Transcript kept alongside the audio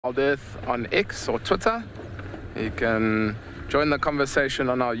WildEarth on X or Twitter. You can join the conversation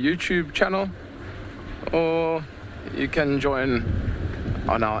on our YouTube channel, or you can join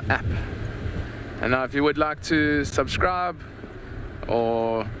on our app. And now if you would like to subscribe,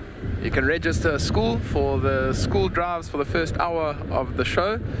 or you can register a school for the school drives for the first hour of the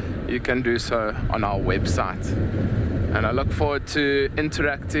show, you can do so on our website. And I look forward to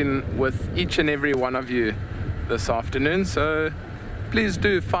interacting with each and every one of you this afternoon, so please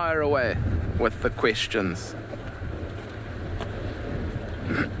do fire away with the questions.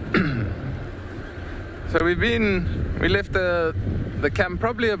 So we left the camp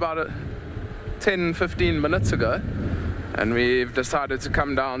probably about 10-15 minutes ago, and we've decided to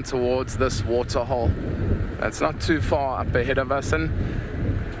come down towards this water hole that's not too far up ahead of us, and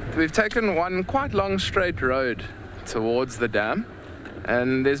we've taken one quite long straight road towards the dam,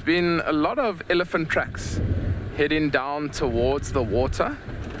 and there's been a lot of elephant tracks heading down towards the water.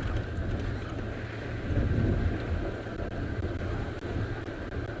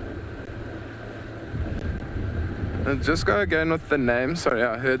 I'll just go again with the name. Sorry,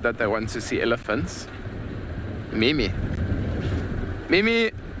 I heard that they want to see elephants. Mimi.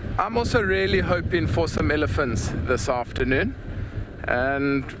 Mimi, I'm also really hoping for some elephants this afternoon,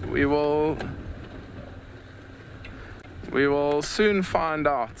 and we will soon find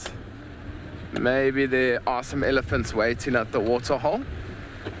out. Maybe there are some elephants waiting at the water hole.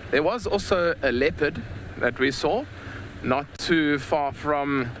 There was also a leopard that we saw not too far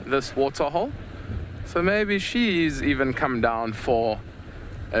from this water hole. So maybe she's even come down for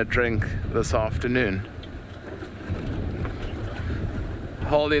a drink this afternoon.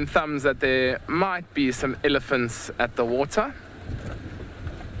 Holding thumbs that there might be some elephants at the water.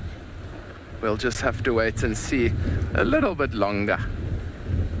 We'll just have to wait and see a little bit longer.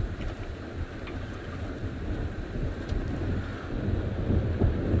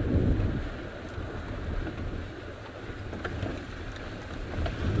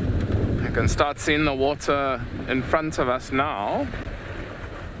 I can start seeing the water in front of us now.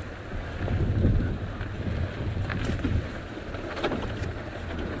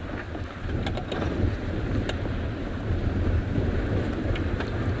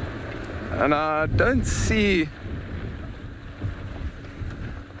 And I don't see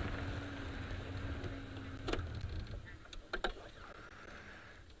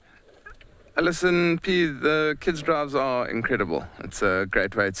Listen, P, the kids' drives are incredible. It's a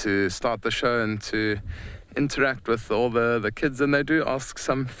great way to start the show and to interact with all the kids, and they do ask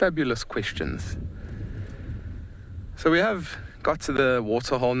some fabulous questions. So we have got to the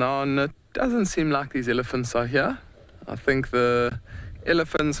water hole now, and it doesn't seem like these elephants are here. I think the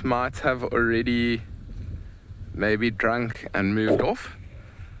elephants might have already maybe drunk and moved off.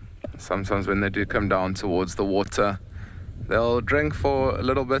 Sometimes when they do come down towards the water, they'll drink for a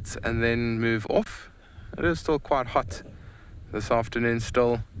little bit and then move off. It is still quite hot this afternoon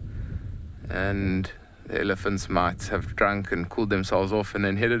still, and the elephants might have drunk and cooled themselves off and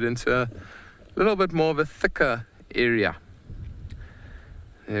then headed into a little bit more of a thicker area.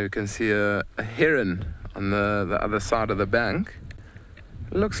 There you can see a heron on the other side of the bank.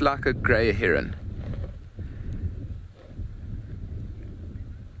 It looks like a grey heron.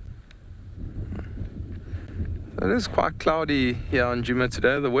 It is quite cloudy here on Juma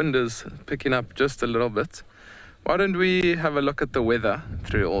today. The wind is picking up just a little bit. Why don't we have a look at the weather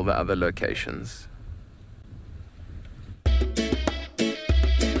through all the other locations?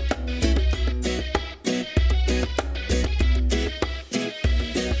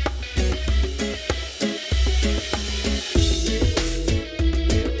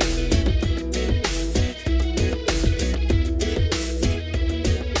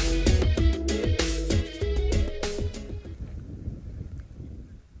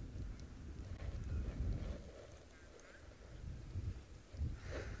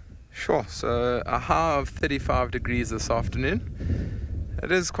 Sure, so a high of 35 degrees this afternoon.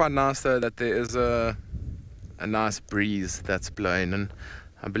 It is quite nice though that there is a nice breeze that's blowing, and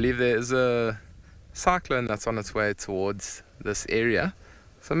I believe there is a cyclone that's on its way towards this area.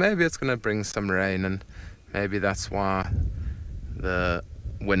 So maybe it's going to bring some rain, and maybe that's why the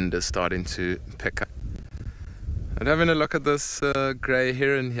wind is starting to pick up. And having a look at this grey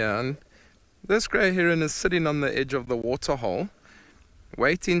heron here, and this grey heron is sitting on the edge of the water hole,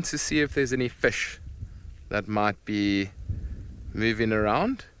 waiting to see if there's any fish that might be moving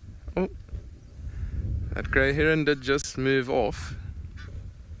around. Oh, that grey heron did just move off.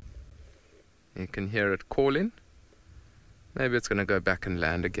 You can hear it calling. Maybe it's going to go back and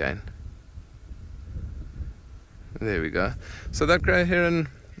land again. There we go. So that grey heron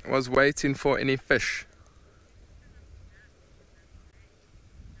was waiting for any fish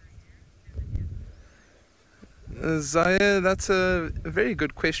Zaya, that's a very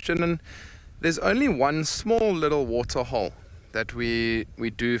good question, and there's only one small little water hole that we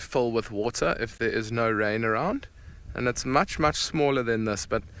do fill with water if there is no rain around, and it's much smaller than this.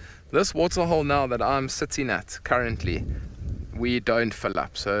 But this water hole now that I'm sitting at currently, we don't fill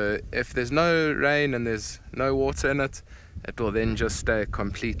up. So if there's no rain and there's no water in it, it will then just stay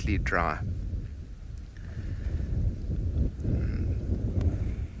completely dry.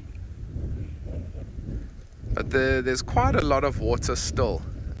 But there's quite a lot of water still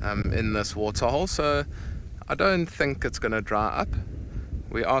in this water hole, so I don't think it's going to dry up.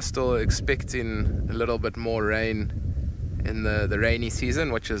 We are still expecting a little bit more rain in the rainy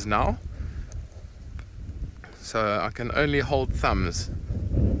season, which is now. So I can only hold thumbs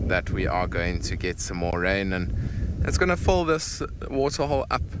that we are going to get some more rain, and it's going to fill this water hole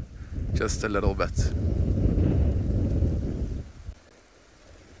up just a little bit.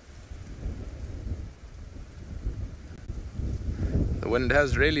 The wind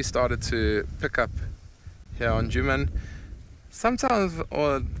has really started to pick up here on Juman. Sometimes,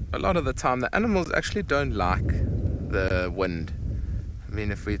 or a lot of the time, the animals actually don't like the wind. I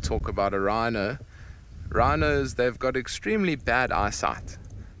mean, if we talk about a rhino, rhinos, they've got extremely bad eyesight.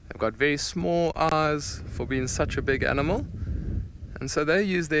 They've got very small eyes for being such a big animal, and so they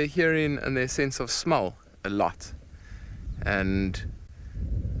use their hearing and their sense of smell a lot. And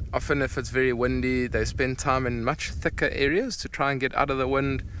often if it's very windy, they spend time in much thicker areas to try and get out of the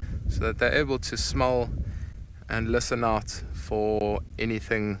wind, so that they're able to smell and listen out for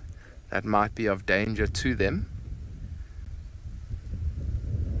anything that might be of danger to them.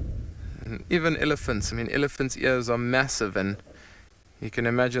 And even elephants, I mean, elephants' ears are massive, and you can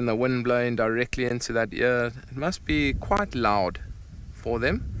imagine the wind blowing directly into that ear. It must be quite loud for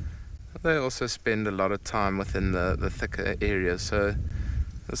them. They also spend a lot of time within the thicker areas. So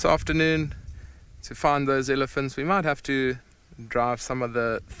this afternoon, to find those elephants, we might have to drive some of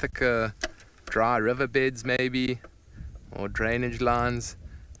the thicker dry riverbeds maybe, or drainage lines,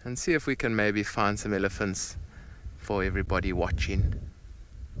 and see if we can maybe find some elephants for everybody watching.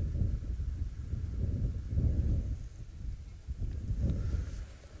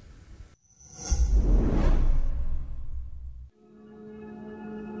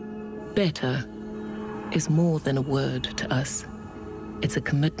 Better is more than a word to us. It's a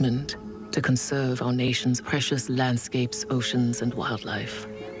commitment to conserve our nation's precious landscapes, oceans, and wildlife.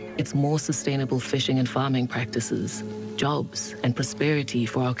 It's more sustainable fishing and farming practices, jobs and prosperity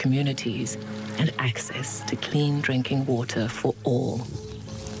for our communities, and access to clean drinking water for all.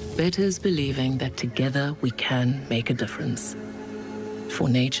 Better is believing that together we can make a difference. For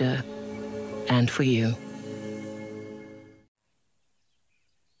nature and for you.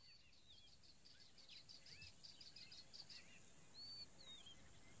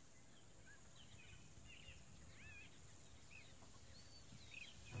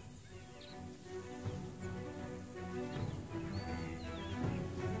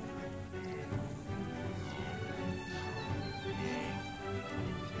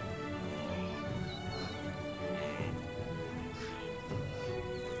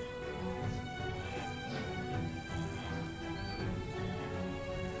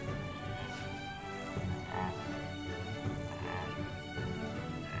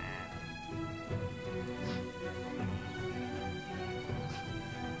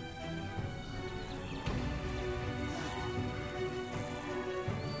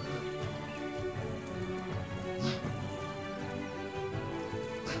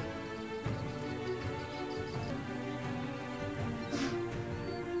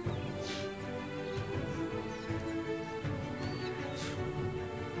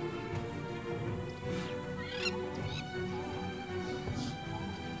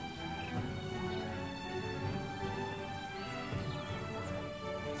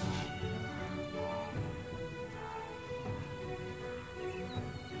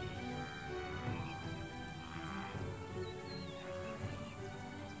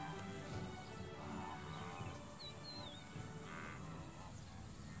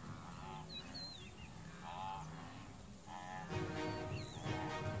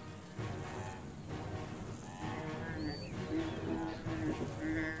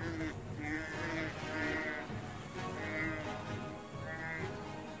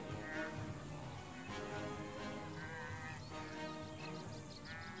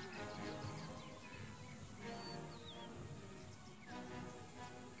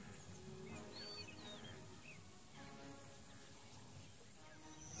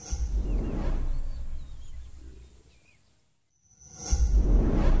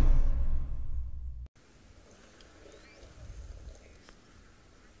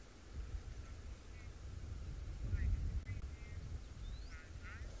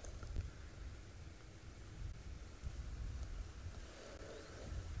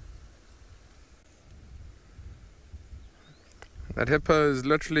 That hippo is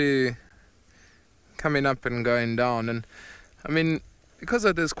literally coming up and going down, and I mean, because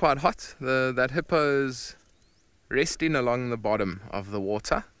it is quite hot, that hippo is resting along the bottom of the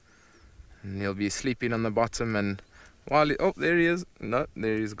water, and he'll be sleeping on the bottom, and there he is. No,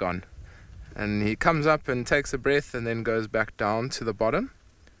 there he's gone. And he comes up and takes a breath and then goes back down to the bottom.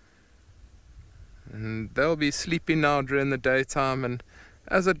 And they'll be sleeping now during the daytime, and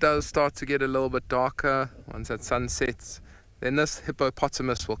as it does start to get a little bit darker, once that sun sets, then this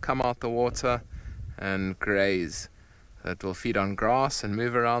hippopotamus will come out the water and graze. It will feed on grass and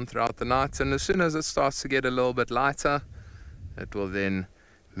move around throughout the night, and as soon as it starts to get a little bit lighter, it will then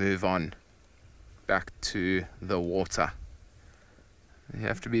move on back to the water. You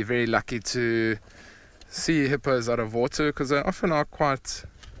have to be very lucky to see hippos out of water, because they often are quite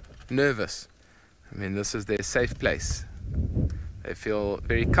nervous. I mean, this is their safe place. They feel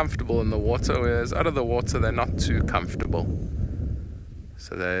very comfortable in the water, whereas out of the water they're not too comfortable.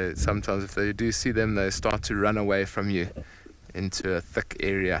 So they sometimes, if they do see them, they start to run away from you into a thick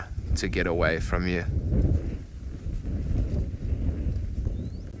area to get away from you.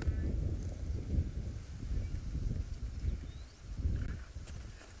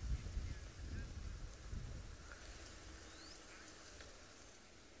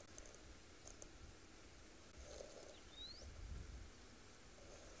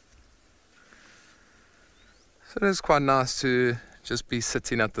 So it is quite nice to just be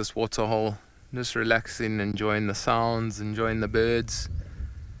sitting at this waterhole, just relaxing, enjoying the sounds, enjoying the birds.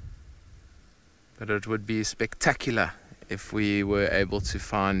 But it would be spectacular if we were able to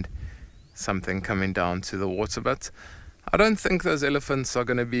find something coming down to the water. But I don't think those elephants are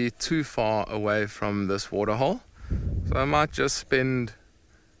going to be too far away from this waterhole. So I might just spend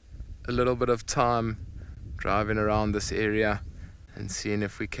a little bit of time driving around this area and seeing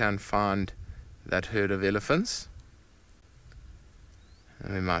if we can find that herd of elephants,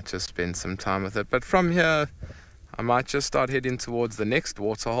 and we might just spend some time with it. But from here I might just start heading towards the next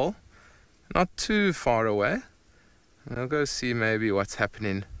waterhole, not too far away, and I'll go see maybe what's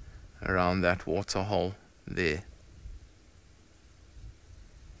happening around that waterhole there.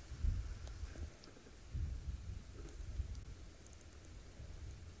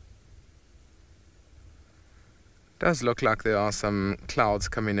 It does look like there are some clouds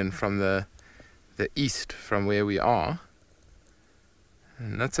coming in from the east from where we are,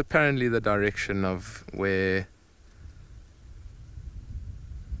 and that's apparently the direction of where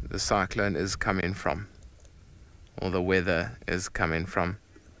the cyclone is coming from, or the weather is coming from.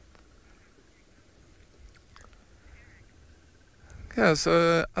 Yeah,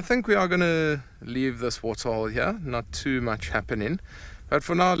 so I think we are going to leave this waterhole here, not too much happening, but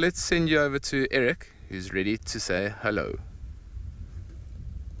for now let's send you over to Eric, who's ready to say hello.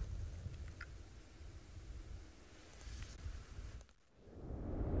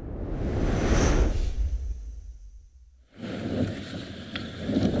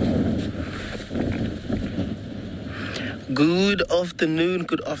 Good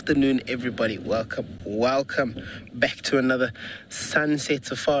afternoon, everybody. Welcome back to another sunset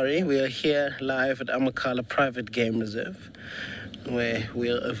safari. We are here live at Amakhala Private Game Reserve, where we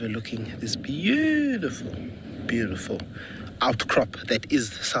are overlooking this beautiful outcrop that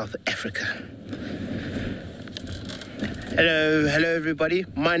is South Africa. Hello everybody.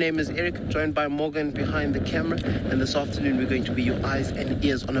 My name is Eric, joined by Morgan behind the camera, and this afternoon we're going to be your eyes and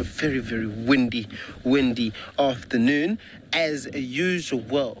ears on a very, very windy afternoon. As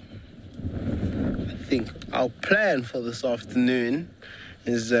usual, I think our plan for this afternoon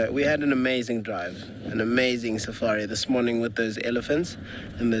is we had an amazing drive, an amazing safari this morning with those elephants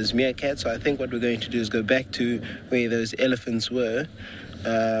and those meerkats. So I think what we're going to do is go back to where those elephants were.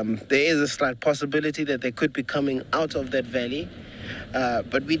 There is a slight possibility that they could be coming out of that valley,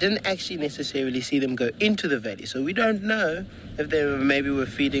 but we didn't actually necessarily see them go into the valley, so we don't know if they were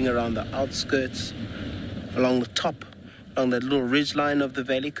feeding around the outskirts, along the top, along that little ridge line of the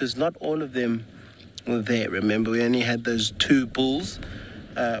valley, because not all of them were there. Remember, we only had those two bulls,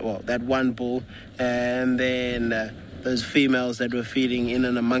 that one bull, and then those females that were feeding in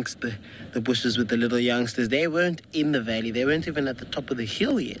and amongst the bushes with the little youngsters. They weren't in the valley. They weren't even at the top of the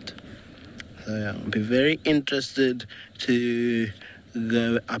hill yet. So yeah, I'll be very interested to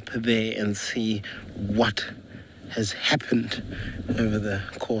go up there and see what has happened over the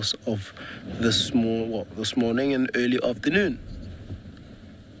course of this morning and early afternoon.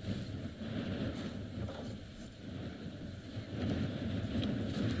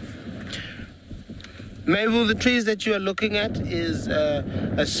 Mabel, the trees that you are looking at is a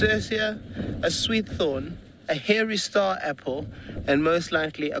cercia, a sweet thorn, a hairy star apple, and most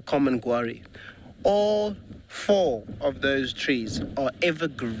likely a common guarri. All 4 of those trees are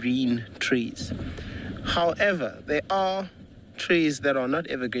evergreen trees. However, there are trees that are not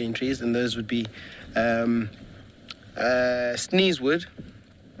evergreen trees, and those would be sneezewood.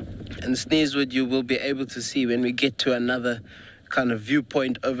 And sneezewood you will be able to see when we get to another kind of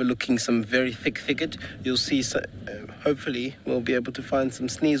viewpoint overlooking some very thick thicket. You'll see, hopefully, we'll be able to find some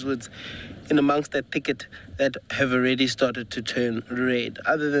sneezewoods in amongst that thicket that have already started to turn red.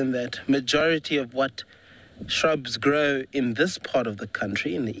 Other than that, majority of what shrubs grow in this part of the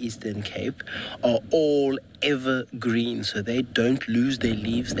country, in the Eastern Cape, are all evergreen, so they don't lose their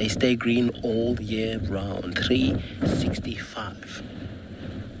leaves. They stay green all year round, 365.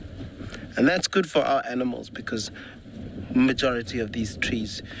 And that's good for our animals, because majority of these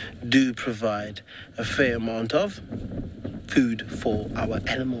trees do provide a fair amount of food for our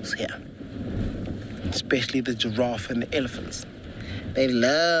animals here, especially the giraffe and the elephants. They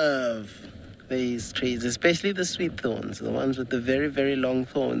love these trees, especially the sweet thorns, the ones with the very, very long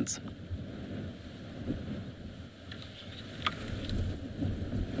thorns.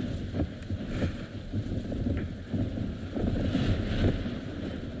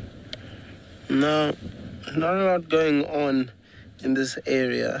 Now, not a lot going on in this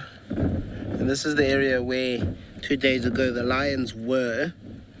area, and this is the area where 2 days ago the lions were,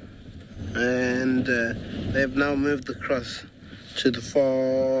 and they've now moved across to the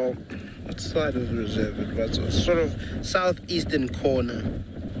far, what side of the reserve it was, sort of southeastern corner.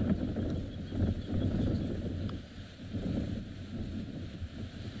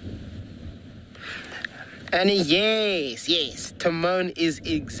 And yes, Timon is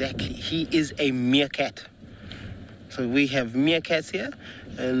he is a meerkat. So we have meerkats here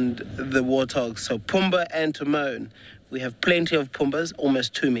and the warthogs. So Pumbaa and Timon. We have plenty of Pumbas,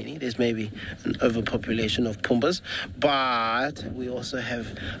 almost too many. There's maybe an overpopulation of Pumbas, but we also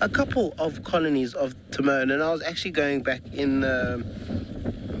have a couple of colonies of Timon. And I was actually going back in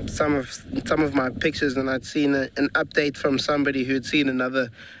some of my pictures, and I'd seen an update from somebody who had seen another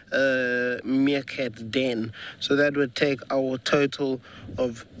meerkat den. So that would take our total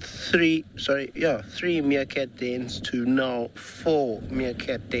of 3 meerkat dens to now 4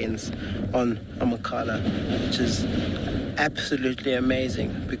 meerkat dens on Amakhala, which is absolutely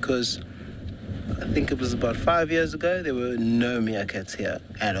amazing, because I think it was about 5 years ago there were no meerkats here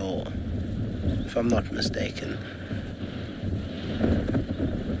at all, if I'm not mistaken.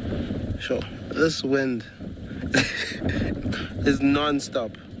 Sure, this wind is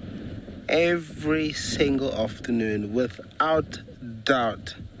non-stop every single afternoon, without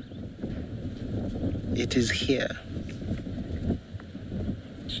doubt. It is here.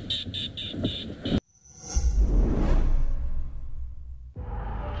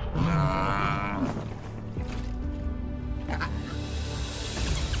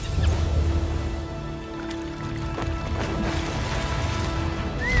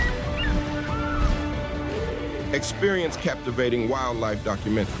 Experience captivating wildlife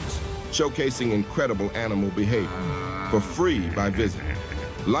documentaries showcasing incredible animal behavior for free by visiting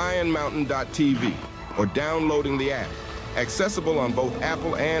lionmountain.tv or downloading the app, accessible on both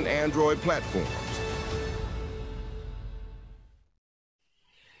Apple and Android platforms.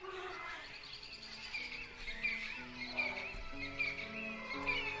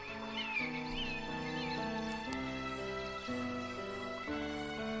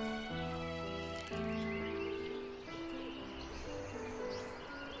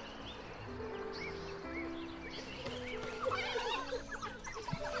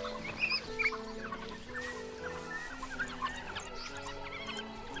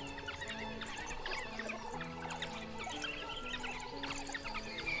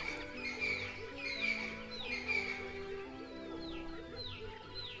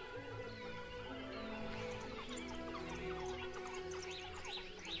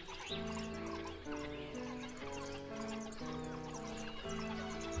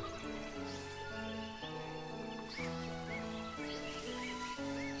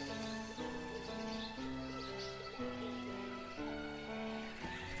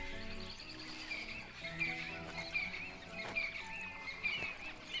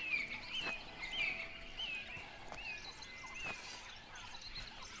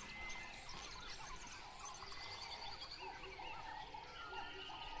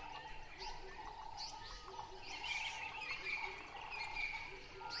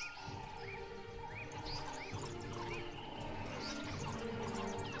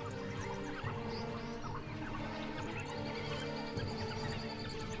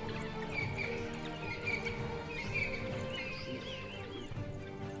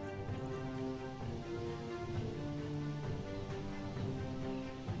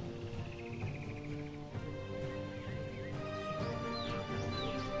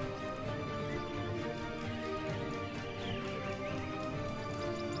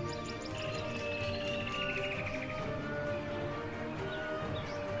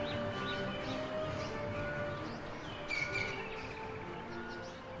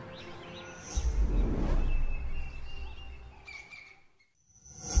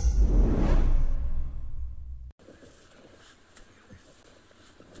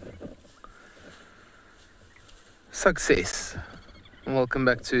 Success. Welcome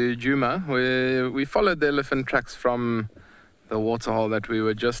back to Juma, where we followed the elephant tracks from the waterhole that we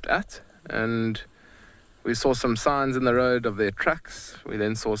were just at, and we saw some signs in the road of their tracks. We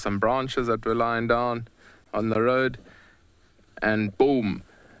then saw some branches that were lying down on the road, and boom,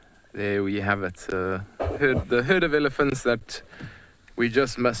 there we have it. The herd of elephants that we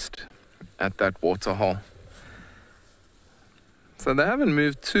just missed at that waterhole. So they haven't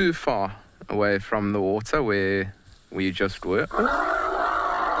moved too far away from the water where we just were.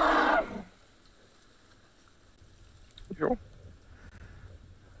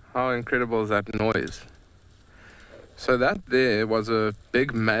 How incredible is that noise? So that there was a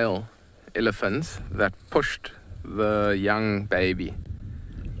big male elephant that pushed the young baby.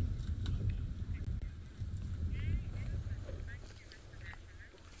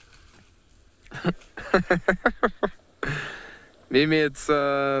 Mimi, it's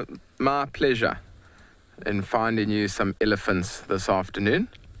my pleasure in finding you some elephants this afternoon.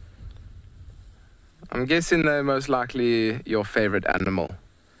 I'm guessing they're most likely your favorite animal,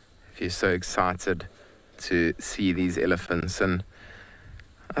 if you're so excited to see these elephants. And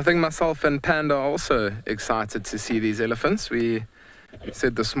I think myself and Panda are also excited to see these elephants. We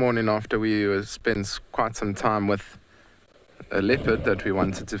said this morning after we spent quite some time with a leopard that we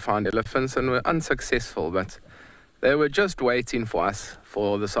wanted to find elephants, and were unsuccessful, but they were just waiting for us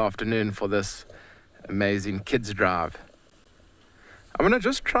for this afternoon for this amazing kids drive. I'm going to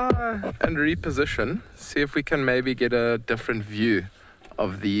just try and reposition, see if we can maybe get a different view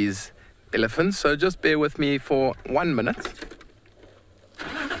of these elephants. So just bear with me for 1 minute.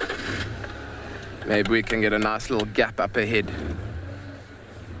 Maybe we can get a nice little gap up ahead.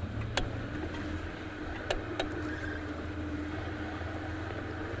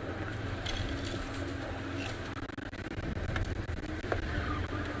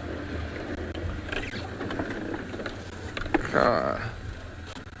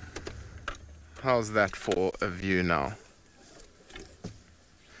 How's that for a view now?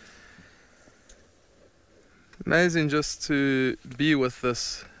 Amazing just to be with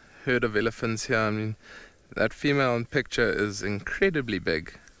this herd of elephants here. I mean, that female in picture is incredibly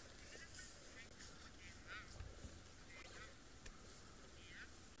big.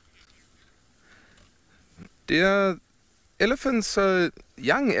 Dear elephants, so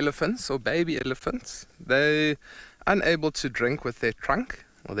young elephants or baby elephants, they're unable to drink with their trunk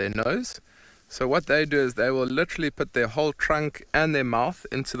or their nose. So what they do is they will literally put their whole trunk and their mouth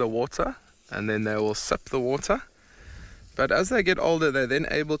into the water, and then they will sip the water. But as they get older, they're then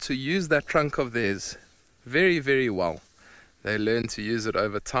able to use that trunk of theirs very, very well. They learn to use it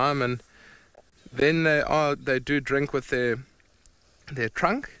over time, and then they do drink with their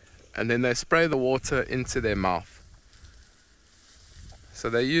trunk, and then they spray the water into their mouth. So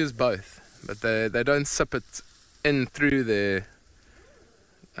they use both, but they don't sip it in through their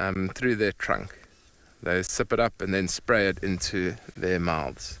trunk. They sip it up and then spray it into their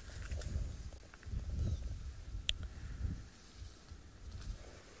mouths.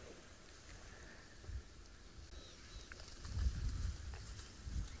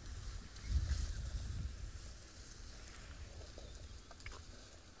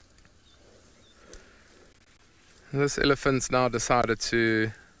 This elephant's now decided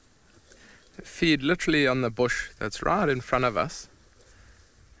to feed literally on the bush that's right in front of us.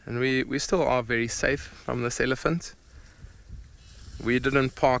 And we still are very safe from this elephant. We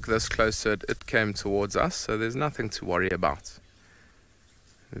didn't park this close, so it came towards us, so there's nothing to worry about.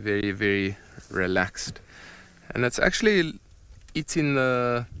 Very, very relaxed. And it's actually eating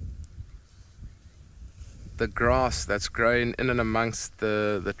the grass that's growing in and amongst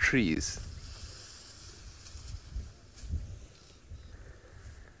the trees.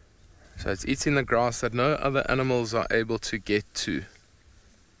 So it's eating the grass that no other animals are able to get to.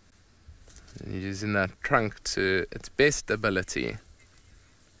 And using that trunk to its best ability.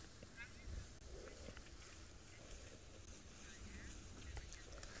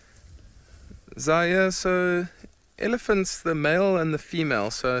 Zaya, so elephants, the male and the female,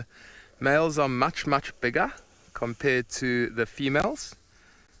 so males are much, much bigger compared to the females.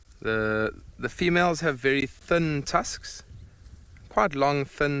 The females have very thin tusks, quite long,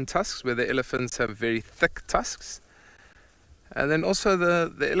 thin tusks, where the elephants have very thick tusks. And then also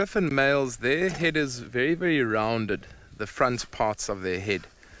the elephant males, their head is very, very rounded. The front parts of their head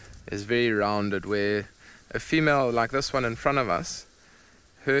is very rounded, where a female like this one in front of us,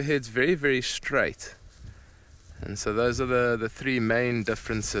 her head's very, very straight. And so those are the three main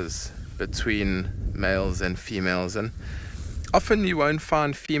differences between males and females. And often you won't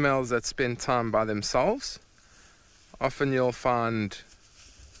find females that spend time by themselves. Often you'll find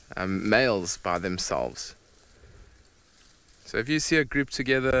males by themselves. So if you see a group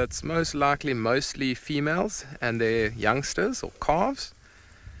together, it's most likely mostly females and their youngsters or calves.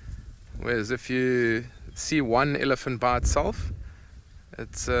 Whereas if you see one elephant by itself,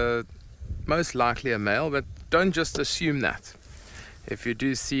 it's most likely a male, but don't just assume that. If you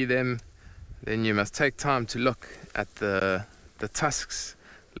do see them, then you must take time to look at the tusks,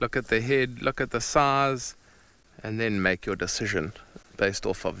 look at the head, look at the size, and then make your decision based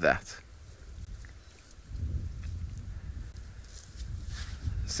off of that.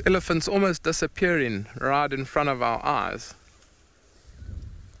 This elephant's almost disappearing right in front of our eyes.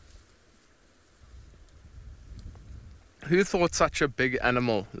 Who thought such a big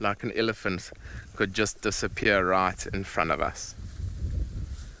animal like an elephant could just disappear right in front of us?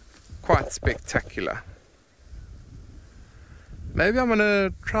 Quite spectacular. Maybe I'm going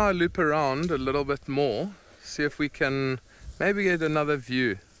to try loop around a little bit more, see if we can maybe get another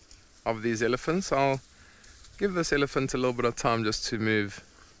view of these elephants. I'll give this elephant a little bit of time just to move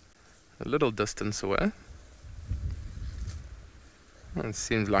a little distance away. It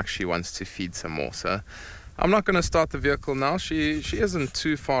seems like she wants to feed some more, so I'm not going to start the vehicle now. She isn't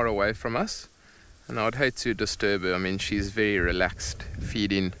too far away from us, and I would hate to disturb her. I mean, she's very relaxed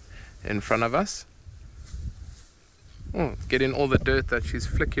feeding in front of us. Oh, getting all the dirt that she's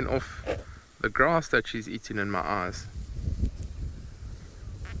flicking off the grass that she's eating in my eyes.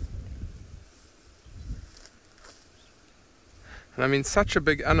 And I mean, such a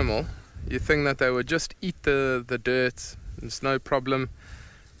big animal, you think that they would just eat the dirt, it's no problem.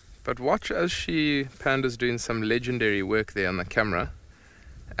 But watch as Panda's doing some legendary work there on the camera.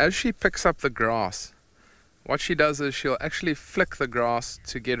 As she picks up the grass, what she does is she'll actually flick the grass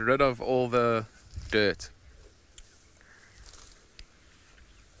to get rid of all the dirt.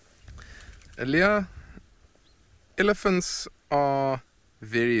 Leah, elephants are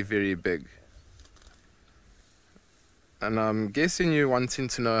very, very big. And I'm guessing you're wanting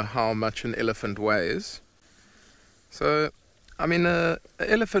to know how much an elephant weighs. So, I mean, an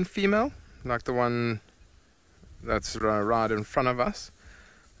elephant female, like the one that's right in front of us,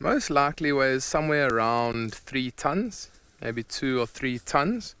 most likely weighs somewhere around 3 tons, maybe 2 or 3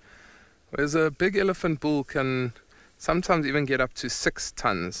 tons. Whereas a big elephant bull can sometimes even get up to 6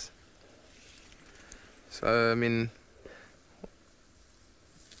 tons. So, I mean,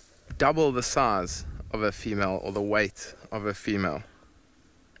 double the size of a female or the weight of a female.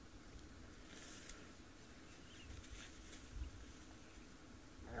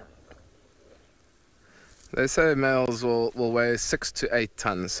 They say males will weigh 6 to 8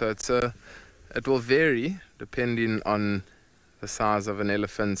 tons, so it will vary depending on the size of an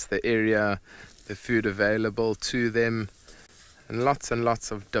elephant, the area, the food available to them, and lots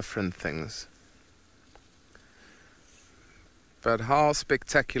of different things. But how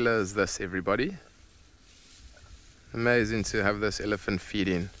spectacular is this, everybody? Amazing to have this elephant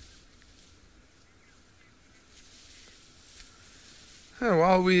feeding. And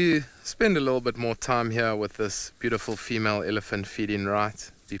while we spend a little bit more time here with this beautiful female elephant feeding right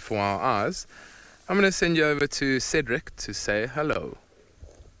before our eyes, I'm going to send you over to Cedric to say hello.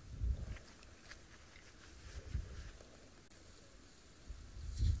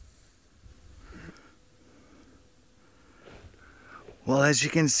 Well, as you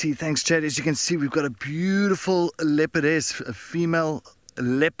can see, thanks Chad, as you can see, we've got a beautiful leopardess, a female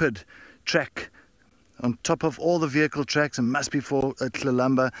leopard track on top of all the vehicle tracks, and must be for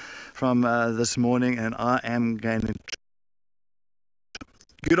Tlalamba from this morning, and I am going to...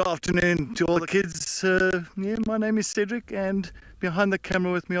 Good afternoon to all the kids. Yeah, my name is Cedric, and behind the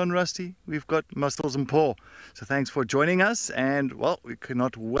camera with me on Rusty, we've got Muscles and Paw. So thanks for joining us, and well, we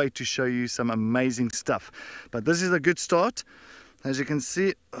cannot wait to show you some amazing stuff. But this is a good start. As you can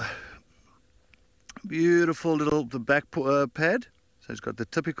see, beautiful little back pad. So it's got the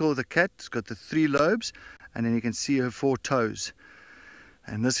typical of the cat, it's got the 3 lobes, and then you can see her 4 toes.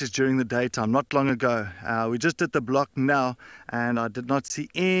 And this is during the daytime, not long ago. We just did the block now, and I did not see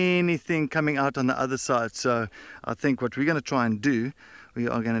anything coming out on the other side. So I think what we're going to try and do, we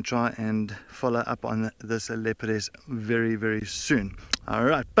are going to try and follow up on this leopardess very, very soon. All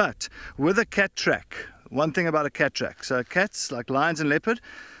right, but with a cat track, one thing about a cat track. So cats, like lions and leopard,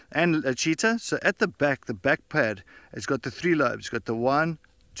 and a cheetah. So at the back pad, it's got the 3 lobes. It's got the 1,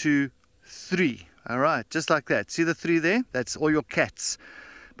 2, 3. All right, just like that. See the 3 there? That's all your cats.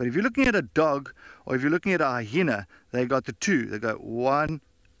 But if you're looking at a dog, or if you're looking at a hyena, they got the 2. They go 1,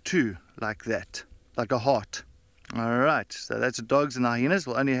 2, like that, like a heart. All right, so that's the dogs, and the hyenas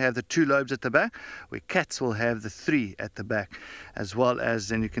will only have the 2 lobes at the back, where cats will have the 3 at the back, as well as,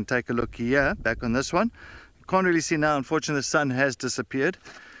 then you can take a look here, back on this one. You can't really see now, unfortunately the sun has disappeared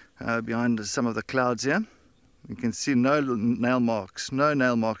behind some of the clouds here. You can see no nail marks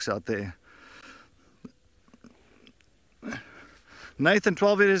out there. Nathan,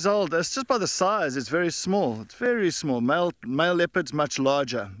 12 years old. That's just by the size. It's very small. It's very small. Male leopards much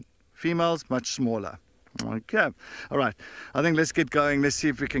larger. Females much smaller. Okay. All right. I think let's get going. Let's see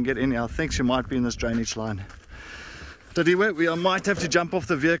if we can get in. I think she might be in this drainage line. Tadiwe, we might have to jump off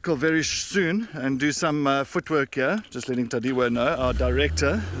the vehicle very soon and do some footwork here. Just letting Tadiwe know, our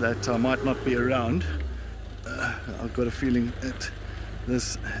director, that I might not be around. I've got a feeling that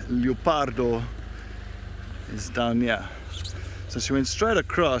this leopardo is down here. So she went straight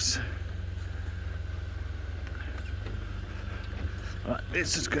across. All right,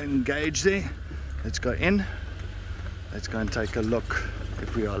 let's just go and engage there. Let's go in. Let's go and take a look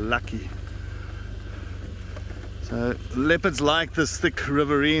if we are lucky. So leopards like this thick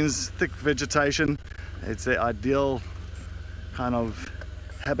riverines, thick vegetation. It's their ideal kind of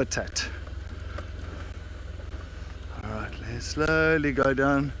habitat. Alright, let's slowly go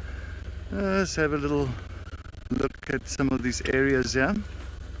down. Let's have a little look at some of these areas here.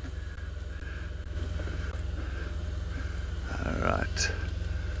 Alright.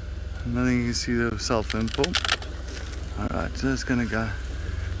 Nothing you can see the self import. Alright, so it's gonna go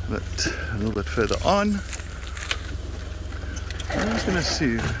a little bit further on. I'm just gonna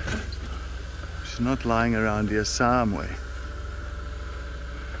see if she's not lying around here somewhere.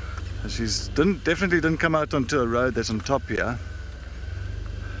 She's definitely didn't come out onto a road that's on top here.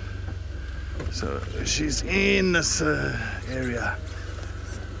 So she's in this area.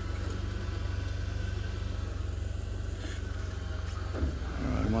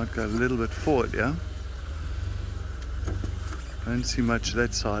 Alright, I might go a little bit forward, yeah? Don't see much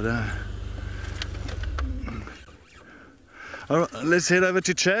that side, Alright, let's head over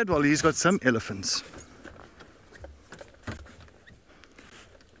to Chad while he's got some elephants.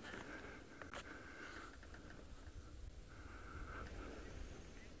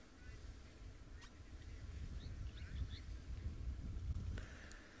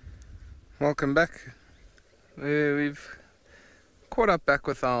 Welcome back. We've caught up back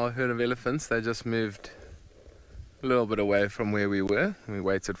with our herd of elephants. They just moved a little bit away from where we were. We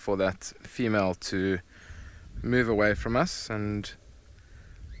waited for that female to move away from us, and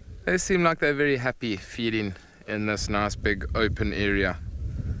they seem like they're very happy feeding in this nice big open area.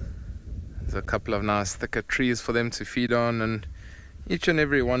 There's a couple of nice thicker trees for them to feed on, and each and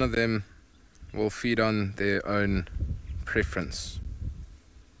every one of them will feed on their own preference.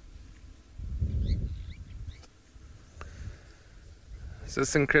 It's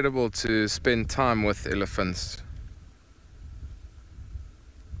just incredible to spend time with elephants.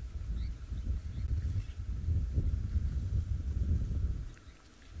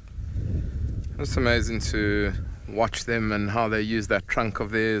 It's amazing to watch them and how they use that trunk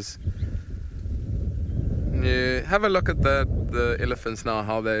of theirs. Yeah, have a look at the elephants now,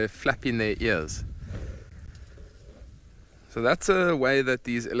 how they're flapping their ears. So that's a way that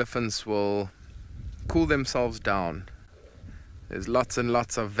these elephants will cool themselves down. There's lots and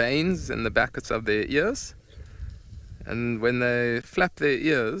lots of veins in the backs of their ears, and when they flap their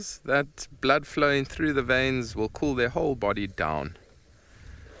ears, that blood flowing through the veins will cool their whole body down.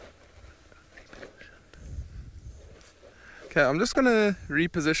 Okay, I'm just going to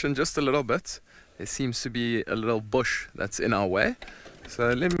reposition just a little bit. There seems to be a little bush that's in our way, so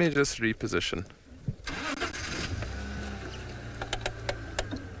let me just reposition.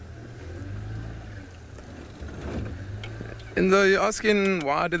 And though you're asking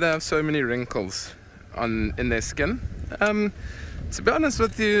why do they have so many wrinkles in their skin, to be honest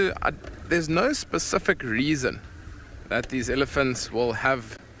with you, there's no specific reason that these elephants will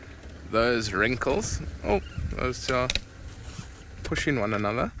have those wrinkles. Oh, those two are pushing one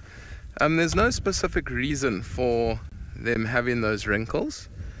another. There's no specific reason for them having those wrinkles,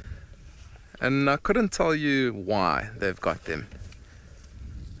 and I couldn't tell you why they've got them.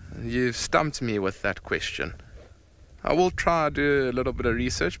 You've stumped me with that question. I will try to do a little bit of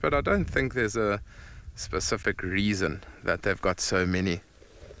research, but I don't think there's a specific reason that they've got so many.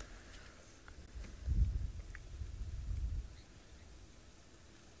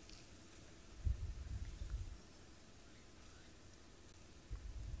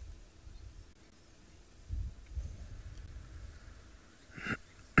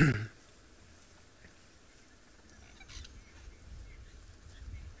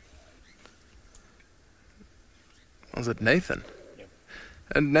 Was it Nathan? Yep.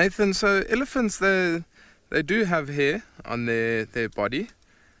 And Nathan, so elephants, they do have hair on their body.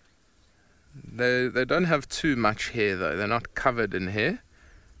 They don't have too much hair though. They're not covered in hair.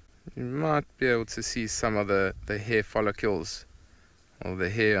 You might be able to see some of the hair follicles or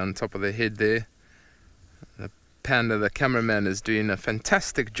the hair on top of the head there. Panda, the cameraman, is doing a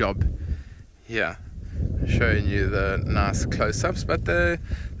fantastic job here, showing you the nice close-ups, but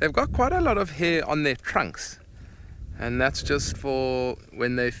they've got quite a lot of hair on their trunks, and that's just for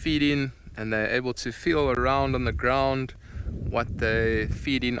when they're feeding and they're able to feel around on the ground what they're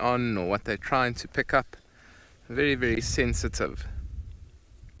feeding on or what they're trying to pick up. Very, very sensitive.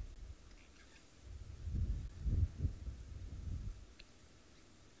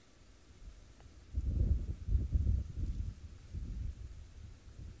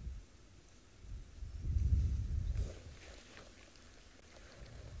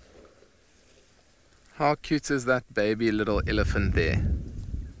 How cute is that baby little elephant there?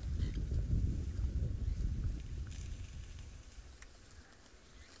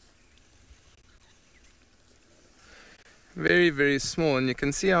 Very, very small, and you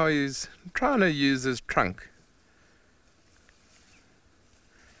can see how he's trying to use his trunk.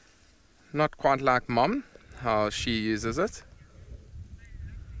 Not quite like Mom, how she uses it.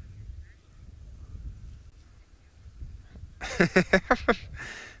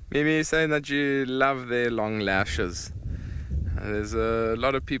 Maybe you're saying that you love their long lashes. There's a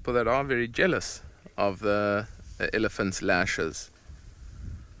lot of people that are very jealous of the elephant's lashes.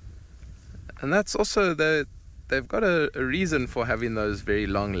 And that's also they've got a reason for having those very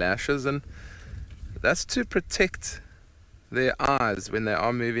long lashes, and that's to protect their eyes when they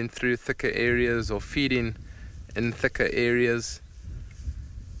are moving through thicker areas or feeding in thicker areas.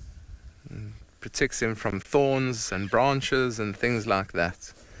 Protects them from thorns and branches and things like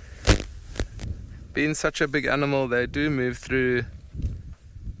that. Being such a big animal, they do move through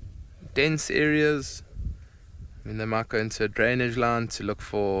dense areas. I mean, they might go into a drainage line to look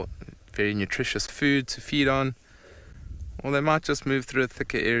for very nutritious food to feed on, or they might just move through a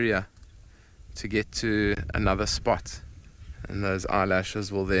thicker area to get to another spot, and those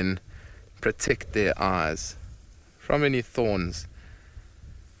eyelashes will then protect their eyes from any thorns.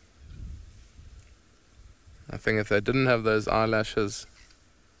 I think if they didn't have those eyelashes...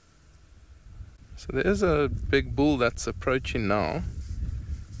 So there is a big bull that's approaching now.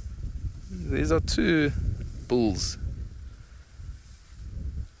 These are two bulls.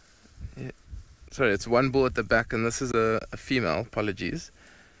 Yeah. Sorry, it's one bull at the back, and this is a female. Apologies.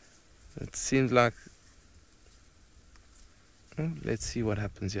 It seems like... Oh, let's see what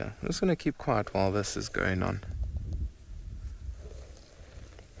happens here. I'm just going to keep quiet while this is going on.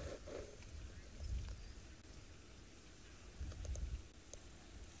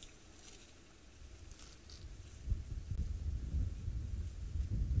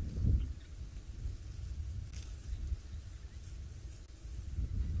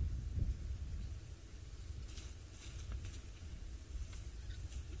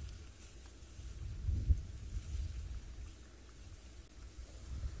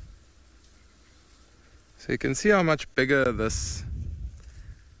 So you can see how much bigger this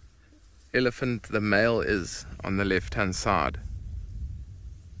elephant, the male, is on the left hand side.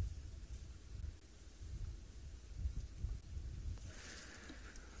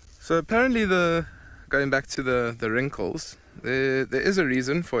 So apparently going back to the wrinkles, there is a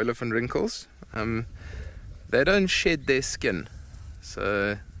reason for elephant wrinkles. They don't shed their skin.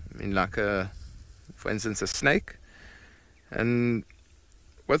 So, I mean, like for instance, a snake. And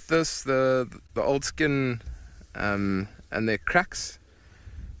with this, the old skin and their cracks,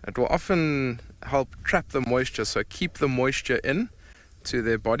 it will often help trap the moisture, so keep the moisture in to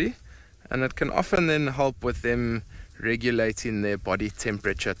their body, and it can often then help with them regulating their body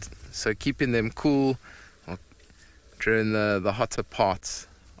temperature, so keeping them cool during the hotter parts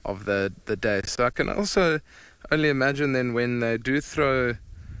of the day. So I can also only imagine then when they do throw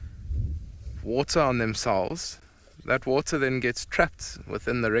water on themselves, that water then gets trapped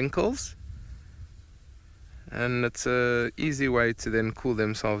within the wrinkles, and it's an easy way to then cool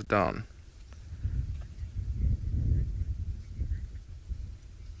themselves down.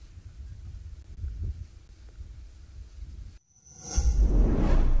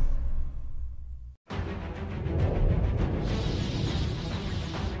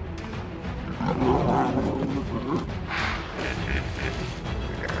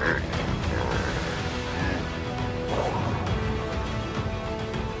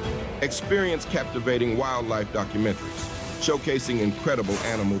 Experience captivating wildlife documentaries showcasing incredible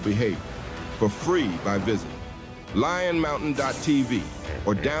animal behavior for free by visiting lionmountain.tv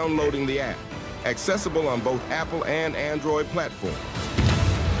or downloading the app, accessible on both Apple and Android platforms.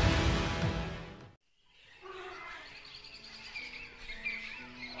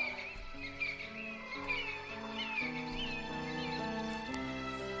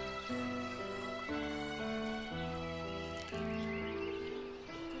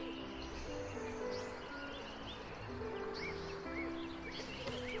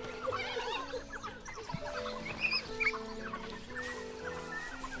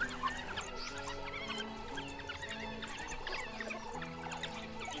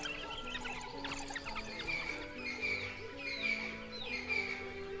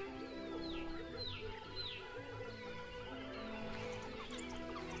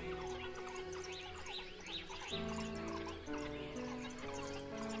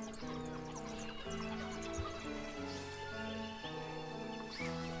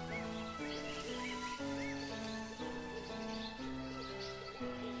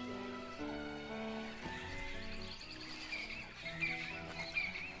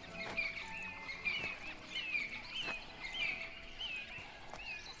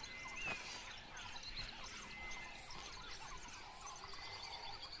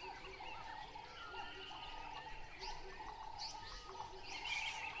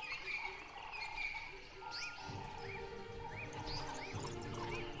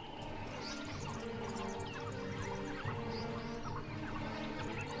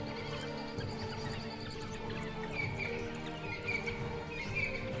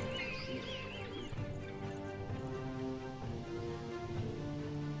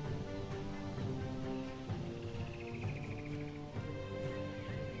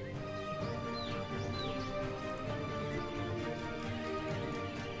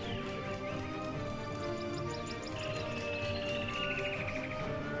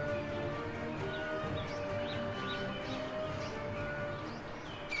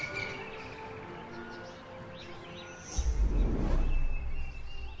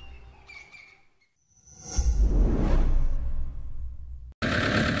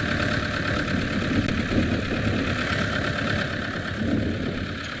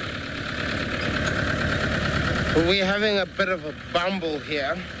 We're having a bit of a bumble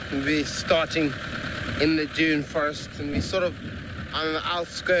here. We're starting in the dune forest and we're sort of on the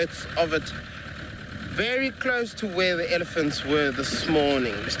outskirts of it, very close to where the elephants were this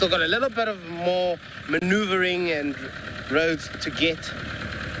morning. We still got a little bit of more maneuvering and roads to get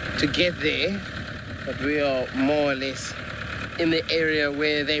there, but we are more or less in the area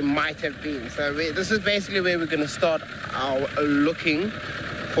where they might have been. So this is basically where we're going to start our looking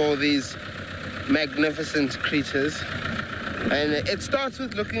for these magnificent creatures. And it starts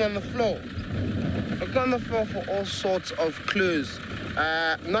with looking on the floor. Look on the floor for all sorts of clues.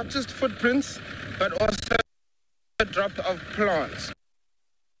 Not just footprints, but also a drop of plants.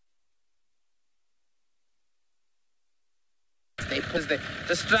 They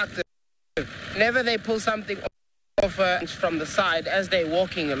destructive. Whenever they pull something off from the side as they're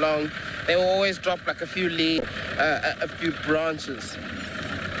walking along, they will always drop like a few leaves, a few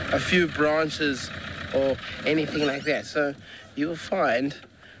branches or anything like that. So you'll find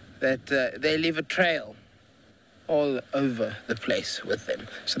that they leave a trail all over the place with them.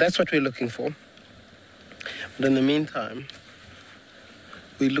 So that's what we're looking for. But in the meantime,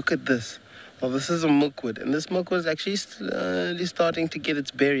 we look at this. Well, this is a milkwood, and this milkwood is actually slowly starting to get its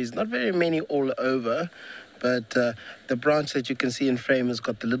berries. Not very many all over, but the branch that you can see in frame has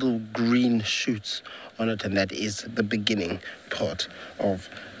got the little green shoots on it, and that is the beginning part of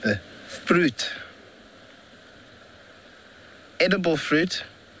the fruit. Edible fruit.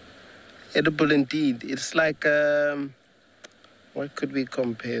 Edible indeed. It's like, what could we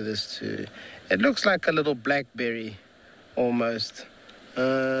compare this to? It looks like a little blackberry, almost. What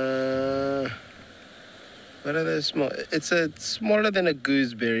are those small? It's smaller than a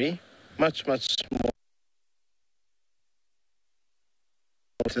gooseberry, much smaller.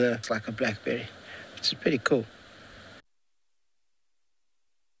 It's like a blackberry, which is pretty cool.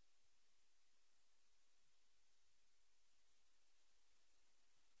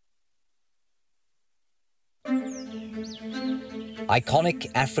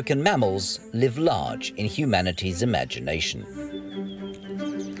 Iconic African mammals live large in humanity's imagination.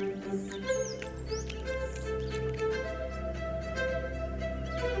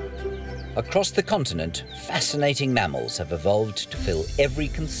 Across the continent, fascinating mammals have evolved to fill every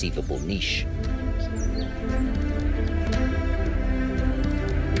conceivable niche.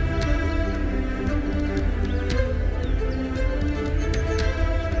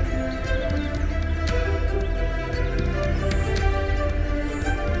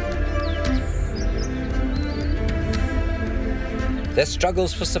 Their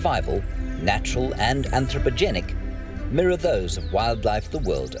struggles for survival, natural and anthropogenic, mirror those of wildlife the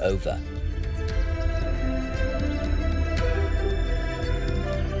world over.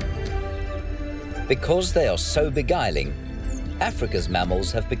 Because they are so beguiling, Africa's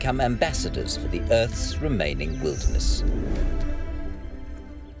mammals have become ambassadors for the Earth's remaining wilderness.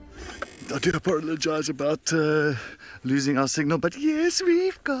 I do apologize about losing our signal, but yes,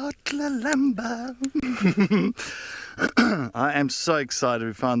 we've got Tlalamba. I am so excited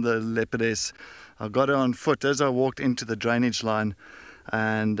we found the leopardess. I got her on foot as I walked into the drainage line,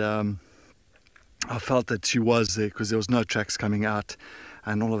 and I felt that she was there because there was no tracks coming out,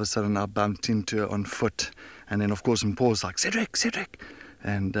 and all of a sudden I bumped into her on foot, and then of course Mpho was like, Cedric,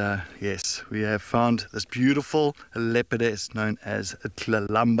 and yes, we have found this beautiful leopardess known as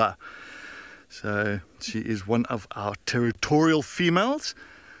Tlalamba. So she is one of our territorial females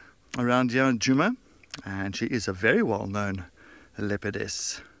around here in Djuma, and she is a very well-known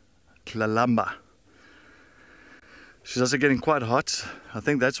leopardess, Tlalamba. She's also getting quite hot. I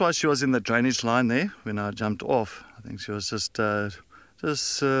think that's why she was in the drainage line there when I jumped off. I think she was just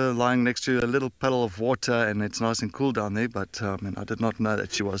lying next to a little puddle of water, and it's nice and cool down there, but I did not know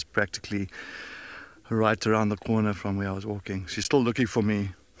that she was practically right around the corner from where I was walking. She's still looking for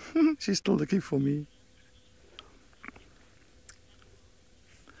me. She's still looking for me.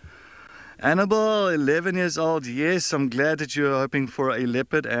 Annabelle, 11 years old. Yes, I'm glad that you're hoping for a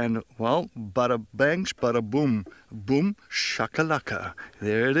leopard, and well, bada bang, bada boom, boom, shakalaka.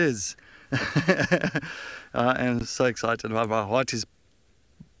 There it is. I am so excited. My heart is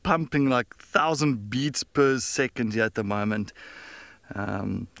pumping like 1,000 beats per second here at the moment,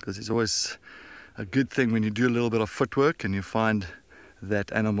 because it's always a good thing when you do a little bit of footwork and you find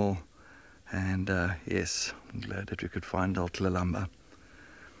that animal. And yes, I'm glad that we could find Tlalamba.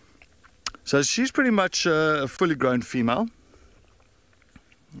 So she's pretty much a fully grown female.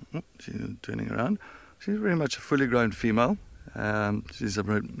 Oh, she's turning around. She's very much a fully grown female. She's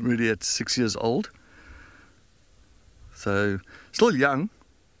already at 6 years old. So still young.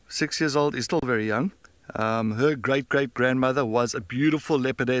 6 years old is still very young. Her great-great-grandmother was a beautiful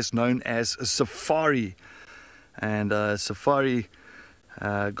leopardess known as Safari. And safari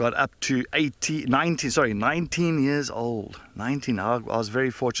got up to 19 years old. 19. I was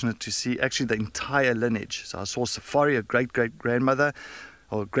very fortunate to see actually the entire lineage. So I saw Safari, a great-great-grandmother,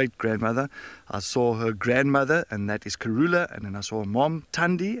 or great-grandmother. I saw her grandmother, and that is Karula. And then I saw her mom,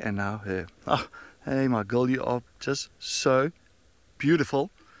 Tandi, and now her. Oh, hey, my girl, you are just so beautiful,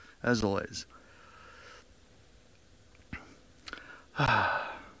 as always.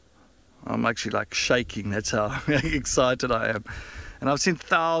 I'm actually like shaking. That's how excited I am. And I've seen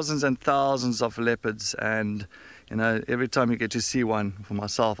thousands and thousands of leopards, and you know, every time you get to see one for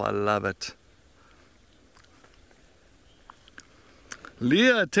myself, I love it.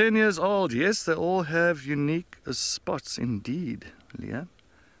 Leah, 10 years old. Yes, they all have unique spots, indeed, Leah.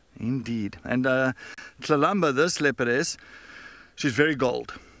 Indeed. And Tlalamba, this leopardess, she's very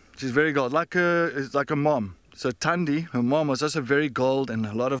gold. She's very gold, like a mom. So Tandi, her mom, was also very gold, and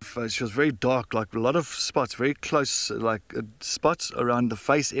a lot of, she was very dark, like a lot of spots, very close, like spots around the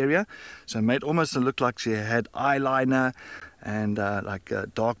face area. So it made almost look like she had eyeliner and like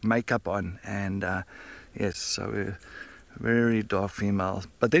dark makeup on. And yes, so very dark females.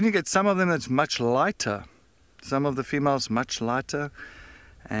 But then you get some of them that's much lighter. Some of the females much lighter.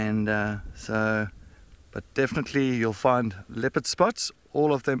 And but definitely you'll find leopard spots.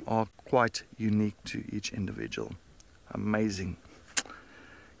 All of them are quite unique to each individual. Amazing. You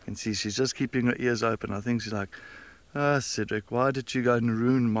can see she's just keeping her ears open. I think she's like, Cedric, why did you go and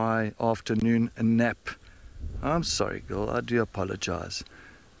ruin my afternoon nap? I'm sorry, girl, I do apologize.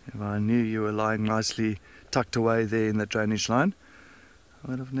 If I knew you were lying nicely tucked away there in the drainage line,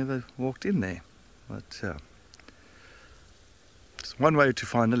 I would have never walked in there. But it's one way to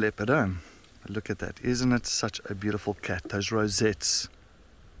find a leopard, eh? Look at that. Isn't it such a beautiful cat? Those rosettes.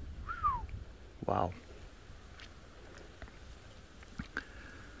 Wow.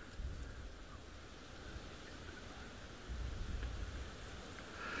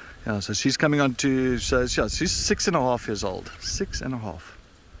 Yeah, so she's coming on to, so yeah, she's 6.5 years old. 6.5.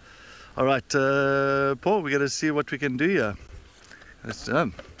 All right, Paul, we got to see what we can do here. Let's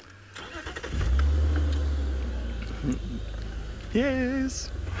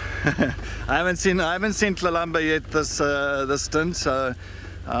Yes. I haven't seen Tlalamba yet this stint, so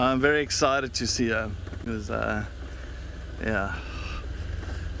I'm very excited to see her. Because, yeah.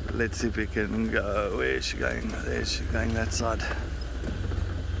 Let's see if we can go. Where is she going? There she's going that side.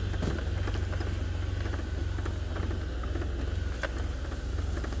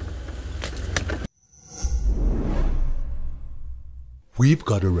 We've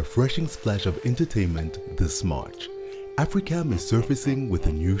got a refreshing splash of entertainment this March. Africam is surfacing with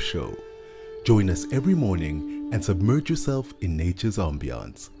a new show. Join us every morning and submerge yourself in nature's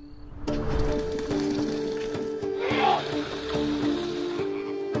ambience.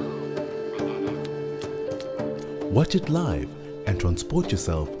 Watch it live and transport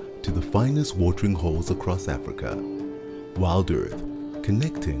yourself to the finest watering holes across Africa. WildEarth,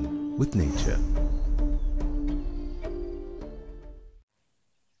 connecting with nature.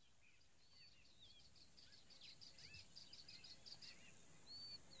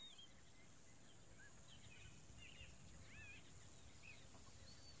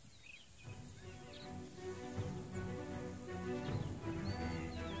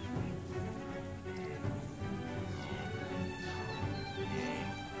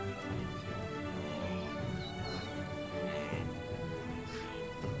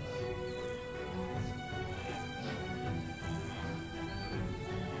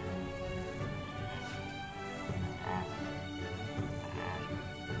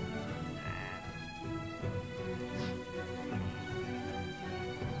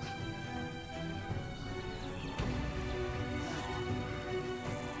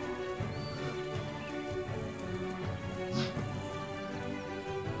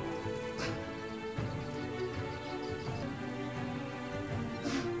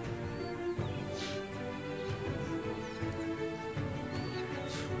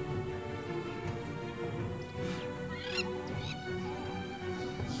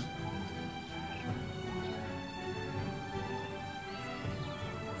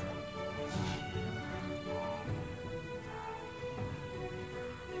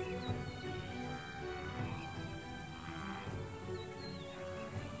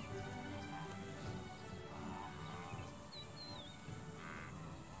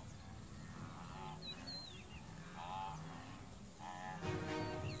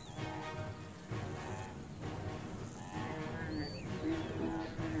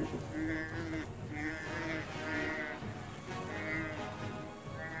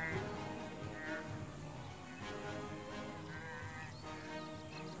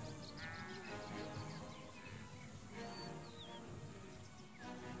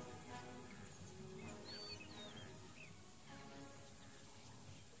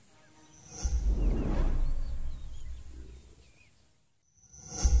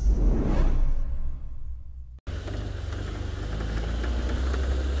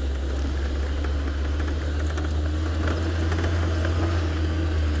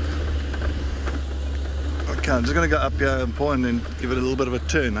 Okay, I'm just going to go up here and point and give it a little bit of a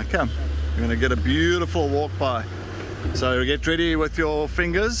turn. Okay, you're going to get a beautiful walk by. So get ready with your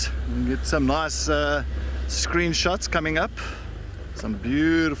fingers and get some nice screenshots coming up. Some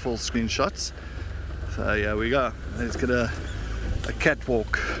beautiful screenshots. So here we go. Let's get a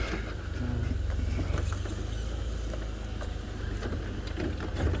catwalk.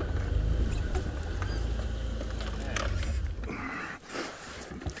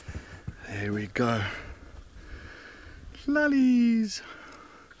 There we go. Lollies.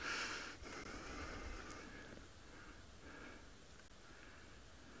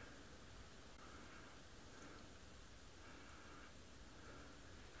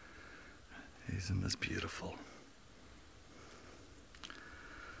 Isn't this beautiful?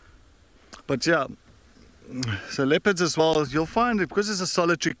 But yeah, so leopards as well, you'll find it because it's a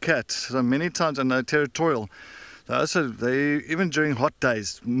solitary cat, so many times, and they're territorial. They even during hot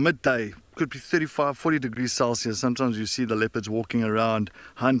days, midday, could be 35, 40 degrees Celsius. Sometimes you see the leopards walking around,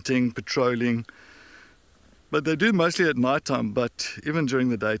 hunting, patrolling. But they do mostly at night time, but even during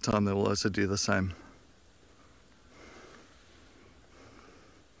the daytime they will also do the same.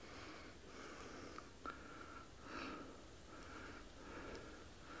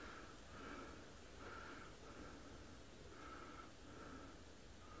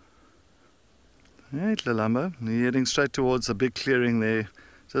 Right, Lalamba, you're heading straight towards a big clearing there,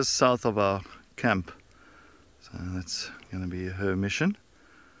 just south of our camp. So that's going to be her mission.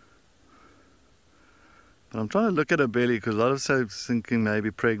 But I'm trying to look at her belly because a lot of folks thinking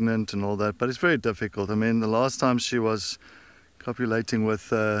maybe pregnant and all that, but it's very difficult. I mean, the last time she was copulating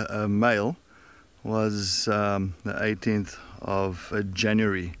with a male was the 18th of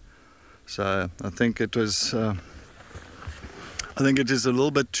January. So I think it was. I think it is a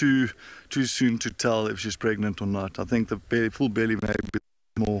little bit too soon to tell if she's pregnant or not. I think the full belly may be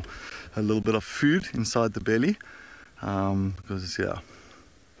more a little bit of food inside the belly, because yeah.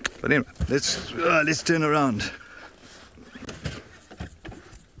 But anyway, let's turn around.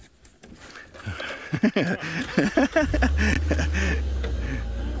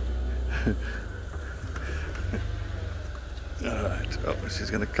 All right. Oh, she's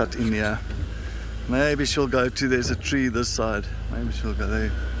going to cut in here. Maybe she'll go to, there's a tree this side. Maybe she'll go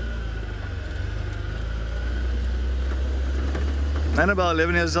there. Men about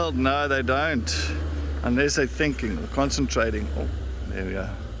 11 years old, no, they don't. Unless they're thinking or concentrating. Oh, there we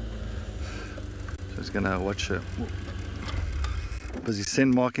are. So he's going to watch her. Busy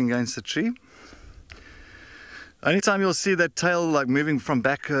scent marking against the tree. Only time you'll see that tail like moving from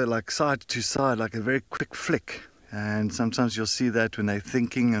back, like side to side, like a very quick flick. And sometimes you'll see that when they're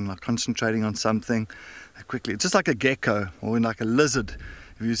thinking and like concentrating on something quickly. It's just like a gecko or like a lizard.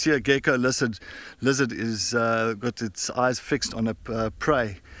 If you see a gecko lizard is got its eyes fixed on a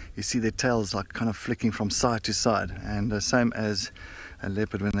prey. You see their tails like kind of flicking from side to side. And the same as a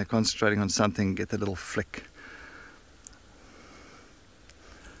leopard, when they're concentrating on something, get that little flick.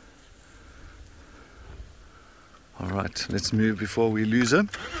 All right, let's move before we lose her.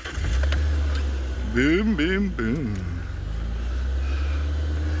 Boom, boom, boom.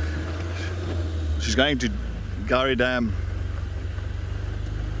 She's going to Gari Dam.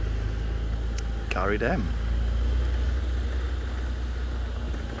 Gari Dam.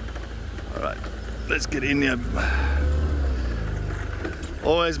 All right, let's get in here.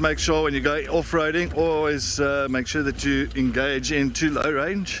 Always make sure when you go off-roading, always make sure that you engage into low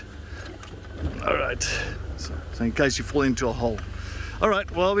range. All right, so in case you fall into a hole. All right,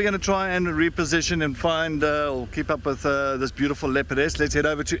 well, we're going to try and reposition and find or keep up with this beautiful leopardess. Let's head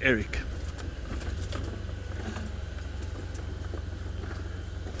over to Eric.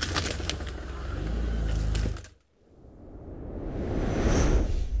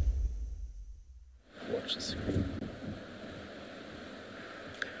 Watch the screen.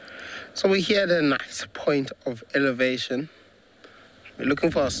 So we're here at a nice point of elevation. We're looking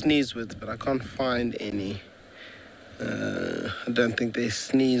for a sneeze width, but I can't find any. I don't think they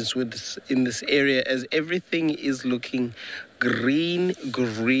sneeze with in this area, as everything is looking green,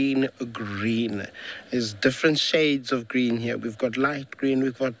 green, green. There's different shades of green here. We've got light green,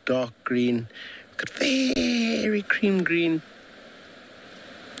 we've got dark green, we've got very cream green.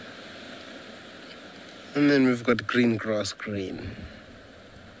 And then we've got green grass green.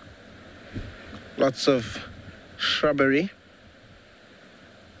 Lots of shrubbery.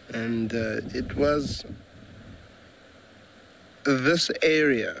 And it was this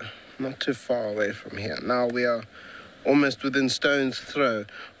area, not too far away from here. Now we are almost within stone's throw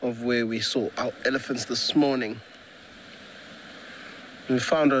of where we saw our elephants this morning. We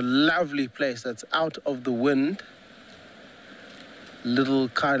found a lovely place that's out of the wind. Little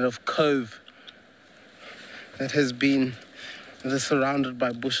kind of cove that has been surrounded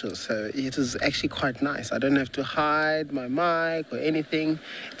by bushes, so it is actually quite nice. I don't have to hide my mic or anything.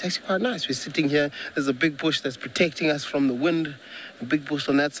 It's actually quite nice. We're sitting here. There's a big bush that's protecting us from the wind. A big bush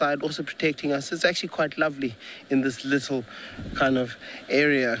on that side also protecting us. It's actually quite lovely in this little kind of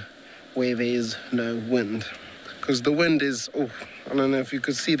area where there is no wind. Because the wind is, I don't know if you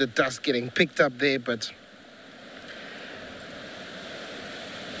could see the dust getting picked up there, but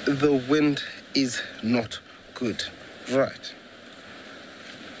the wind is not good. Right.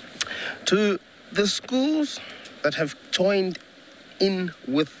 To the schools that have joined in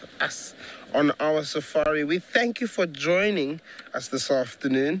with us on our safari, we thank you for joining us this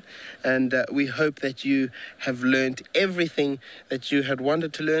afternoon, and we hope that you have learned everything that you had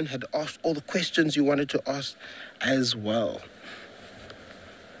wanted to learn, had asked all the questions you wanted to ask as well.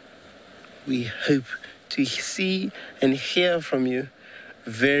 We hope to see and hear from you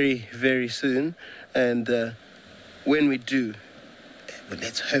very, very soon, and when we do,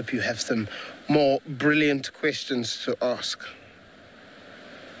 let's hope you have some more brilliant questions to ask.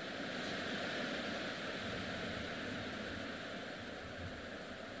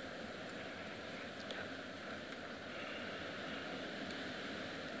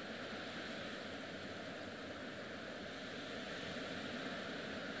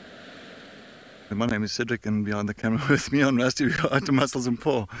 My name is Cedric, and behind the camera with me on Rusty we got Muscles and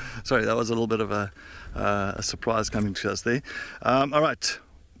Paul. Sorry, that was a little bit of a surprise coming to us there. All right,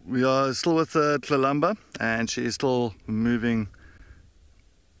 we are still with Tlalamba, and she is still moving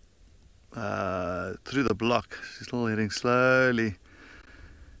through the block. She's still heading slowly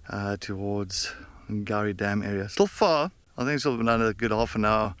towards Gowrie Dam area. Still far. I think she'll be another good half an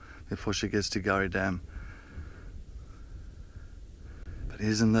hour before she gets to Gowrie Dam.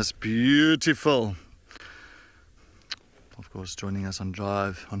 Isn't this beautiful? Of course, joining us on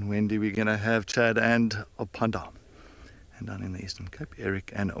Drive on Wendy, we're going to have Chad and Opanda. And down in the Eastern Cape,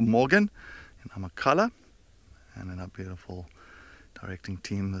 Eric and Morgan in Amakala. And then our beautiful directing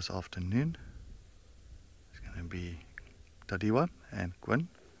team this afternoon. It's going to be Tadiwa and Gwen.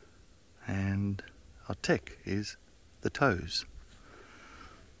 And our tech is the Toes.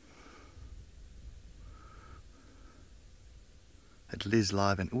 At Liz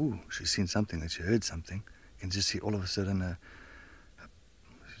live, and she's seen something, that she heard something. You can just see all of a sudden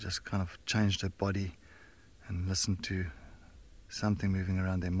she just kind of changed her body and listened to something moving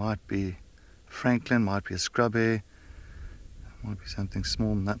around. There might be Franklin, might be a scrub hare, might be something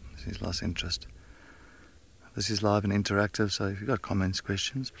small. No, she's lost interest. This is live and interactive, so if you've got comments,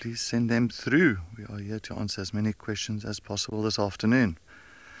 questions, please send them through. We are here to answer as many questions as possible this afternoon.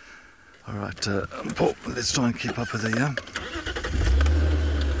 All right, Paul, let's try and keep up with her, yeah?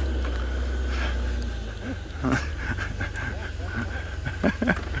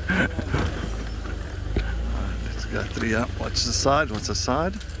 Let's go through here. Watch the side. What's the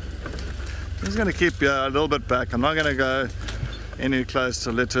side? I'm just going to keep you a little bit back. I'm not going to go any close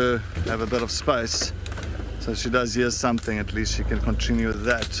to let her have a bit of space. So if she does hear something, at least she can continue with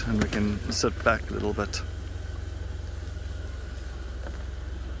that, and we can sit back a little bit.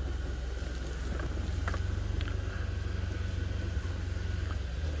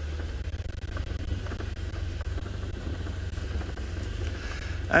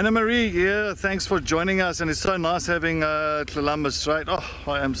 Anna Marie here, thanks for joining us, and it's so nice having Tlalamba straight. Oh,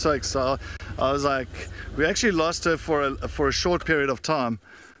 I am so excited. I was like, we actually lost her for a short period of time.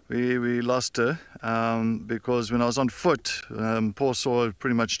 We lost her because when I was on foot, Paul saw her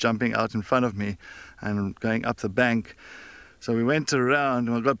pretty much jumping out in front of me and going up the bank. So we went around,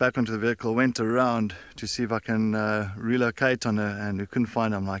 and we got back onto the vehicle, went around to see if I can relocate on her, and we couldn't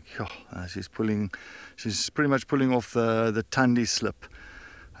find her. I'm like, she's pretty much pulling off the Tundi slip.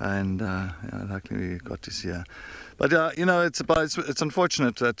 And luckily we got to see her. But it's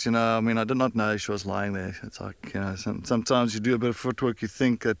unfortunate that I did not know she was lying there. It's like sometimes you do a bit of footwork, you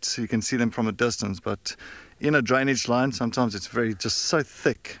think that you can see them from a distance, but in a drainage line sometimes it's just so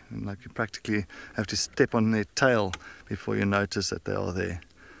thick, and like you practically have to step on their tail before you notice that they are there.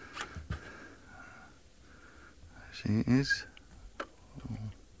 She is.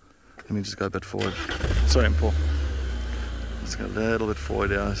 Let me just go a bit forward. Sorry, Paul. Let's go a little bit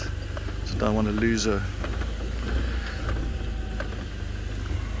forward, yeah. Just don't want to lose her.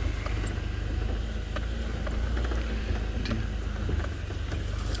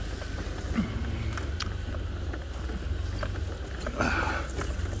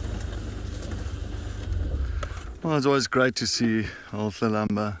 Well, it's always great to see old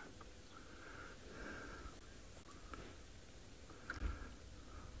Tlalamba.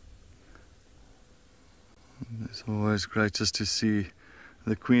 It's always great just to see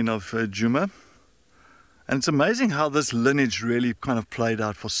the Queen of Juma. And it's amazing how this lineage really kind of played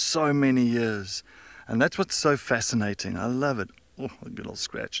out for so many years. And that's what's so fascinating. I love it. Oh, a good old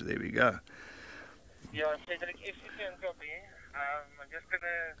scratch. There we go. Yeah, Cedric, if you can copy, I'm just going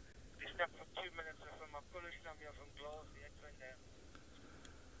to be stuck for 2 minutes from my Polish number from Glass,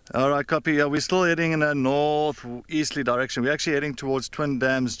 the All right, copy. Yeah, we're still heading in a northeasterly direction. We're actually heading towards Twin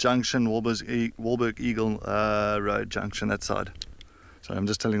Dams Junction, Walberg Eagle Road Junction, that side. So I'm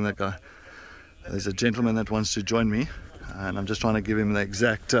just telling that guy. There's a gentleman that wants to join me, and I'm just trying to give him the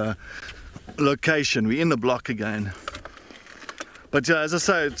exact location. We're in the block again. But as I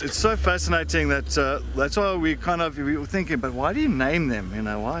say, it's so fascinating that that's why we were thinking, but why do you name them? You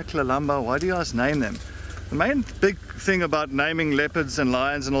know, why Tlalamba? Why do you guys name them? The main big thing about naming leopards and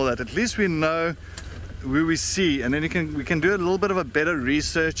lions and all that, at least we know who we see, and then we can do a little bit of a better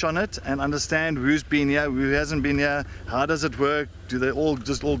research on it and understand who's been here, who hasn't been here, how does it work, do they all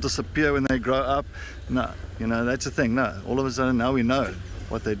disappear when they grow up? No, you know, that's the thing. No, all of a sudden now we know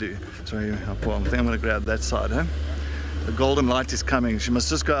what they do. Sorry, I think I'm going to grab that side, huh? The golden light is coming. She must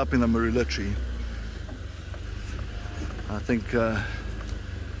just go up in the marula tree. I think I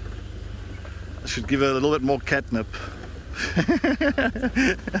should give her a little bit more catnip.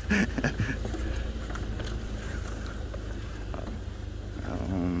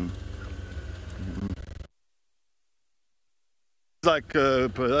 Like,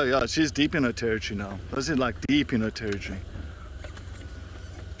 yeah, she's deep in her territory now. This is like deep in her territory.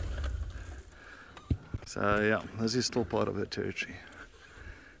 So yeah, this is still part of her territory.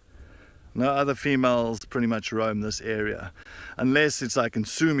 No other females pretty much roam this area, unless it's like in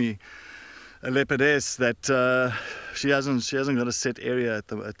Sumi, a leopardess that she hasn't got a set area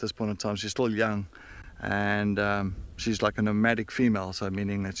at this point in time. She's still young, and she's like a nomadic female, so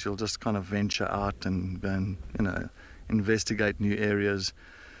meaning that she'll just kind of venture out and go and, you know, investigate new areas.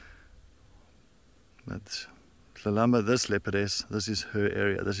 But Tlalamba, this leopardess, this is her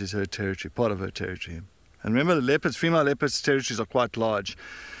area, this is her territory, part of her territory. And remember, the leopards, female leopards' territories are quite large,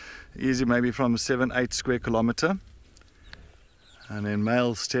 easy maybe from 7-8 square kilometer. And then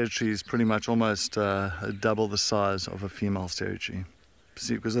male's territory is pretty much almost double the size of a female's territory.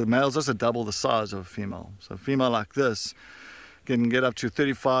 See, because the male's also double the size of a female. So a female like this can get up to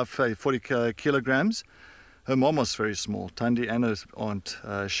 35, 40 kilograms. Her mom was very small, Tandi, and her aunt,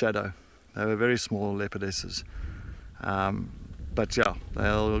 Shadow. They were very small leopardesses. But yeah,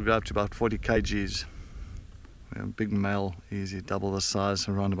 they'll go up to about 40 kgs. A big male, easy, double the size,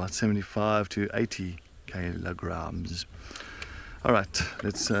 around about 75 to 80 kilograms. All right,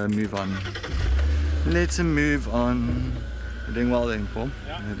 let's move on. Let's move on. You're doing well there, Paul.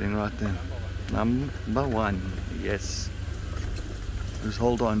 Yeah. You're doing right there. Number one, yes. Just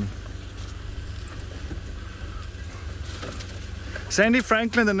hold on. Sandy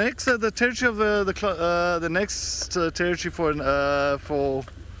Franklin, the next, the territory of the next territory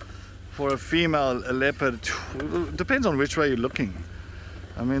for a female leopard, depends on which way you're looking.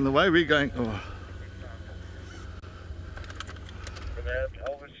 I mean, the way we're going. Oh.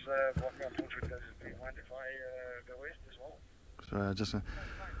 Sorry, I just.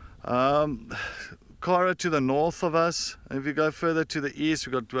 Kara to the north of us. If you go further to the east,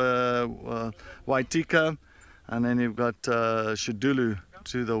 we've got Waitika, and then you've got Shidulu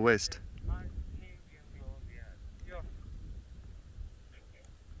to the west.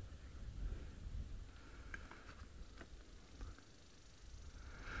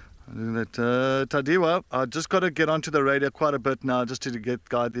 Tadiwa, I just got to get onto the radio quite a bit now just to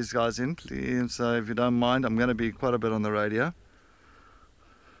guide these guys in, please. So if you don't mind, I'm going to be quite a bit on the radio.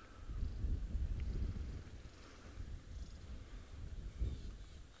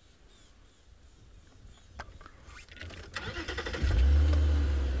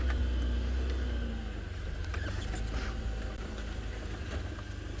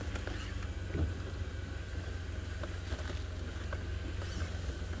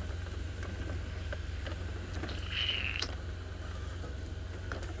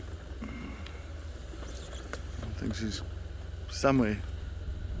 I think she's somewhere.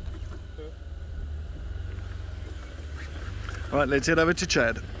 All right, let's head over to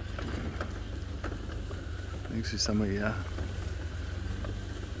Chad. I think she's somewhere, yeah.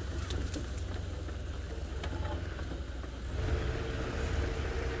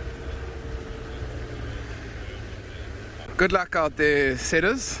 Good luck out there,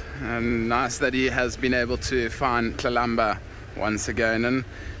 setters, and nice that he has been able to find Tlalamba once again. And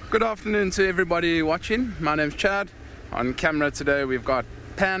good afternoon to everybody watching. My name's Chad. On camera today we've got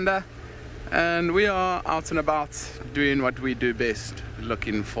Panda, and we are out and about doing what we do best,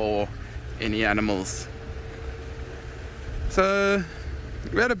 looking for any animals. So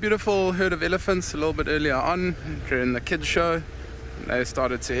We had a beautiful herd of elephants a little bit earlier on during the kids show. They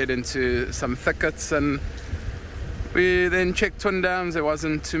started to head into some thickets, and we then checked twin dams. There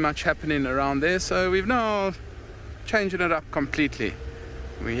wasn't too much happening around there, so we've now changing it up completely.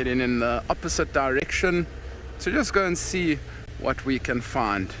 We're heading in the opposite direction to just go and see what we can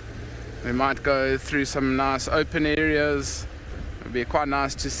find. We might go through some nice open areas. It'd be quite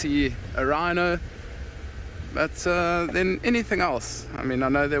nice to see a rhino, but then anything else. I mean, I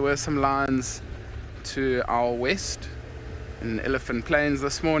know there were some lions to our west in Elephant Plains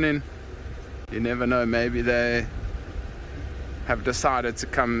this morning. You never know, maybe they have decided to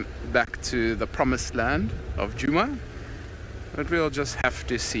come back to the promised land of Djuma, but we'll just have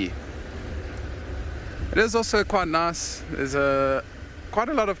to see. It is also quite nice. There's quite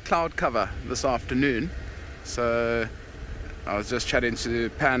a lot of cloud cover this afternoon, so I was just chatting to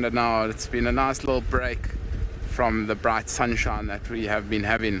Panda now. It's been a nice little break from the bright sunshine that we have been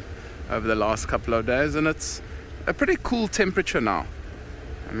having over the last couple of days, and it's a pretty cool temperature now.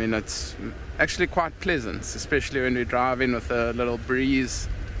 I mean, it's actually quite pleasant, especially when we drive in with a little breeze.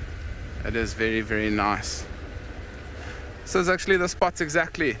 It is very, very nice. So it's actually the spot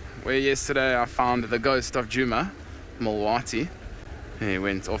exactly where yesterday I found the ghost of Djuma, Mulwati. He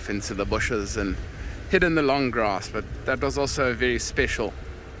went off into the bushes and hid in the long grass, but that was also very special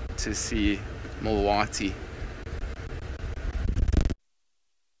to see Mulwati.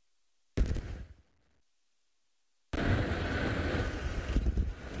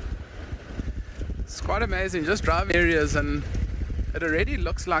 It's quite amazing, just driving areas, and it already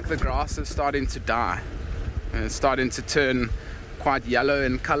looks like the grass is starting to die. And it's starting to turn quite yellow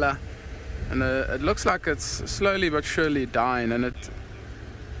in color, and it looks like it's slowly but surely dying. And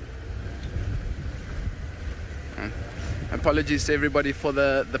apologies to everybody for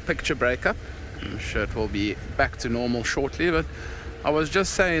the picture breakup. I'm sure it will be back to normal shortly, but I was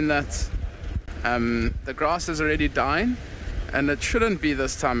just saying that the grass is already dying, and it shouldn't be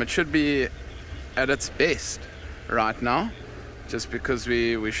this time. It should be at its best right now, just because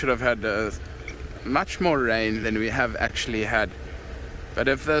we should have had much more rain than we have actually had. But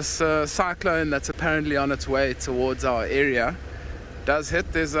if this cyclone that's apparently on its way towards our area does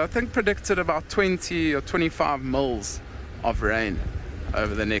hit, there's I think predicted about 20 or 25 mils of rain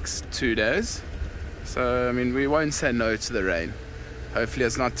over the next 2 days. So I mean, we won't say no to the rain. Hopefully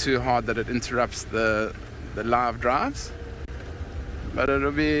it's not too hard that it interrupts the live drives, but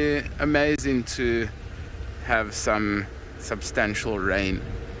it'll be amazing to have some substantial rain.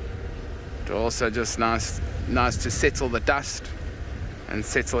 It's also just nice to settle the dust and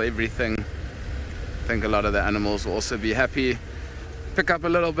settle everything. I think a lot of the animals will also be happy. Pick up a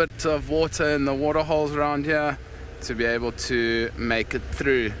little bit of water in the water holes around here to be able to make it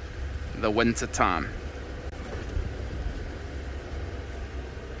through the winter time.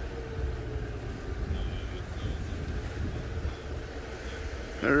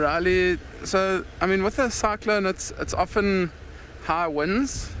 Really, so I mean, with a cyclone, it's often high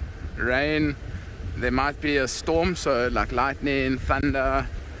winds, rain. There might be a storm, so like lightning, thunder,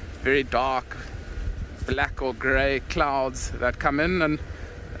 very dark, black or grey clouds that come in, and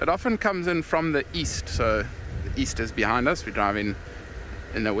it often comes in from the east. So the east is behind us. We're driving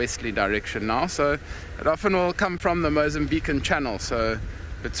in a westerly direction now, so it often will come from the Mozambican Channel. So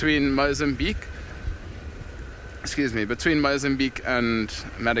between Mozambique and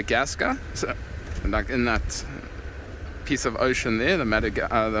Madagascar, so like in that piece of ocean there, the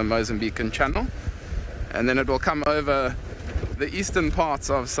Mozambican Channel, and then it will come over the eastern parts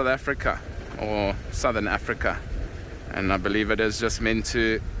of South Africa or southern Africa, and I believe it is just meant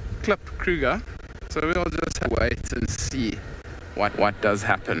to clip Kruger. So we'll just wait and see what does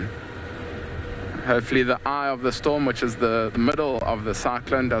happen. Hopefully the eye of the storm, which is the middle of the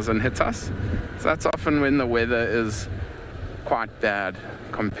cyclone, doesn't hit us. So that's often when the weather is quite bad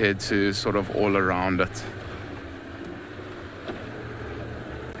compared to sort of all around it.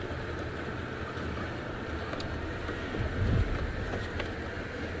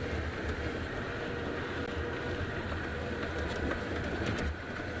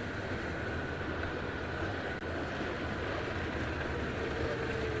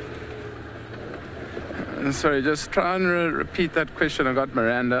 Sorry, just try and repeat that question. I got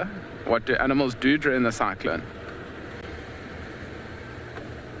Miranda. What do animals do during the cyclone?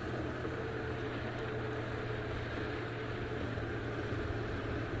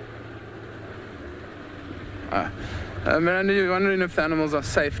 Miranda, you're wondering if the animals are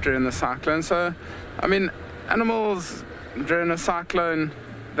safe during the cyclone. So, I mean, animals during a cyclone,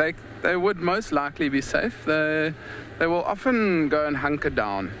 they would most likely be safe. They will often go and hunker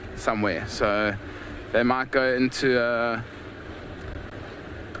down somewhere. So they might go into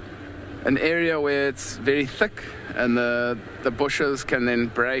an area where it's very thick and the bushes can then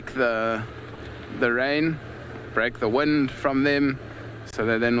break the rain, break the wind from them, so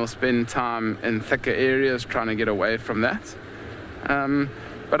they then will spend time in thicker areas trying to get away from that.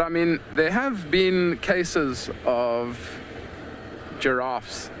 But I mean, there have been cases of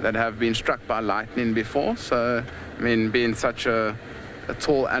giraffes that have been struck by lightning before, so I mean, being such a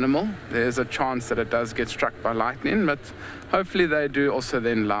tall animal, there's a chance that it does get struck by lightning, but hopefully they do also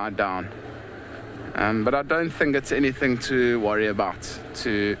then lie down. But I don't think it's anything to worry about,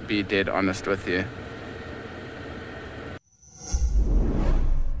 to be dead honest with you.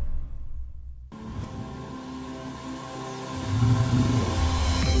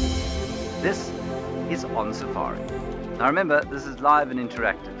 This is On Safari. Now remember, this is live and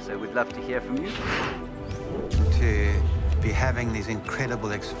interactive, so we'd love to hear from you. To be having these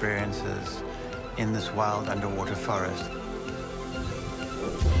incredible experiences in this wild underwater forest.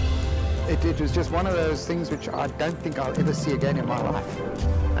 It was just one of those things which I don't think I'll ever see again in my life.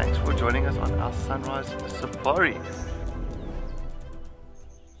 Thanks for joining us on our Sunrise Safari.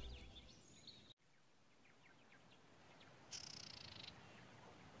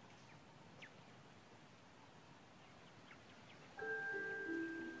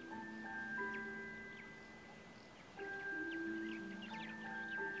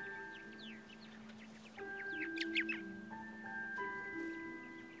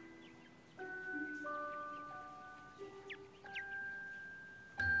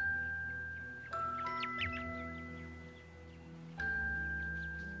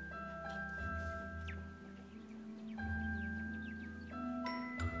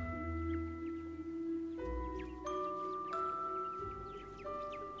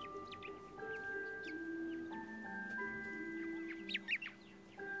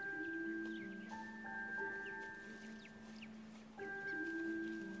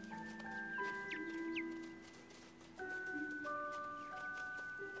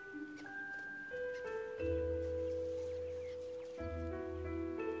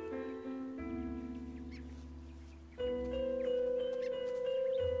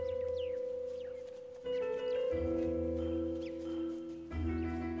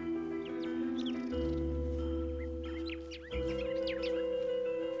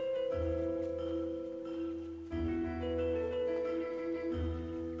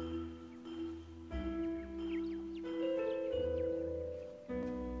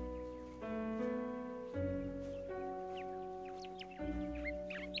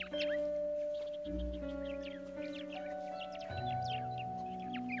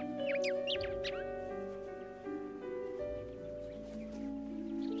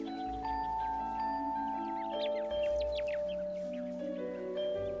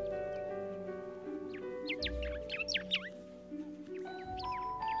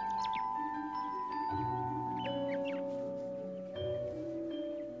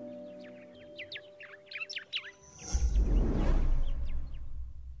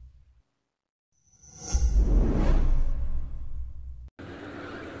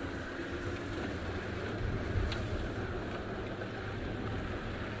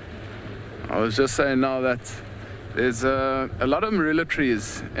 I was just saying now that there's a lot of marula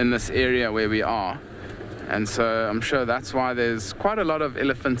trees in this area where we are, and so I'm sure that's why there's quite a lot of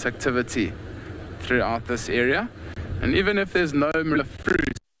elephant activity throughout this area. And even if there's no marula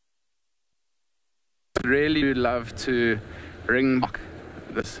fruit, I really would love to bring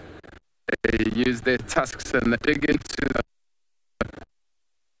this. They use their tusks and they dig into the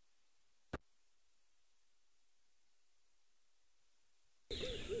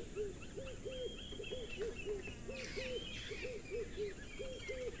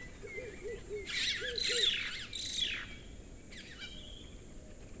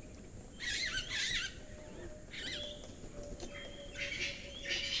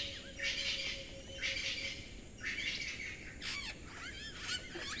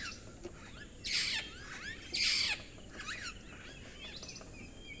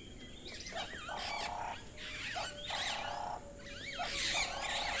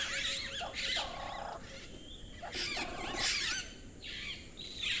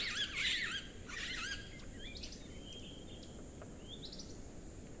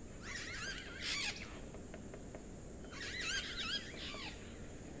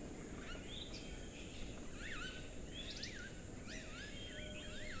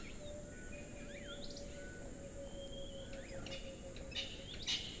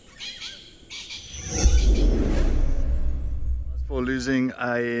losing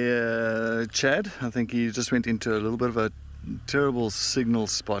a Chad. I think he just went into a little bit of a terrible signal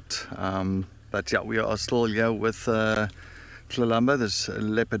spot. But yeah, we are still here with Tlalamba, this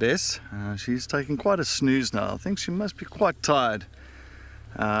leopardess. She's taking quite a snooze now. I think she must be quite tired.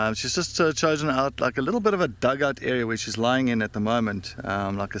 She's just chosen out like a little bit of a dugout area where she's lying in at the moment,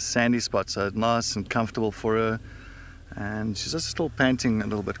 like a sandy spot, so it's nice and comfortable for her. And she's just still panting a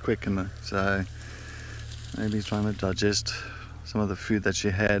little bit quick, so maybe trying to digest some of the food that she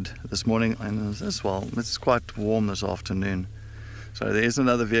had this morning. And as well, it's quite warm this afternoon. So there is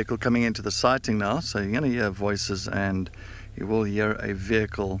another vehicle coming into the sighting now, so you're going to hear voices and you will hear a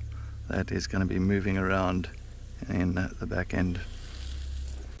vehicle that is going to be moving around in the back end.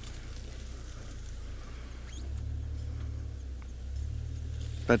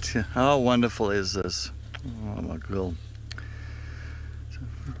 But how wonderful is this? Oh my God.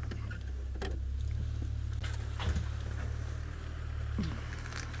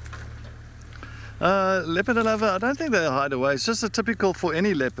 Leopard lover, I don't think they hide away. It's just a typical for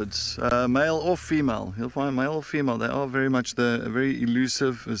any leopards, male or female. You'll find male or female, they are very much the very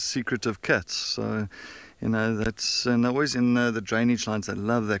elusive, secretive cats. So, you know, that's, and always in the drainage lines, they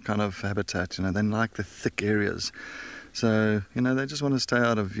love that kind of habitat. You know, they like the thick areas. So, you know, they just want to stay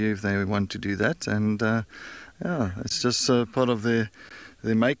out of view if they want to do that. And, yeah, it's just part of their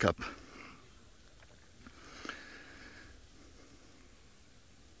makeup.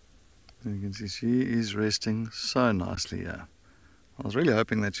 You can see she is resting so nicely here. I was really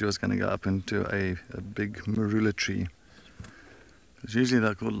hoping that she was going to go up into a big marula tree. Because usually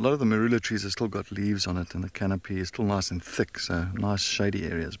like, a lot of the marula trees have still got leaves on it and the canopy is still nice and thick, so nice shady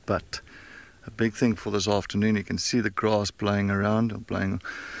areas. But a big thing for this afternoon, you can see the grass blowing around, or blowing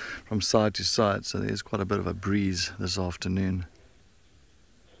from side to side, so there's quite a bit of a breeze this afternoon.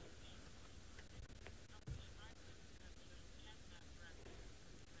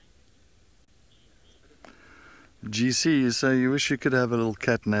 GC, you say you wish you could have a little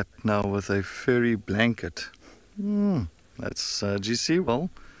cat nap now with a furry blanket. That's GC.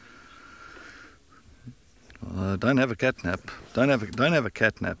 Well, don't have a cat nap. Don't have a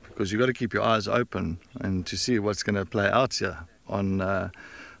cat nap, because you've got to keep your eyes open and to see what's going to play out here on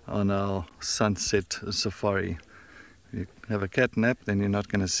our sunset safari. If you have a cat nap, then you're not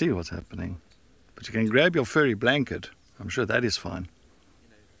going to see what's happening. But you can grab your furry blanket. I'm sure that is fine.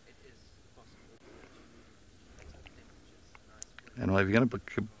 And well, if you're going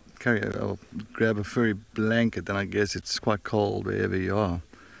to grab a furry blanket, then I guess it's quite cold wherever you are.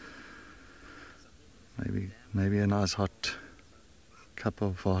 Maybe a nice hot cup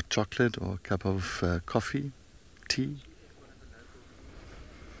of hot chocolate or a cup of coffee, tea.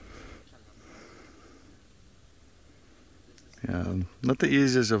 Yeah, not the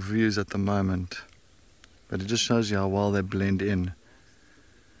easiest of views at the moment, but it just shows you how well they blend in.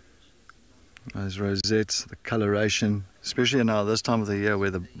 Those rosettes, the coloration, especially now this time of the year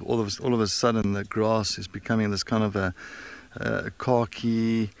where all of a sudden the grass is becoming this kind of a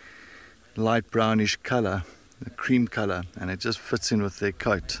khaki, light brownish color, a cream color, and it just fits in with their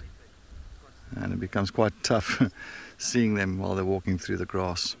coat. And it becomes quite tough seeing them while they're walking through the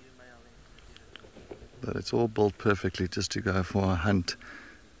grass. But it's all built perfectly just to go for a hunt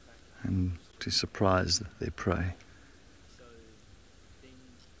and to surprise their prey.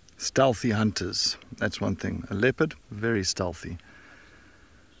 Stealthy hunters, that's one thing. A leopard, very stealthy.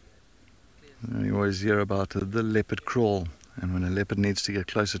 And you always hear about the leopard crawl. And when a leopard needs to get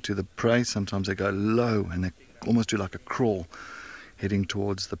closer to the prey, sometimes they go low and they almost do like a crawl, heading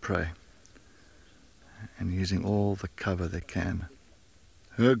towards the prey and using all the cover they can.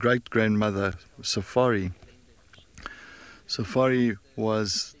 Her great-grandmother, Safari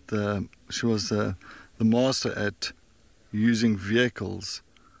was the master at using vehicles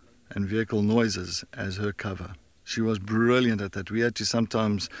and vehicle noises as her cover. She was brilliant at that. We had to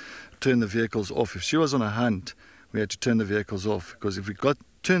sometimes turn the vehicles off. If she was on a hunt, we had to turn the vehicles off, because if we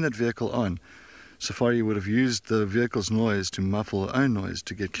turned that vehicle on, Safari would have used the vehicle's noise to muffle her own noise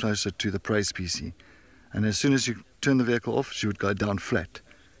to get closer to the prey species. And as soon as you turn the vehicle off, she would go down flat.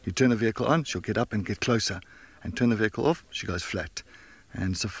 You turn the vehicle on, she'll get up and get closer. And turn the vehicle off, she goes flat.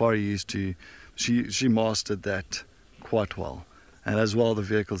 And Safari she mastered that quite well. And as well the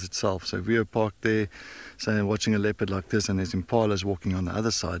vehicles itself. So if we were parked there, say watching a leopard like this, and there's impalas walking on the other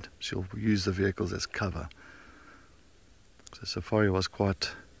side, she'll use the vehicles as cover. So Safari was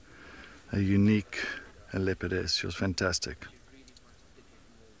quite a unique leopardess. She was fantastic.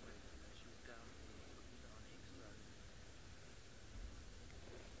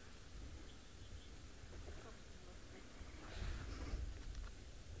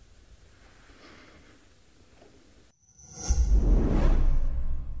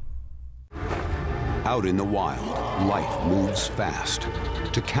 Out in the wild, life moves fast.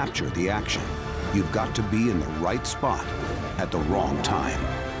 To capture the action, you've got to be in the right spot at the wrong time.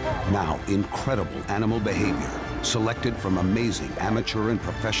 Now, incredible animal behavior, selected from amazing amateur and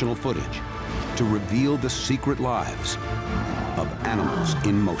professional footage, to reveal the secret lives of animals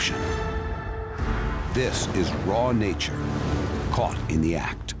in motion. This is raw nature, caught in the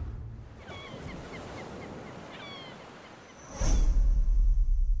act.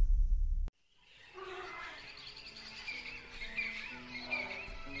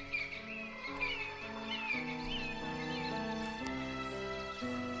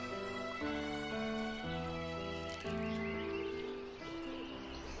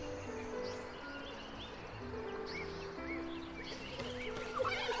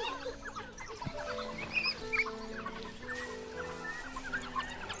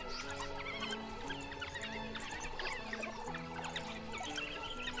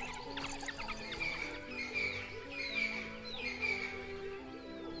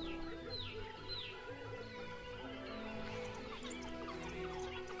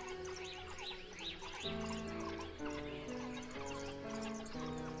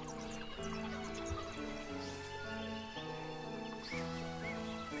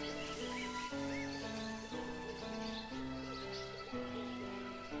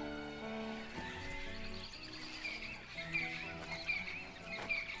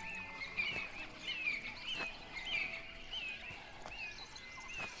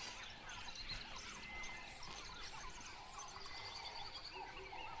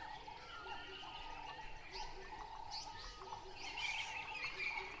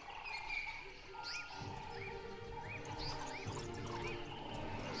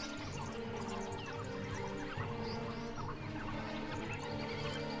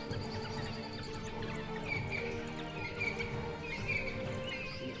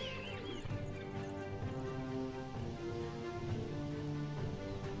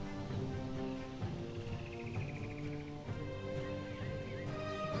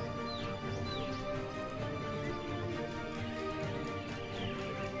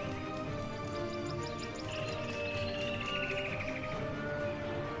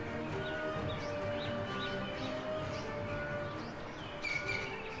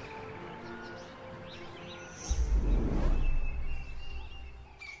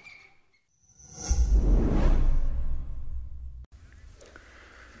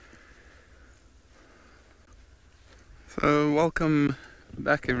 So welcome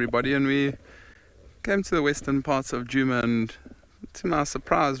back everybody, and we came to the western parts of Djuma, and to my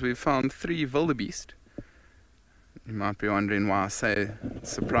surprise we found 3 wildebeest. You might be wondering why I say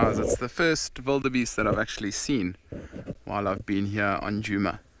surprise. It's the first wildebeest that I've actually seen while I've been here on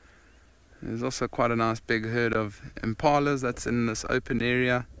Djuma. There's also quite a nice big herd of impalas that's in this open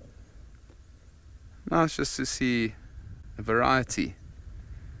area. Nice just to see a variety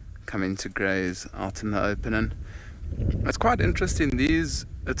coming to graze out in the open. And it's quite interesting,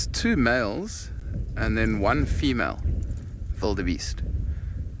 it's 2 males and then 1 female wildebeest,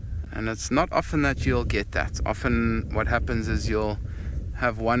 and it's not often that you'll get that. Often what happens is you'll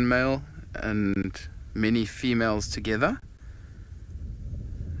have 1 male and many females together,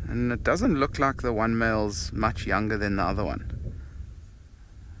 and it doesn't look like the 1 male's much younger than the other one.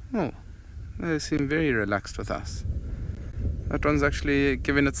 Oh, they seem very relaxed with us. That one's actually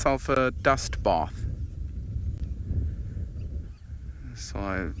giving itself a dust bath.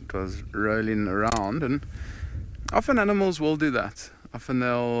 So it was rolling around, and often animals will do that. Often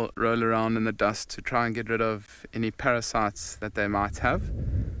they'll roll around in the dust to try and get rid of any parasites that they might have.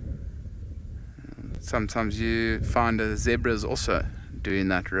 Sometimes you find the zebras also doing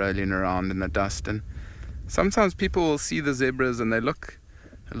that, rolling around in the dust, and sometimes people will see the zebras and they look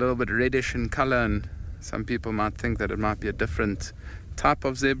a little bit reddish in color, and some people might think that it might be a different type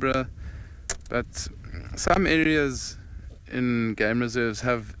of zebra. But some areas in game reserves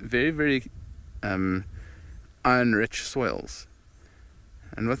have very, very iron-rich soils,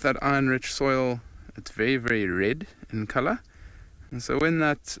 and with that iron-rich soil, it's very, very red in color. And so when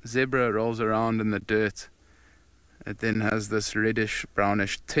that zebra rolls around in the dirt, it then has this reddish,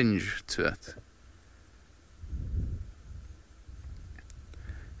 brownish tinge to it.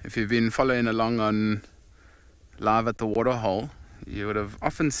 If you've been following along on Live at the Waterhole, you would have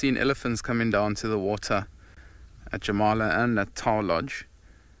often seen elephants coming down to the water at Jamala and at Tau Lodge,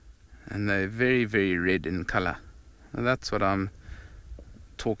 and they're very, very red in color. And that's what I'm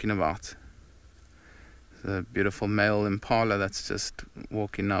talking about. The beautiful male impala that's just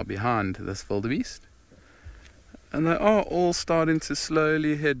walking now behind this wildebeest, and they are all starting to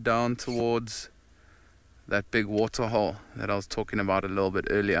slowly head down towards that big waterhole that I was talking about a little bit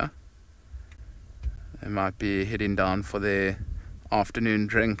earlier. They might be heading down for their afternoon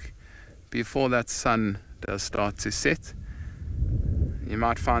drink before that sun does start to set, You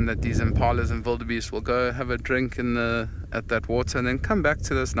might find that these impalas and wildebeest will go have a drink at that water and then come back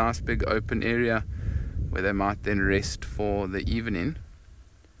to this nice big open area where they might then rest for the evening.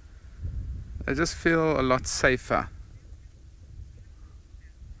 They just feel a lot safer.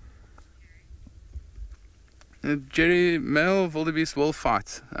 Male wildebeest will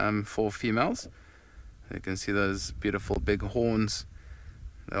fight for females. You can see those beautiful big horns.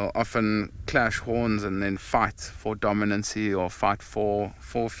 They'll often clash horns and then fight for dominancy or fight for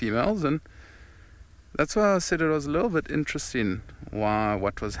females, and that's why I said it was a little bit interesting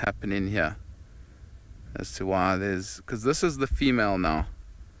what was happening here, as to why because this is the female now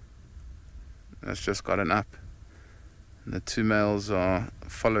that's just gotten up, and the two males are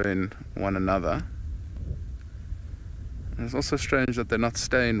following one another. And it's also strange that they're not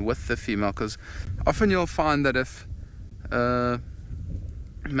staying with the female, because often you'll find that if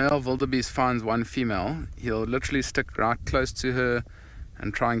male wildebeest finds one female, he'll literally stick right close to her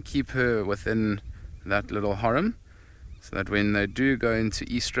and try and keep her within that little harem, so that when they do go into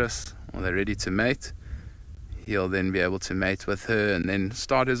estrus or they're ready to mate, he'll then be able to mate with her and then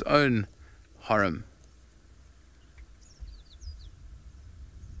start his own harem.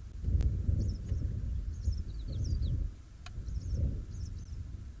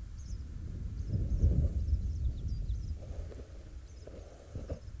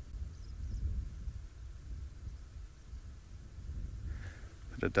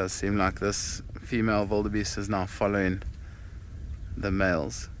 It does seem like this female wildebeest is now following the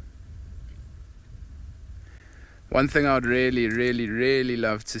males. One thing I would really, really, really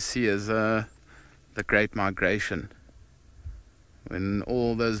love to see is the Great Migration. When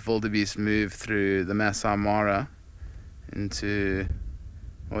all those wildebeest move through the Masai Mara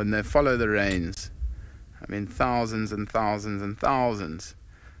when they follow the rains. I mean, thousands and thousands and thousands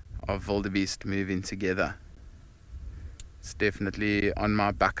of wildebeest moving together. It's definitely on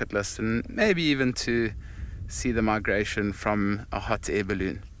my bucket list, and maybe even to see the migration from a hot air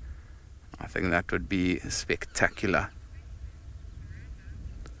balloon. I think that would be spectacular.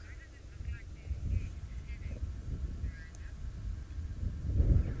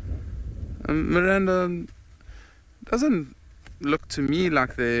 Miranda, doesn't look to me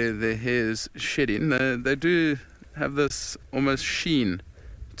like their hair is shedding. They do have this almost sheen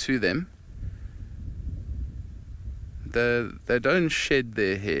to them. They don't shed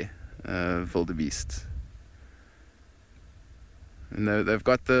their hair, wildebeest. And they've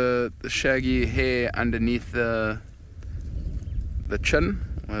got the shaggy hair underneath the chin,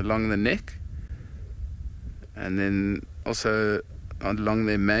 along the neck, and then also along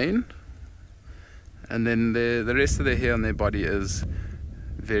their mane. And then the rest of the hair on their body is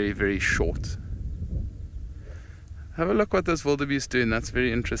very, very short. Have a look what this wildebeest is doing. That's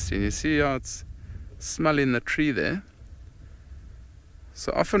very interesting. You see how it's smelling the tree there?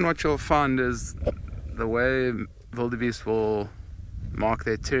 So often what you'll find is the way wildebeest will mark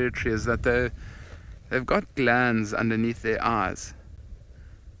their territory is that they've got glands underneath their eyes.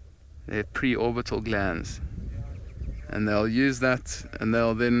 They're preorbital glands. And they'll use that and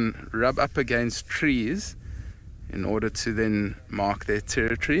they'll then rub up against trees in order to then mark their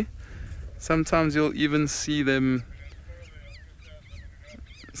territory. Sometimes you'll even see them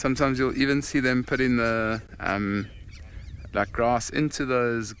putting the like grass into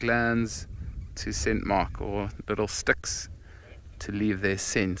those glands to scent mark, or little sticks to leave their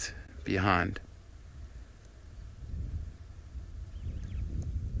scent behind.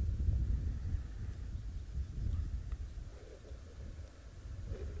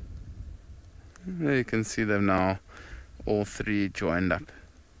 There you can see them now, all three joined up.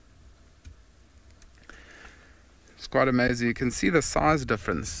 It's quite amazing. You can see the size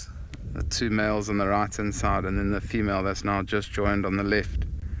difference. The two males on the right hand side and then the female that's now just joined on the left.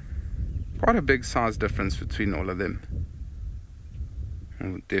 Quite a big size difference between all of them.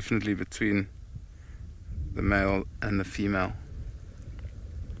 Well, definitely between the male and the female.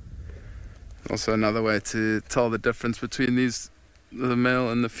 Also another way to tell the difference between the male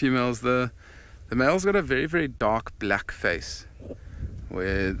and the females, the male's got a very, very dark black face,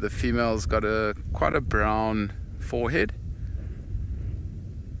 where the female's got quite a brown forehead.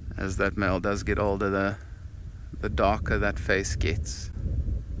 As that male does get older, the darker that face gets.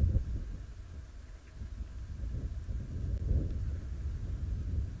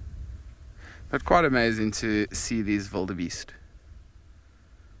 But quite amazing to see these wildebeest.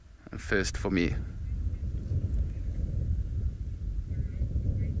 First for me.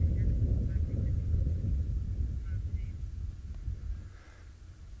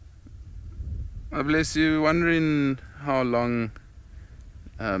 I bless you, wondering how long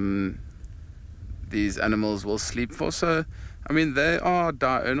these animals will sleep for. So I mean, they are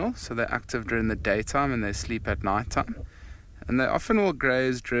diurnal, so they're active during the daytime and they sleep at nighttime. And they often will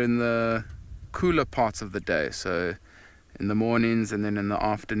graze during the cooler parts of the day, so in the mornings and then in the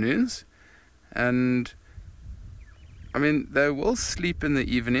afternoons. And I mean, they will sleep in the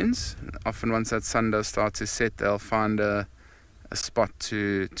evenings. Often once that sun does start to set, they'll find a spot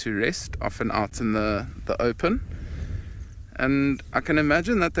to rest, often out in the open. And I can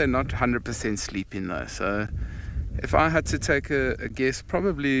imagine that they're not 100% sleeping though. So if I had to take a guess,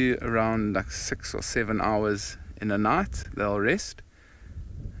 probably around like 6 or 7 hours in a night, they'll rest.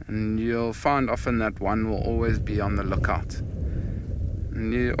 And you'll find often that one will always be on the lookout.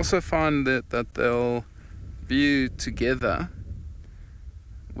 And you also find that they'll be together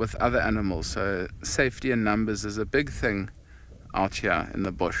with other animals. So safety in numbers is a big thing out here in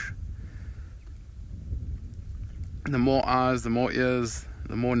the bush. The more eyes, the more ears,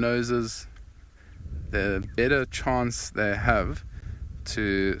 the more noses, the better chance they have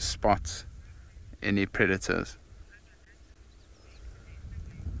to spot any predators.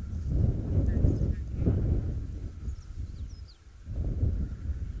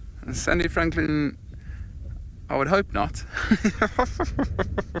 And Sandy Franklin, I would hope not.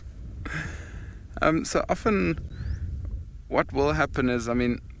 So often what will happen is, I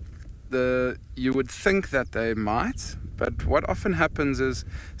mean, you would think that they might, but what often happens is,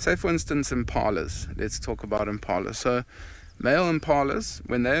 say for instance impalas, let's talk about impalas. So male impalas,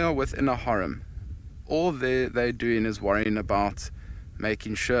 when they are within a harem, all they're doing is worrying about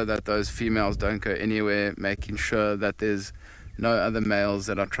making sure that those females don't go anywhere, making sure that there's no other males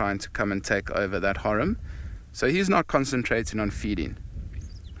that are trying to come and take over that harem. So he's not concentrating on feeding.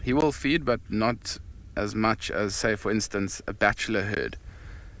 He will feed, but not as much as, say for instance, a bachelor herd.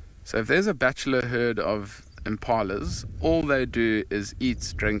 So if there's a bachelor herd of impalas, all they do is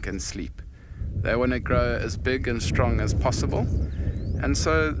eat, drink and sleep. They want to grow as big and strong as possible. And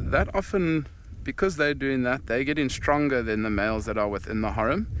so that often, because they're doing that, they're getting stronger than the males that are within the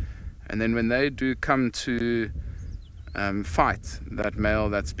harem. And then when they do come to fight that male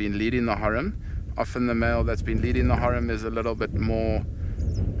that's been leading the harem, often the male that's been leading the harem is a little bit more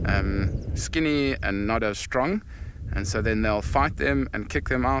skinny and not as strong. And so then they'll fight them and kick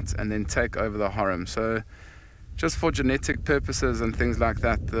them out and then take over the harem. So just for genetic purposes and things like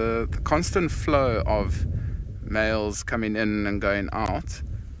that, the constant flow of males coming in and going out,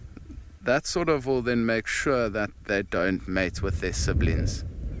 that sort of will then make sure that they don't mate with their siblings.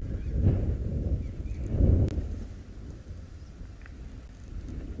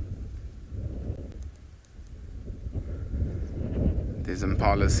 These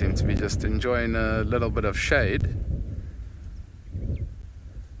impalas seem to be just enjoying a little bit of shade.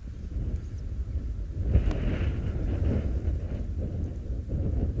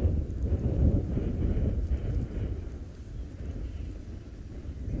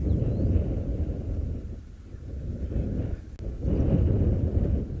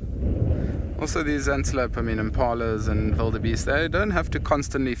 Also these antelope, I mean impalas and wildebeest, they don't have to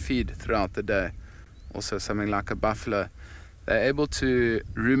constantly feed throughout the day. Also something like a buffalo, they're able to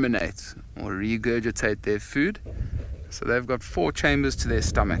ruminate or regurgitate their food. So they've got 4 chambers to their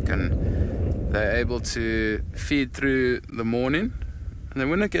stomach and they're able to feed through the morning. And then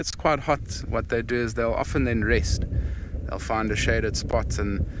when it gets quite hot, what they do is they'll often then rest. They'll find a shaded spot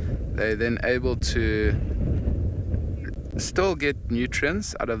and they're then able to still get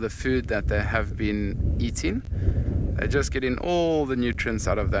nutrients out of the food that they have been eating. They're just getting all the nutrients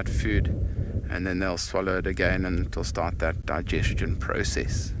out of that food, and then they'll swallow it again and it'll start that digestion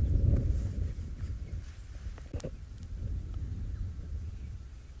process.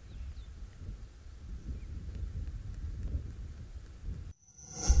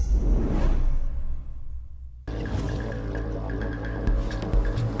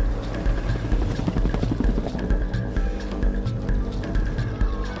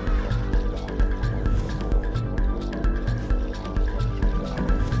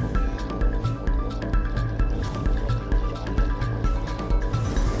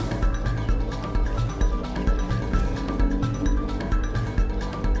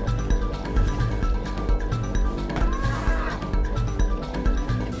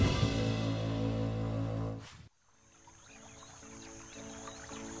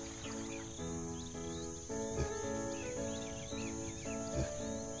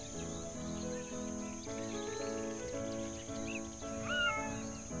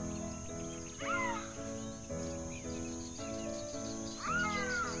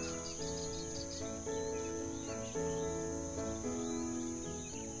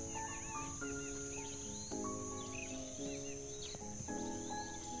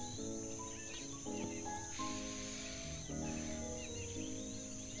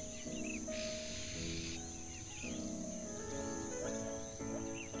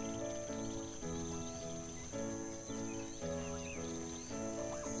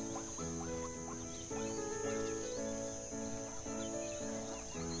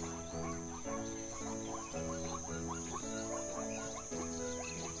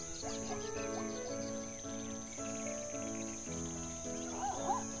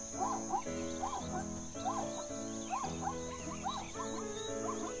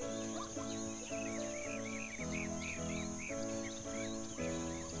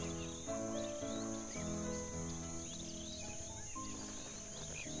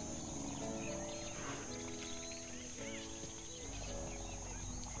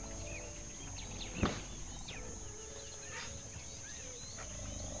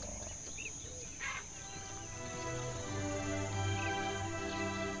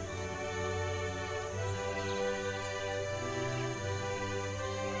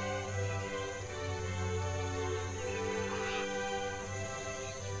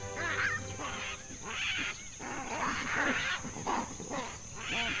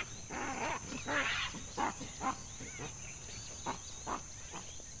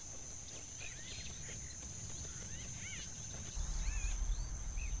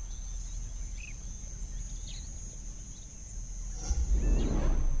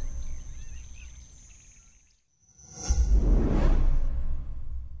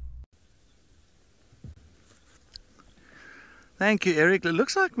 Thank you, Eric. It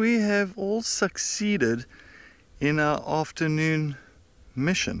looks like we have all succeeded in our afternoon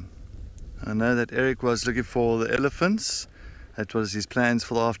mission. I know that Eric was looking for the elephants. That was his plans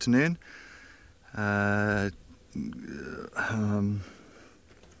for the afternoon.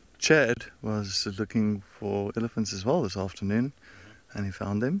 Chad was looking for elephants as well this afternoon, and he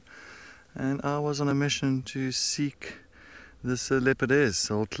found them. And I was on a mission to seek this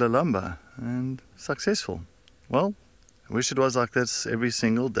leopardess, or Tlalamba, and successful. Well, I wish it was like this every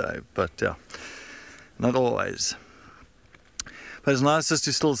single day, but yeah, not always. But it's nice just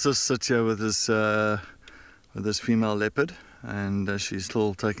to still sit here with this female leopard, and she's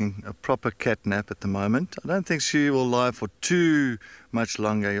still taking a proper cat nap at the moment. I don't think she will lie for too much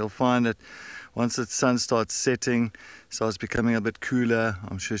longer. You'll find that once the sun starts setting, starts becoming a bit cooler,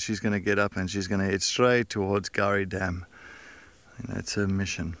 I'm sure she's going to get up and she's going to head straight towards Gowrie Dam. And that's her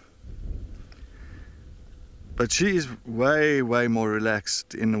mission. But she is way, way more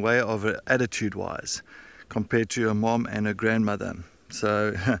relaxed in the way of her attitude-wise compared to her mom and her grandmother.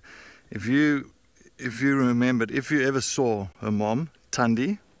 So if you remembered, if you ever saw her mom,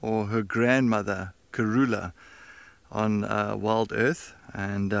 Thandi, or her grandmother, Karula, on WildEarth,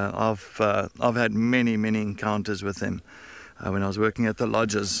 and I've had many encounters with them when I was working at the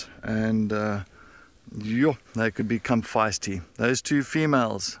lodges, and they could become feisty. Those two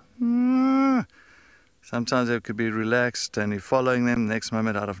females, sometimes they could be relaxed and you're following them. The next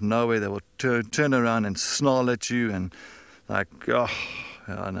moment, out of nowhere, they will turn around and snarl at you, and like, oh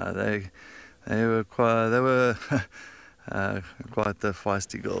no, they were quite the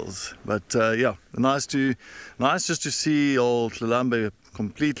feisty girls. But yeah, nice just to see old Tlalamba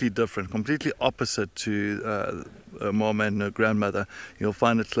completely different, completely opposite to her mom and her grandmother. You'll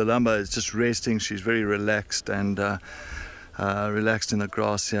find that Tlalamba is just resting. She's very relaxed and relaxed in the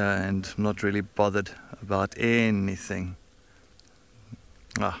grass here and not really bothered about anything.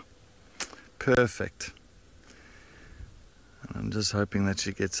 Perfect. And I'm just hoping that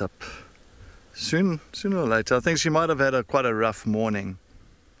she gets up sooner or later. I think she might have had quite a rough morning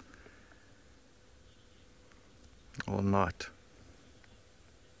or night.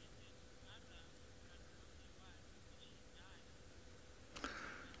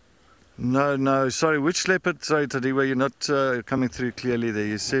 No, sorry, which leopard? Sorry, Tadiwa, you're not coming through clearly there.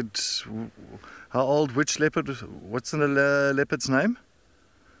 You said, how old, which leopard? What's the leopard's name?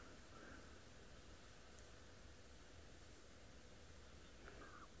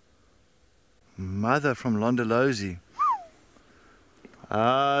 Mother from Londolozi.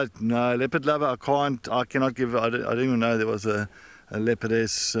 No, leopard lover, I cannot give, I didn't even know there was a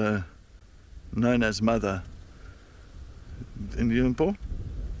leopardess known as Mother. In Unimport?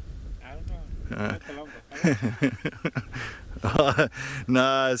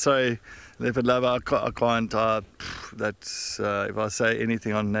 No, sorry, leopard lover, I can't. That's if I say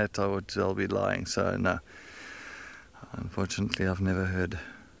anything on that, I'll be lying. So no, unfortunately, I've never heard.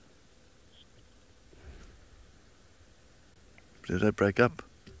 Did they break up?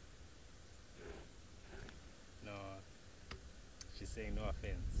 No, she's saying no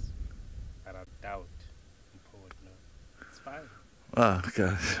offense, but I doubt. No, it's fine. Oh,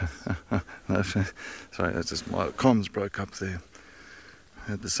 okay. No, sorry, that's just my comms broke up there.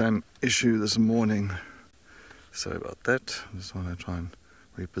 I had the same issue this morning. Sorry about that. I just want to try and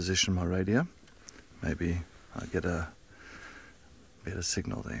reposition my radio. Maybe I get a better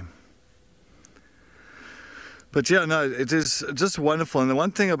signal there. But yeah, no, it is just wonderful. And the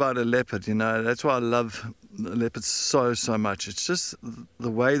one thing about a leopard, that's why I love leopards so much. It's just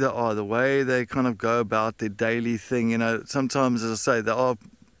the way they are, the way they kind of go about their daily thing. Sometimes, as I say, they are,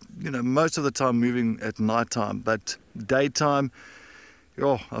 most of the time moving at night time. But daytime,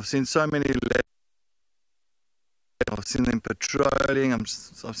 I've seen so many leopards. I've seen them patrolling. I've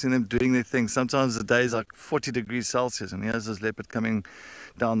seen them doing their thing. Sometimes the day is like 40 degrees Celsius, and here's this leopard coming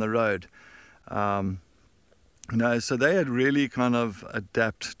down the road. So they had really kind of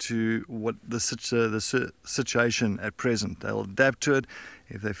adapt to what the situation at present. They'll adapt to it.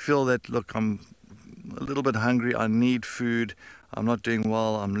 If they feel that, look, I'm a little bit hungry, I need food, I'm not doing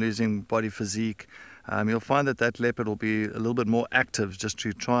well, I'm losing body physique, you'll find that leopard will be a little bit more active just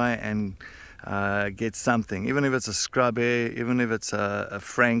to try and get something. Even if it's a scrub hare, even if it's a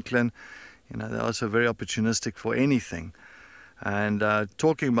Franklin, they're also very opportunistic for anything. And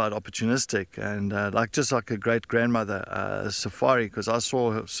talking about opportunistic, and just like a great grandmother, Safari, because I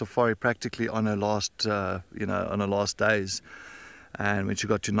saw Safari practically on her last, on her last days, and when she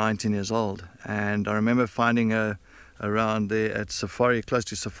got to 19 years old. And I remember finding her around there at Safari, close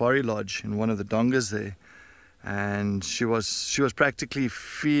to Safari Lodge, in one of the dongas there. and she was practically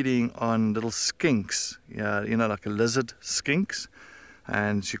feeding on little skinks, yeah, you know, like a lizard skinks.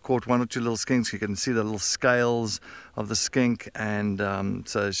 And she caught one or two little skinks. You can see the little scales of the skink, and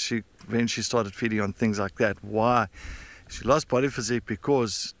so she started feeding on things like that. Why? She lost body physique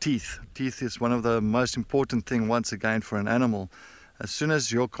because teeth is one of the most important thing once again for an animal. As soon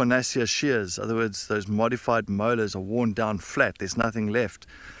as your carnassial shears, in other words those modified molars, are worn down flat, there's nothing left,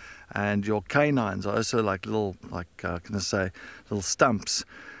 and your canines are also like little, little stumps.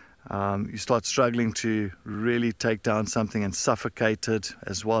 You start struggling to really take down something and suffocate it,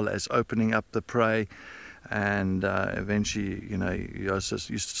 as well as opening up the prey, and eventually, you know, you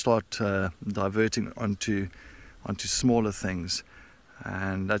start diverting onto smaller things,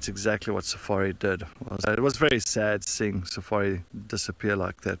 and that's exactly what Safari did. It was very sad seeing Safari disappear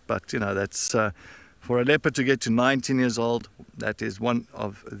like that, but you know, that's for a leopard to get to 19 years old, that is one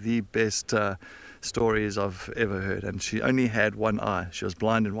of the best stories I've ever heard. And she only had one eye. She was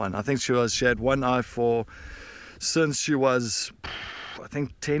blind in one. I think she had one eye since she was, I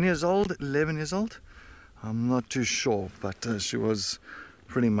think, 10 years old, 11 years old. I'm not too sure, but she was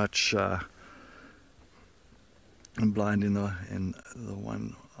pretty much blind in the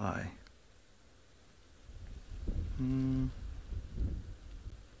one eye.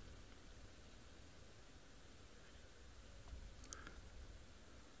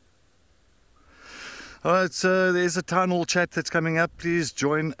 All right, so there's a town hall chat that's coming up. Please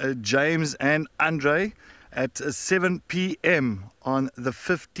join James and Andre at 7 p.m. on the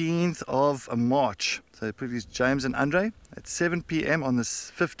 15th of March. So please, James and Andre at 7 p.m. on the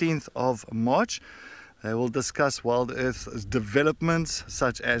 15th of March. They will discuss WildEarth's developments,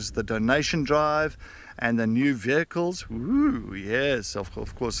 such as the donation drive and the new vehicles. Woo, yes, of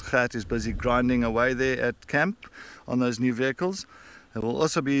course, Gert is busy grinding away there at camp on those new vehicles. They will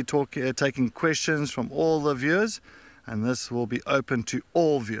also be taking questions from all the viewers, and this will be open to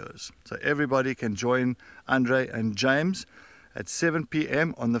all viewers. So everybody can join Andre and James at 7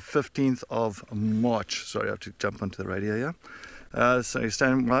 p.m. on the 15th of March. Sorry, I have to jump onto the radio here. So you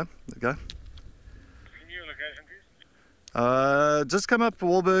stand by. Go. Just come up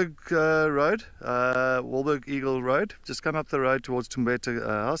Walberg Road, Walberg Eagle Road. Just come up the road towards Tumbeta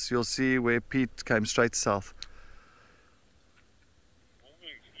House. You'll see where Pete came straight south.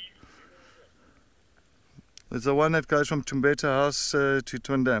 There's the one that goes from Tumbeta House to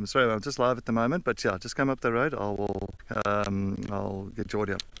Twin Dam. Sorry, I'm just live at the moment, but yeah, just come up the road. I'll get your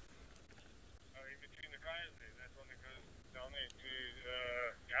audio.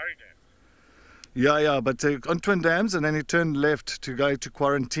 Yeah, but on Twin Dams, and then you turn left to go to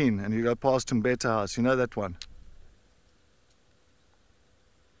Quarantine, and you go past Tumbeta House. You know that one?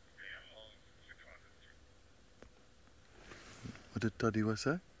 What did Tadiwa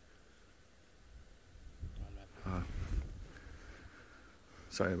say? Oh.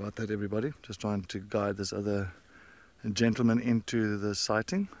 Sorry about that, everybody. Just trying to guide this other gentleman into the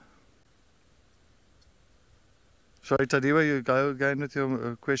sighting. Sorry, Tadiwa, you go again with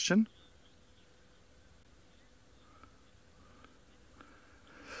your question.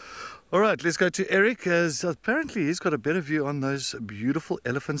 All right, let's go to Eric, as apparently he's got a better view on those beautiful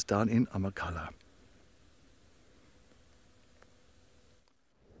elephants down in Amakhala.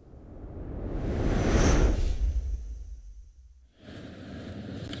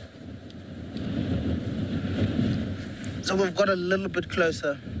 So we've got a little bit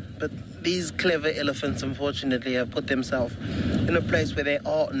closer, but these clever elephants unfortunately have put themselves in a place where there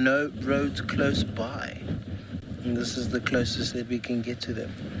are no roads close by. And this is the closest that we can get to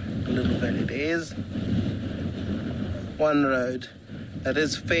them. A little valley. There is one road that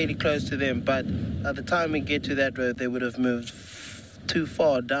is fairly close to them, but at the time we get to that road, they would have moved too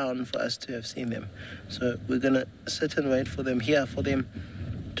far down for us to have seen them. So we're going to sit and wait for them here, for them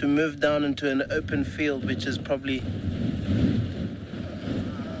to move down into an open field, which is probably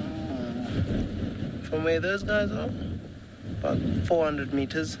from where those guys are, about 400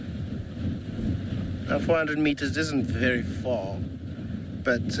 meters. Now 400 meters isn't very far,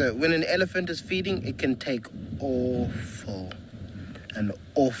 but when an elephant is feeding, it can take an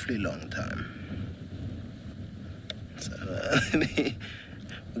awfully long time. So we're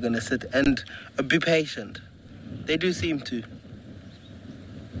going to sit and be patient. They do seem to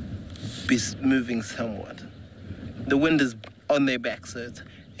be moving somewhat. The wind is on their back, so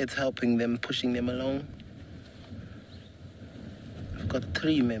it's helping them, pushing them along. I've got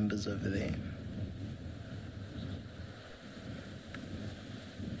 3 members over there.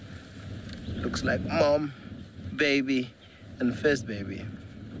 Looks like mom, baby, and first baby.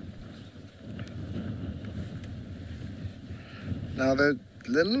 Now the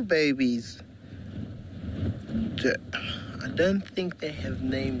little babies I don't think they have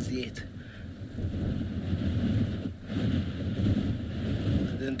names yet.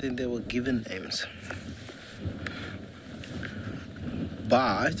 I don't think they were given names.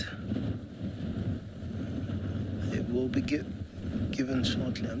 But it will be given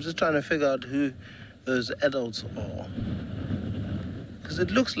shortly. I'm just trying to figure out who those adults are. Because it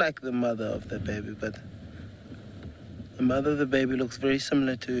looks like the mother of the baby, but the mother of the baby looks very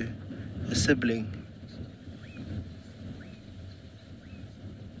similar to a sibling.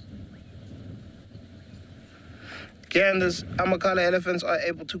 Candace, Amakala elephants are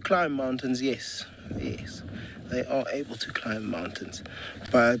able to climb mountains, yes. Yes, they are able to climb mountains.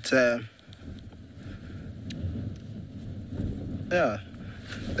 But, yeah,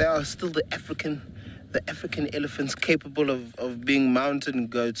 they are still the African elephants capable of being mountain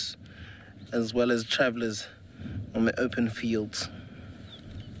goats as well as travelers on the open fields.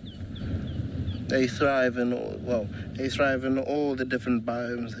 They thrive in all the different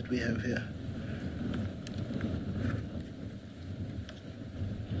biomes that we have here.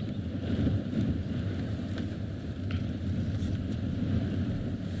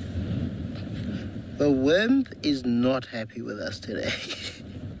 The wind is not happy with us today.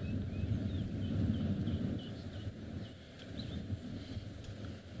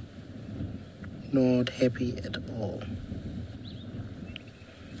 Not happy at all.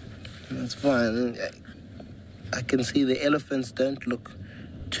 That's fine. I can see the elephants don't look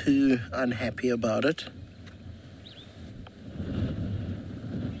too unhappy about it.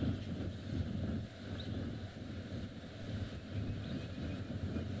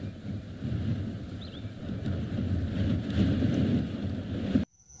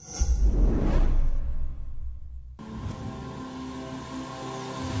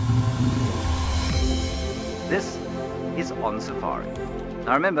 This is On Safari.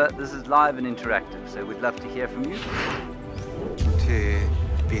 Now remember, this is live and interactive, so we'd love to hear from you. To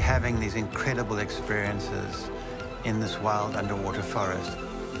be having these incredible experiences in this wild underwater forest.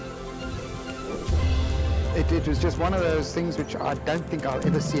 It was just one of those things which I don't think I'll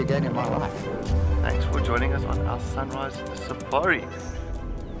ever see again in my life. Thanks for joining us on our Sunrise Safari.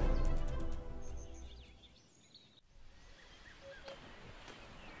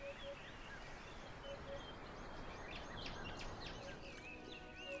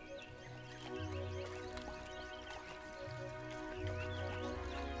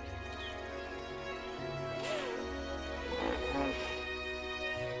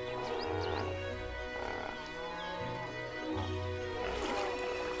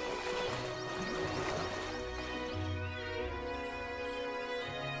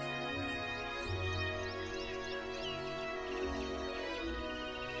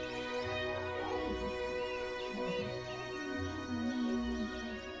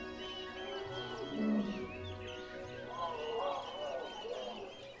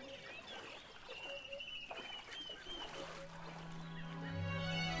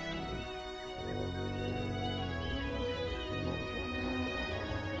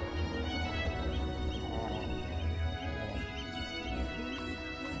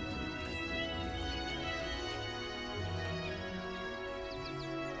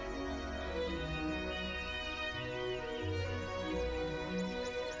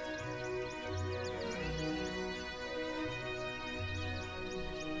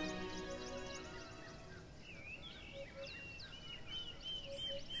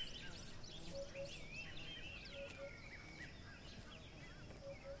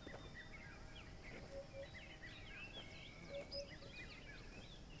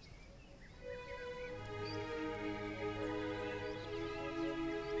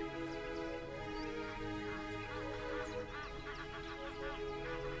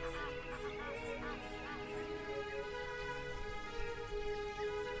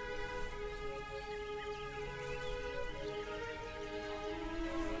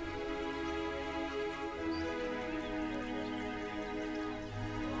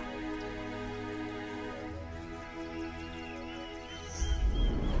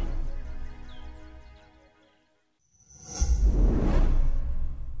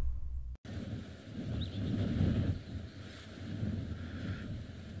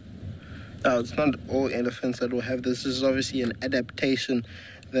 It's not all elephants that will have this. This is obviously an adaptation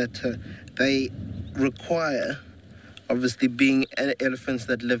that they require, obviously being elephants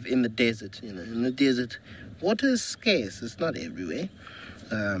that live in the desert. You know, in the desert, water is scarce. It's not everywhere.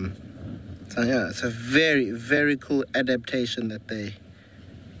 So yeah, it's a very, very cool adaptation that they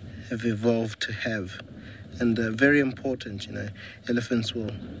have evolved to have. And very important, you know, elephants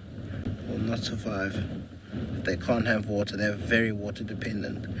will not survive if they can't have water. They're very water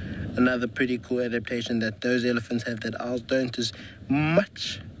dependent. Another pretty cool adaptation that those elephants have that ours don't is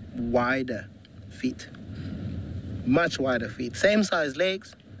much wider feet. Much wider feet. Same size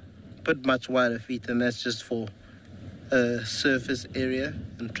legs, but much wider feet, and that's just for surface area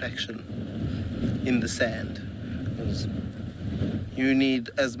and traction in the sand. You need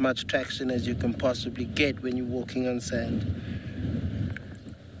as much traction as you can possibly get when you're walking on sand.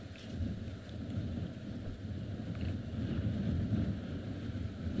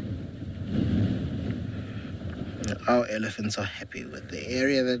 Our elephants are happy with the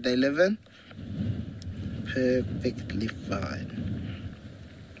area that they live in. Perfectly fine.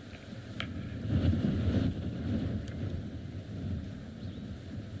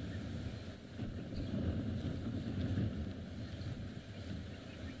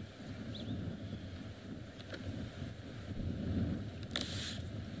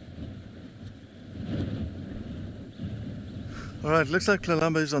 Alright, looks like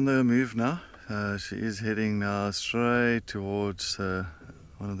Lalamba is on the move now. She is heading now straight towards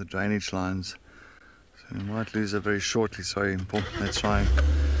one of the drainage lines. So we might lose her very shortly. Sorry, Paul. Let's try.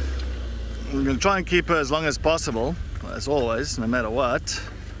 We're going to try and keep her as long as possible, as always, no matter what.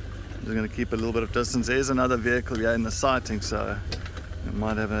 We're going to keep a little bit of distance. There's another vehicle here in the sighting, so we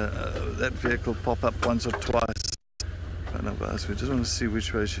might have that vehicle pop up once or twice in front of us. We just want to see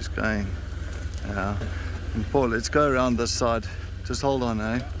which way she's going. And Paul, let's go around this side. Just hold on,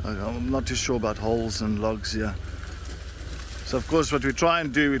 eh? I'm not too sure about holes and logs here. So of course what we try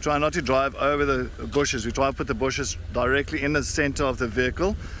and do, we try not to drive over the bushes. We try and put the bushes directly in the center of the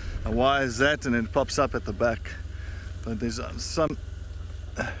vehicle. And why is that? And it pops up at the back. But there's some...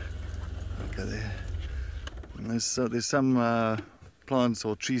 Okay, there. There's some plants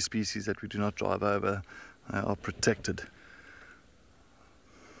or tree species that we do not drive over. They are protected.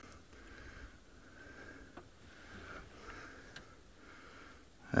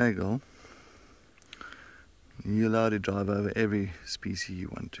 There you go. You're allowed to drive over every species you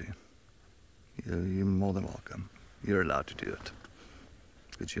want to. You're more than welcome. You're allowed to do it.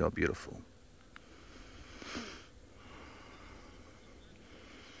 Because you are beautiful.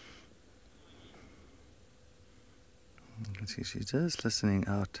 You can see she's just listening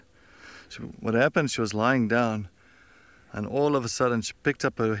out. What happened, she was lying down and all of a sudden she picked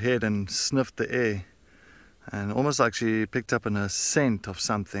up her head and sniffed the air. And almost like she picked up a scent of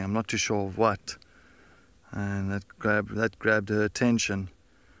something, I'm not too sure of what. And that grabbed her attention.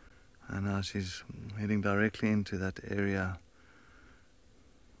 And now she's heading directly into that area.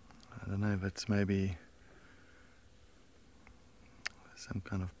 I don't know if it's maybe some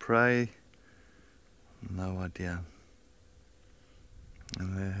kind of prey. No idea.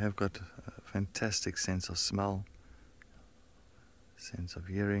 And they have got a fantastic sense of smell, sense of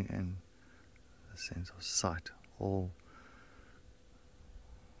hearing, and a sense of sight, all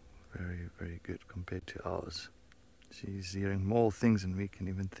very, very good compared to ours. She's hearing more things than we can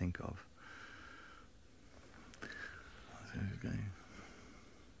even think of. There she's going.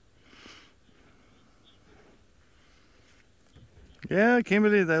 Yeah,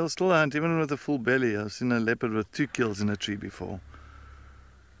 Kimberly, they'll still hunt even with a full belly. I've seen a leopard with 2 kills in a tree before.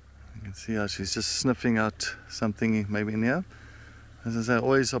 You can see how she's just sniffing out something maybe in here. As I say,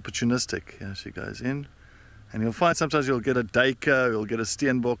 always opportunistic. Yeah, she goes in, and you'll find sometimes you'll get a duiker, you'll get a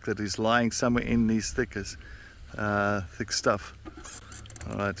steenbok that is lying somewhere in these thick stuff.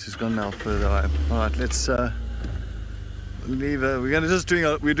 All right, she's gone now further away. All right, let's leave her.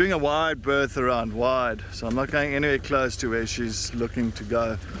 We're doing a wide berth around, wide. So I'm not going anywhere close to where she's looking to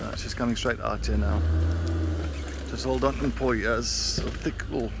go. She's coming straight out here now. Just hold on and pour years. A thick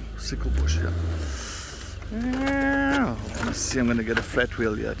little sickle bush here. Let's see, I'm going to get a flat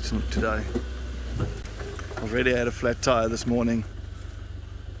wheel yet today. Already had a flat tire this morning.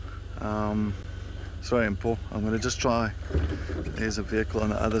 Sorry, Paul. I'm going to just try. There's a vehicle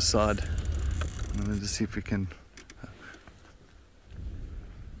on the other side. I'm going to see if we can.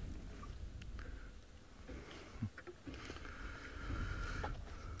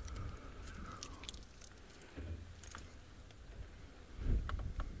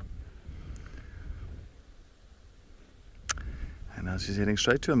 And now she's heading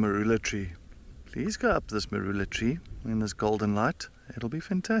straight to a marula tree. Please go up this marula tree in this golden light. It'll be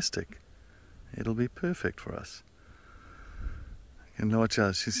fantastic. It'll be perfect for us. You can watch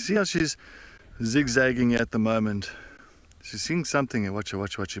out. See how she's zigzagging at the moment. She's seeing something here. Watch her,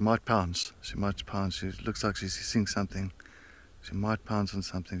 watch her, watch her. She might pounce. She might pounce. She looks like she's seeing something. She might pounce on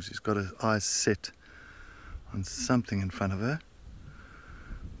something. She's got her eyes set on something in front of her.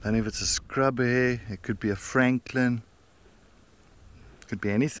 Don't know if it's a scrub hare. It could be a franklin. Could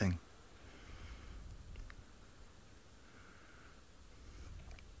be anything.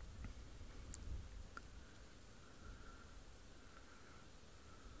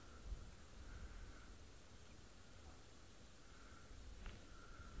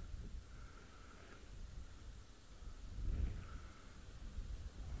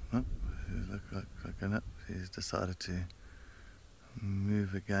 Okay, no, she's decided to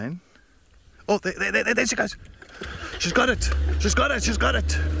move again. Oh, there she goes. She's got it. She's got it. She's got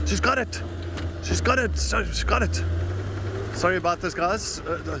it. She's got it. She's got it. She's got it. Sorry about this, guys.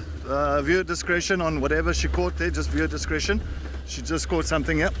 Viewer discretion on whatever she caught there. Just viewer discretion. She just caught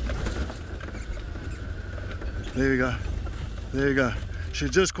something. Yep. There we go. There you go. She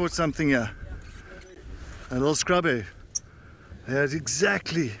just caught something here. A little scrubby. Yeah,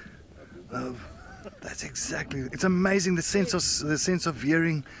 exactly. That's exactly. It's amazing the sense of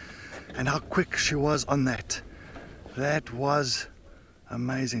hearing, and how quick she was on that. That was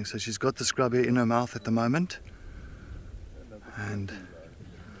amazing. So she's got the scrubby in her mouth at the moment, and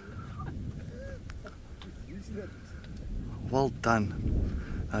well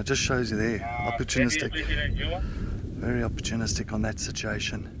done. It just shows you there, opportunistic. Very opportunistic on that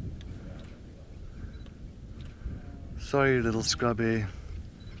situation. Sorry, little scrubby.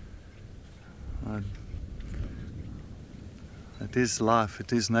 It is life,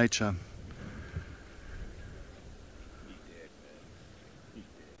 it is nature.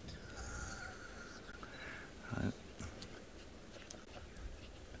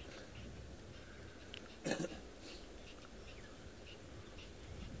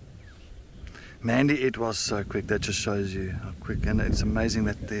 Mandy, it was so quick. That just shows you how quick, and it's amazing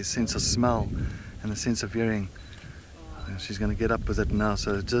that their sense of smell and the sense of hearing. She's going to get up with it now,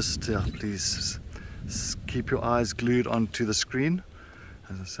 so just please keep your eyes glued onto the screen.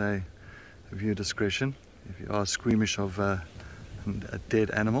 As I say, viewer discretion. If you are squeamish of a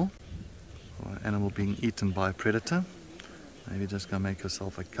dead animal or an animal being eaten by a predator, maybe just go make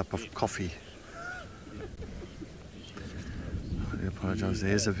yourself a cup of coffee. I apologize,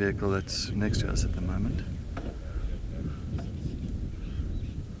 there's a vehicle that's next to us at the moment.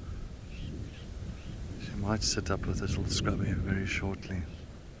 She might sit up with this little scrubby very shortly.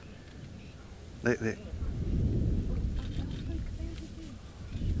 There.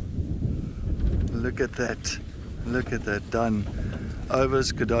 Look at that. Look at that. Done.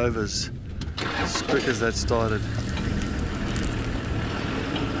 Overs, cadovers. As quick as that started.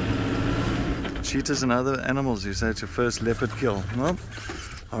 Cheetahs and other animals, you say it's your first leopard kill. Well,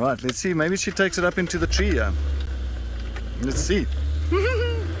 alright, let's see. Maybe she takes it up into the tree here. Let's see.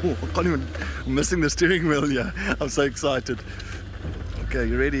 Oh, I can't even. I'm missing the steering wheel here. I'm so excited. Okay,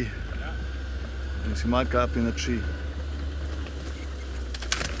 you ready? Yeah. She might go up in the tree.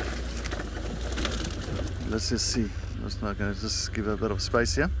 Let's just see. I'm just not going to just give her a bit of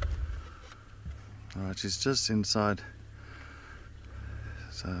space here. Alright, she's just inside.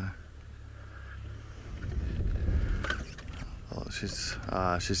 So.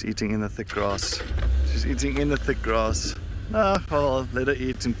 Oh, she's eating in the thick grass. She's eating in the thick grass. Ah, well, let her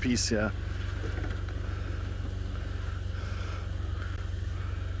eat in peace here.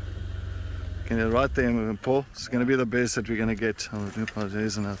 Can you right there, Paul? It's going to be the best that we're going to get. Oh,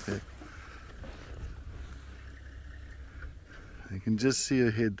 there's enough there. You can just see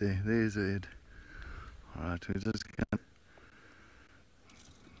her head there. There's her head. Alright, we're just going to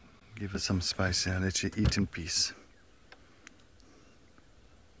give her some space here. Let her eat in peace.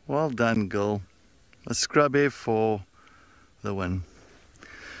 Well done, girl. A scrubby for the win.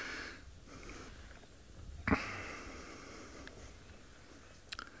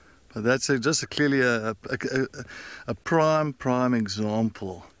 But that's just clearly a prime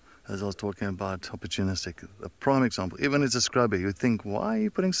example, as I was talking about opportunistic. A prime example. Even as a scrubby, you'd think, why are you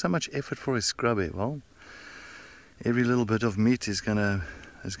putting so much effort for a scrubby? Well, every little bit of meat is gonna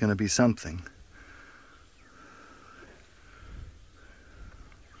be something.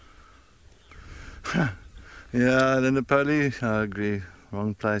 Yeah, then the Napoli, I agree.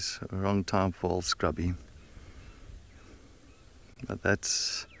 Wrong place, wrong time for old scrubby. But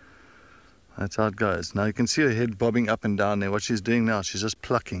that's how it goes. Now you can see her head bobbing up and down there. What she's doing now, she's just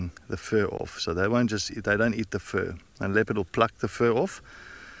plucking the fur off. So they don't eat the fur. And leopard will pluck the fur off.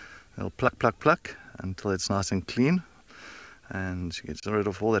 They'll pluck until it's nice and clean. And she gets rid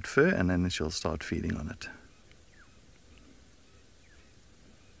of all that fur, and then she'll start feeding on it.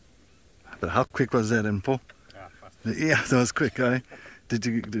 But how quick was that, Paul? Yeah, that was quick, eh? Did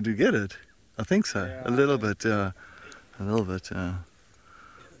you get it? I think so. Yeah, a little bit, yeah. A little bit, yeah.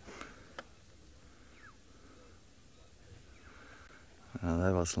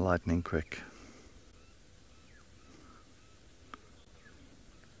 That was lightning quick.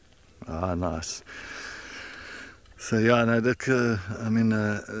 Ah, nice. So yeah, no,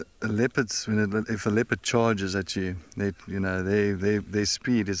 leopards. If a leopard charges at you, their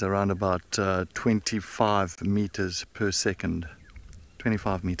speed is around about 25 meters per second.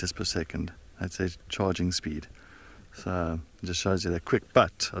 25 meters per second. That's their charging speed. So it just shows you they're quick.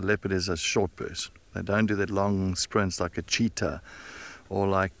 But a leopard is a short burst. They don't do that long sprints like a cheetah or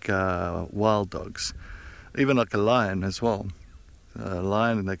like wild dogs, even like a lion as well. A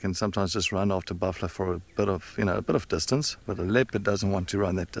lion, they can sometimes just run after buffalo for a bit of distance, but a leopard doesn't want to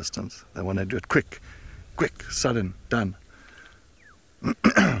run that distance. They want to do it quick, sudden, done.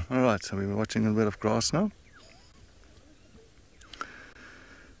 All right, so we're watching a bit of grass now.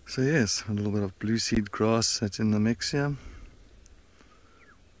 So yes, a little bit of blue seed grass that's in the mix here.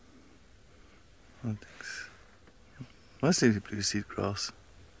 Mostly blue seed grass.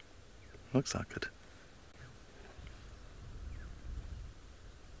 Looks like it.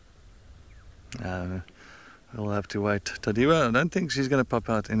 We'll have to wait. Tadiwa, I don't think she's going to pop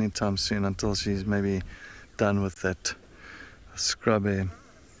out anytime soon until she's maybe done with that scrub air.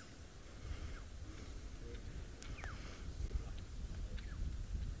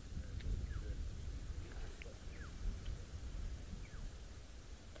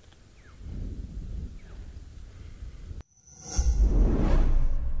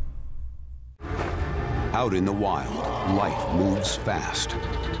 Out in the wild, life moves fast.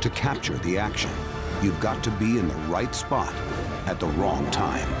 To capture the action, you've got to be in the right spot at the wrong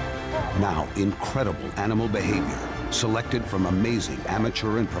time. Now, incredible animal behavior, selected from amazing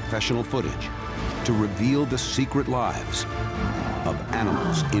amateur and professional footage, to reveal the secret lives of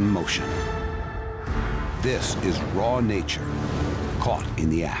animals in motion. This is raw nature, caught in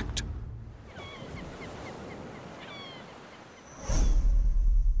the act.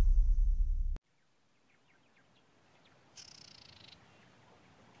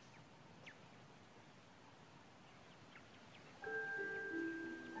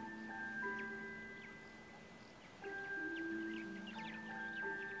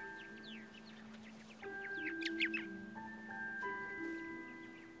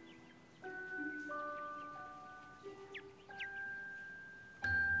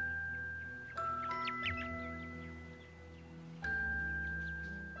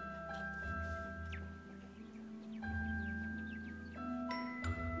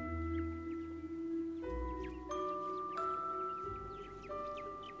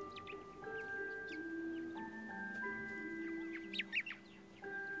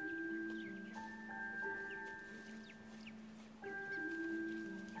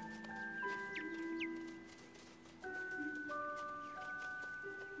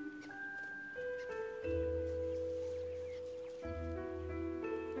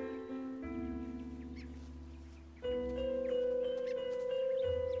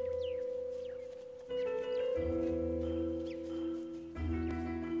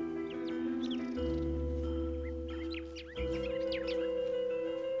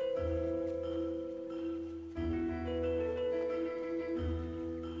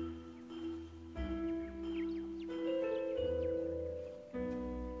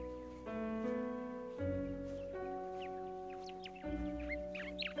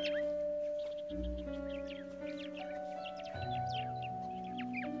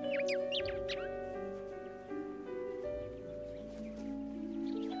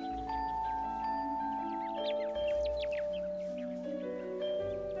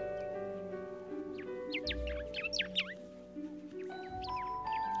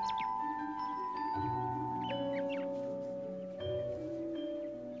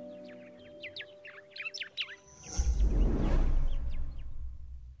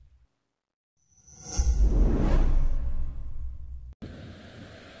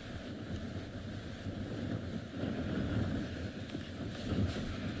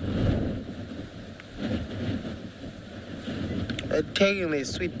 Taking their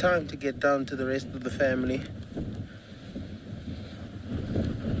sweet time to get down to the rest of the family.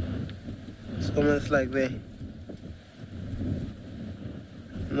 It's almost like they're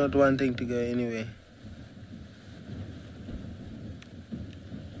not wanting to go anywhere.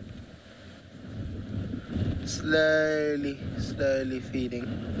 Slowly feeding.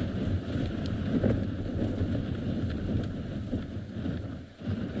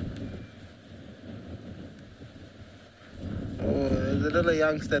 The little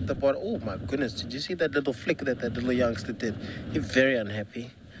youngster at the bottom. Oh my goodness, did you see that little flick that little youngster did? He's very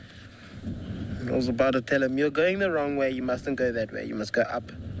unhappy. I was about to tell him, you're going the wrong way, you mustn't go that way, you must go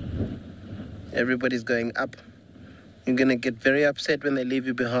up. Everybody's going up. You're going to get very upset when they leave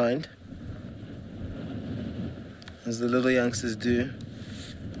you behind, as the little youngsters do.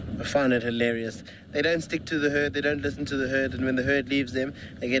 I find it hilarious. They don't stick to the herd, they don't listen to the herd, and when the herd leaves them,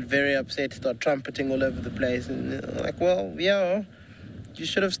 they get very upset, start trumpeting all over the place, and like, well, yeah, you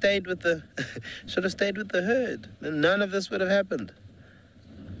should have stayed with the herd, and none of this would have happened.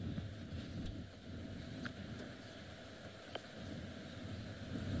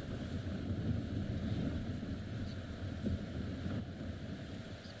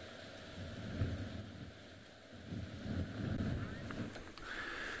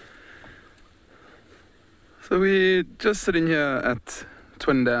 So we're just sitting here at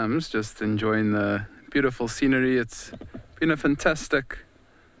Twin Dams, just enjoying the beautiful scenery. It's been a fantastic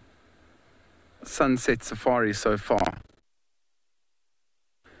sunset safari so far.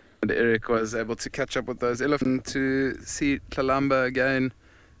 And Eric was able to catch up with those elephants to see Tlalamba again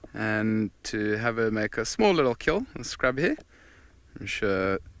and to have her make a small little kill, a scrub here. I'm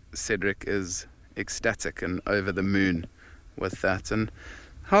sure Cedric is ecstatic and over the moon with that. And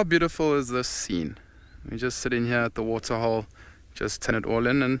how beautiful is this scene? We're just sitting here at the waterhole, just taking it all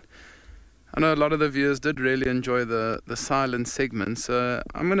in, and I know a lot of the viewers did really enjoy the silent segment, so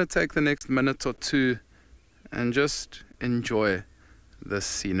I'm going to take the next minute or two and just enjoy this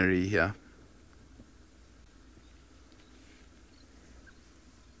scenery here.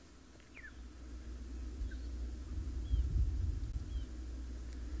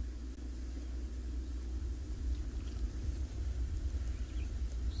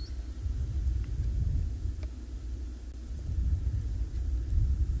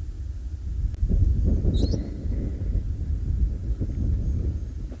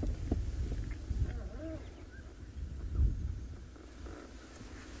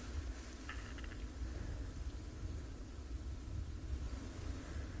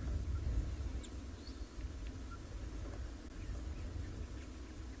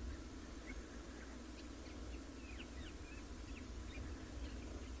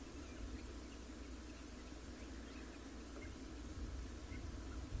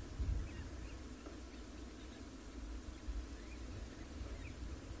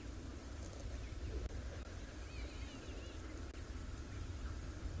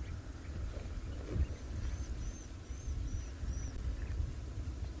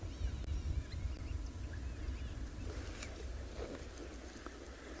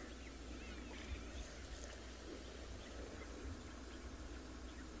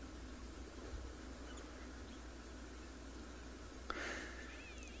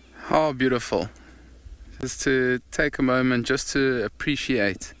 How beautiful. Just to take a moment just to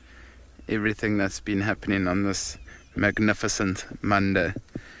appreciate everything that's been happening on this magnificent Monday.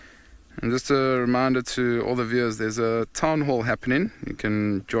 And just a reminder to all the viewers, there's a town hall happening. You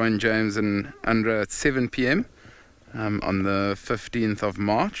can join James and Andrea at 7 p.m. On the 15th of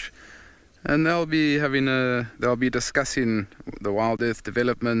March. And they'll be discussing the WildEarth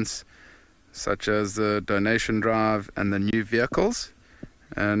developments, such as the donation drive and the new vehicles.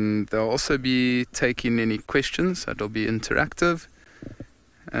 And they'll also be taking any questions. It'll be interactive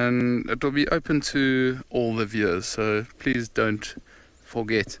and it'll be open to all the viewers. So please don't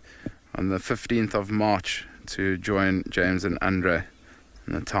forget on the 15th of March to join James and Andre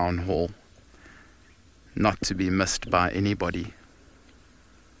in the town hall. Not to be missed by anybody.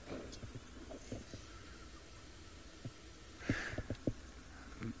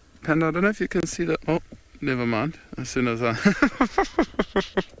 Panda, I don't know if you can see that. Oh, never mind. As soon as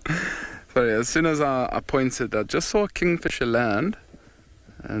I pointed, I just saw a kingfisher land,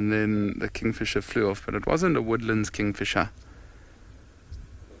 and then the kingfisher flew off, but it wasn't a woodlands kingfisher.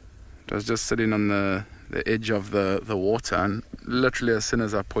 It was just sitting on the edge of the water, and literally as soon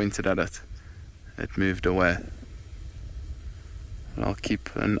as I pointed at it, it moved away. I'll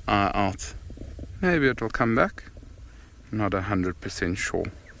keep an eye out. Maybe it will come back. Not 100% sure.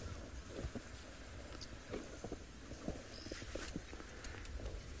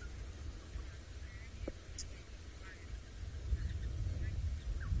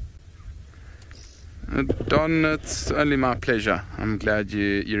 Don, it's only my pleasure. I'm glad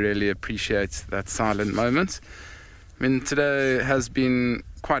you really appreciate that silent moment. I mean, today has been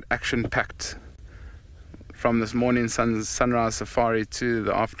quite action-packed. From this morning sunrise safari to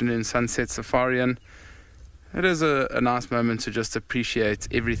the afternoon sunset safari, and it is a nice moment to just appreciate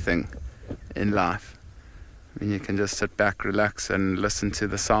everything in life. I mean, you can just sit back, relax, and listen to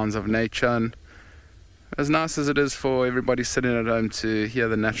the sounds of nature. And as nice as it is for everybody sitting at home to hear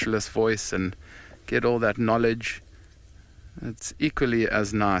the naturalist's voice and get all that knowledge, it's equally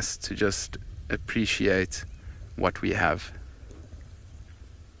as nice to just appreciate what we have.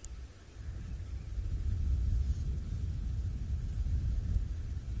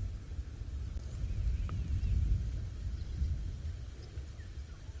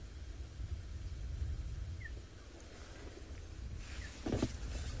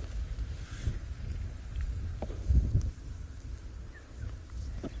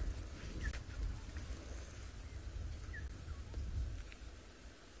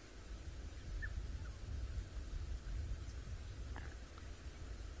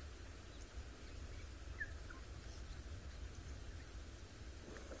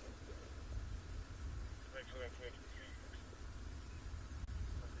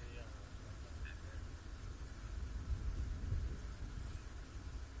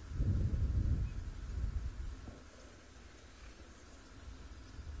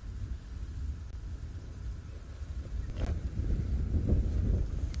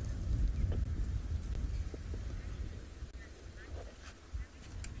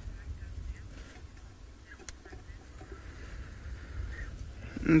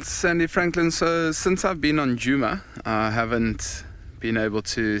 It's Sandy Franklin. So since I've been on Djuma, I haven't been able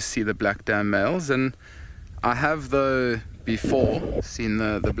to see the black dam males, and I have though before seen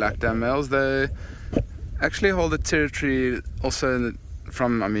the black dam males. They actually hold a territory also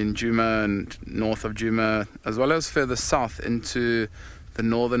from, I mean, Djuma and north of Djuma, as well as further south into the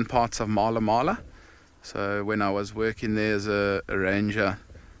northern parts of Mala Mala. So when I was working there as a ranger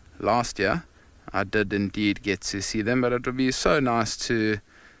last year, I did indeed get to see them, but it would be so nice to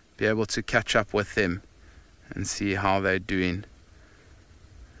be able to catch up with them and see how they're doing.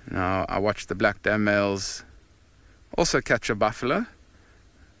 Now, I watched the black dam males also catch a buffalo,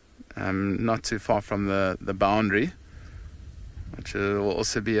 not too far from the boundary, which will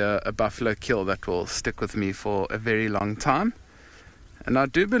also be a buffalo kill that will stick with me for a very long time. And I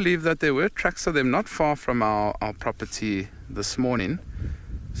do believe that there were tracks of them not far from our property this morning.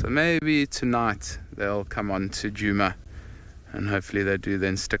 So maybe tonight they'll come on to Djuma, and hopefully they do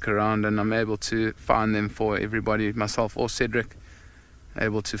then stick around and I'm able to find them for everybody, myself or Cedric,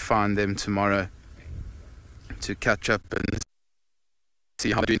 able to find them tomorrow to catch up and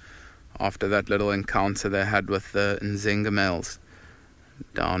see how they're doing after that little encounter they had with the Nzenga males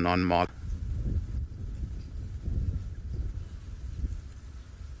down on Mala.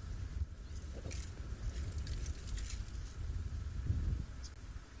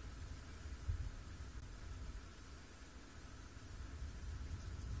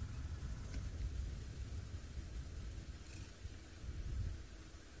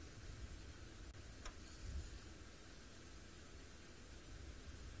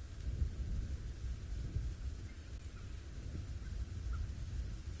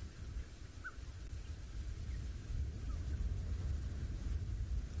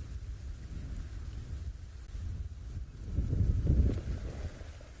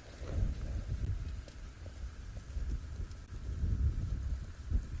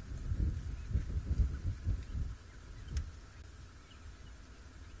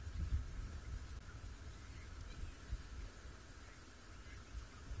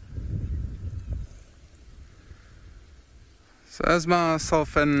 So as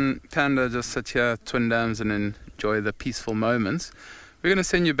myself and Panda just sit here at Twin Dams and enjoy the peaceful moments, we're going to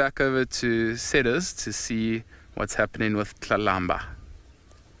send you back over to Sedders to see what's happening with Tlalamba.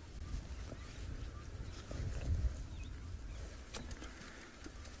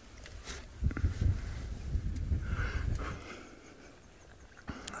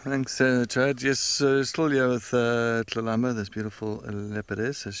 Thanks, Chad. Yes, still here with Tlalamba, this beautiful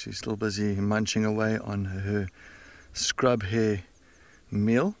leopardess, as she's still busy munching away on her scrub hare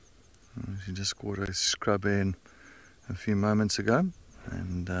meal. She just scored a scrub hare a few moments ago,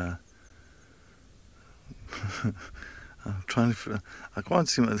 and I'm trying to. I can't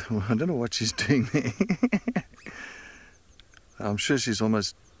see. I don't know what she's doing there. I'm sure she's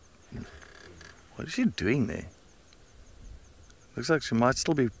almost. What is she doing there? Looks like she might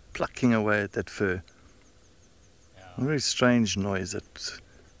still be plucking away at that fur. Yeah. A very strange noise.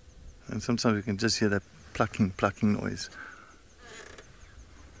 And sometimes you can just hear that plucking noise.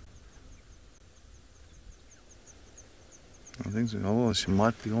 I think so. Oh, she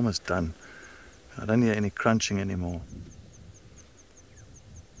might be almost done. I don't hear any crunching anymore.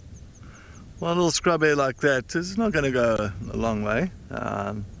 Well, a little scrub hare like that is not going to go a long way.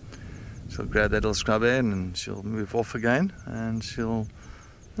 She'll grab that little scrub hare and she'll move off again, and she'll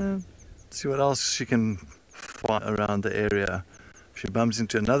see what else she can find around the area. She bumps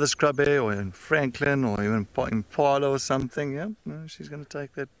into another scrub hare, or in Franklin, or even in Impala or something, yeah, she's going to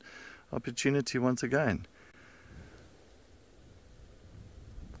take that opportunity once again.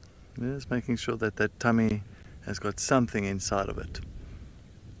 Just making sure that that tummy has got something inside of it.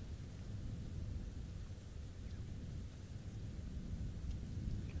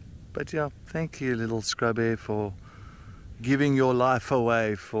 But yeah, thank you, little scrub hare, for giving your life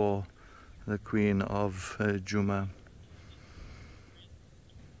away for the Queen of Djuma.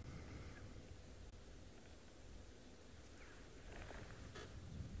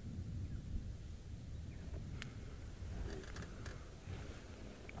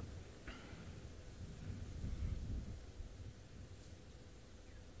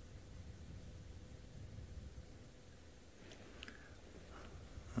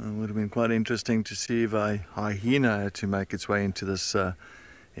 It would have been quite interesting to see if a hyena had to make its way into this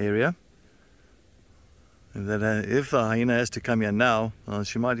area. If the hyena has to come here now,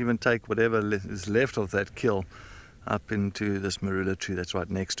 she might even take whatever is left of that kill up into this marula tree that's right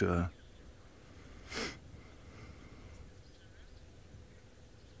next to her.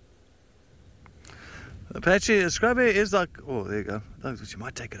 Apache, a scrub hare is like, oh, there you go. She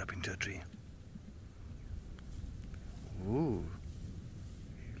might take it up into a tree. Ooh.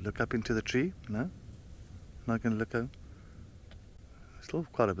 look up into the tree? No? Not going to look up? Still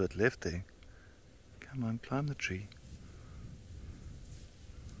quite a bit left there. Come on, climb the tree.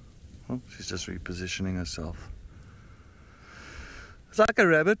 Oh, she's just repositioning herself. It's like a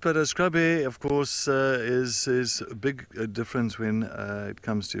rabbit, but a scrub hare, of course, is a big difference when it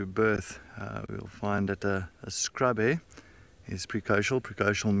comes to birth. We'll find that a scrub hare is precocial.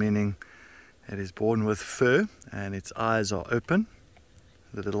 Precocial meaning it is born with fur and its eyes are open,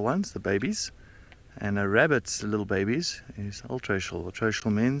 the little ones, the babies. And a rabbit's little babies is ultracial.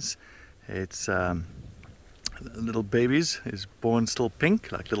 Ultracial means it's little babies is born still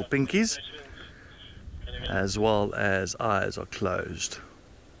pink, like little pinkies, as well as eyes are closed.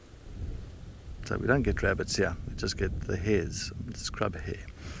 So we don't get rabbits here, we just get the hares, the scrub hare.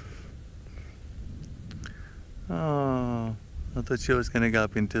 Oh, I thought she was going to go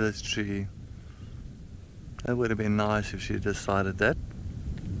up into this tree. That would have been nice if she decided that.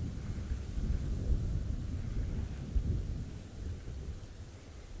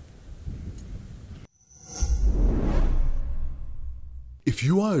 If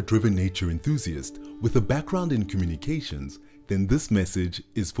you are a driven nature enthusiast with a background in communications, then this message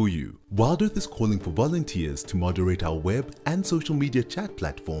is for you. WildEarth is calling for volunteers to moderate our web and social media chat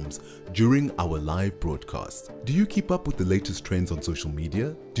platforms during our live broadcast. Do you keep up with the latest trends on social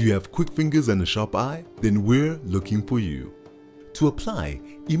media? Do you have quick fingers and a sharp eye? Then we're looking for you. To apply,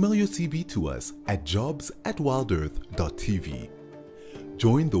 email your CV to us at jobs@wildearth.tv.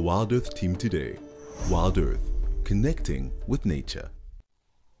 Join the WildEarth team today. WildEarth, connecting with nature.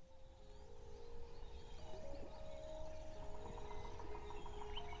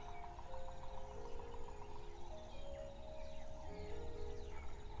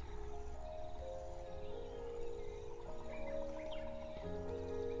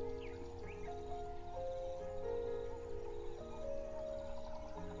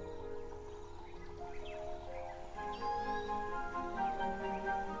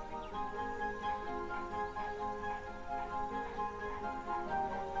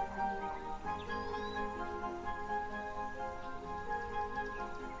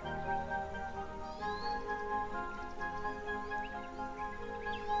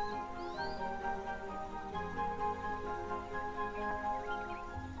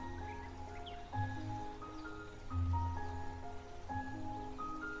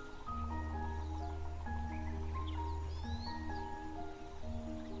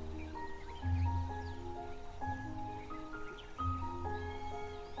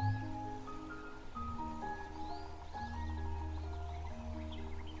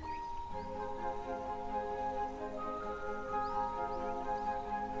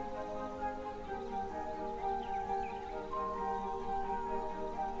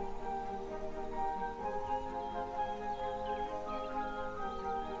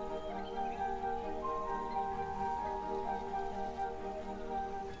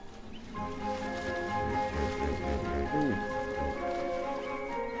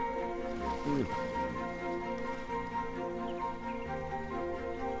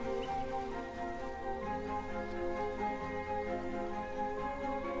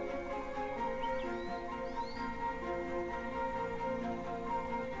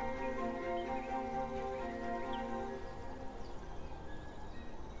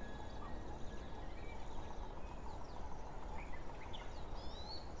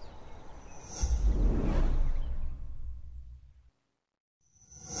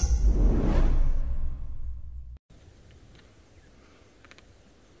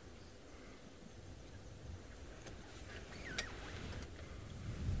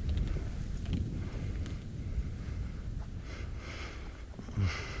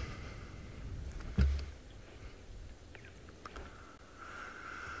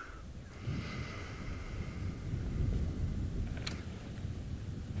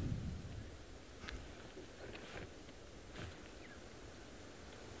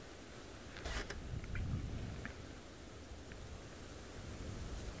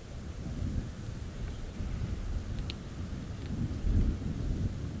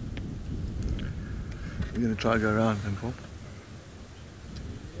 We're going to try to go around, Pimple.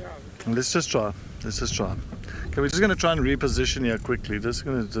 Let's just try. Let's just try. Okay, we're just going to try and reposition here quickly. Just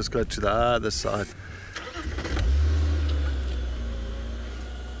going to go to the other side.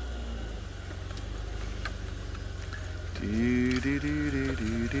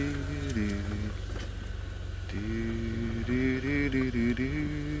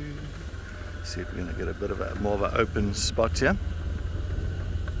 See if we're going to get a bit of more of an open spot here.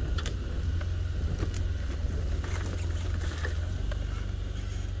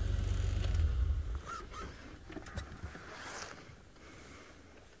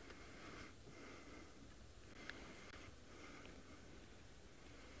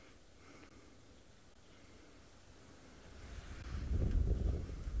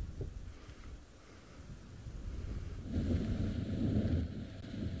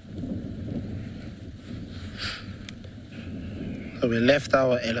 So we left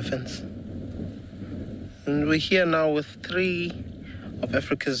our elephants. And we're here now with 3 of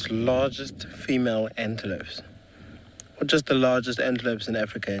Africa's largest female antelopes. Or just the largest antelopes in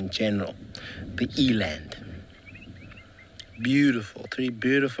Africa in general. The eland. Beautiful. 3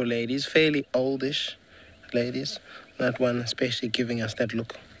 beautiful ladies, fairly oldish ladies. That one especially giving us that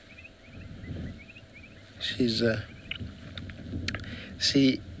look. She is a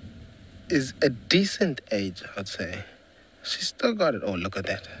decent age, I'd say. She's still got it. Oh, look at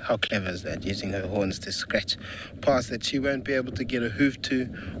that. How clever is that? Using her horns to scratch parts that she won't be able to get a hoof to,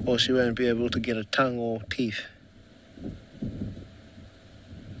 or she won't be able to get a tongue or teeth.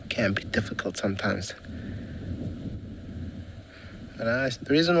 Can be difficult sometimes. But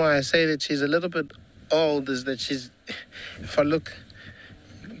the reason why I say that she's a little bit old is that if I look,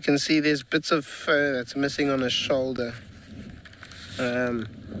 you can see there's bits of fur that's missing on her shoulder.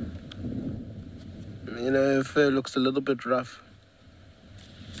 Her fur looks a little bit rough.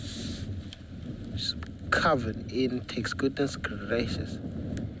 She's covered in ticks, goodness gracious.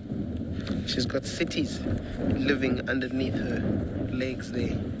 She's got cities living underneath her legs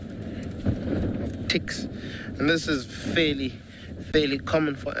there. Ticks. And this is fairly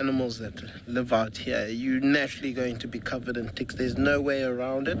common for animals that live out here. You're naturally going to be covered in ticks. There's no way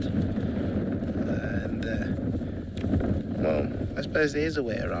around it. Well, I suppose there is a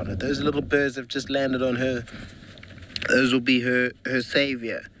way around it. Those little birds have just landed on her. Those will be her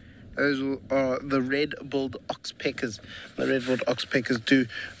savior. Those are the red-billed oxpeckers. The red-billed oxpeckers do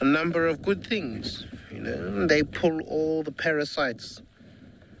a number of good things. They pull all the parasites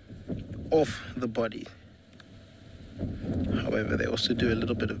off the body. However, they also do a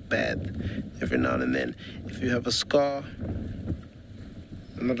little bit of bad every now and then. If you have a scar,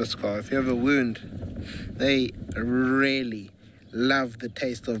 not a scar, if you have a wound, they really love the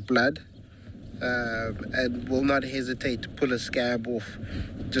taste of blood and will not hesitate to pull a scab off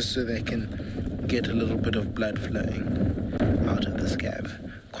just so they can get a little bit of blood flowing out of the scab.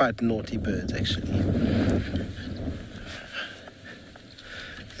 Quite naughty birds, actually.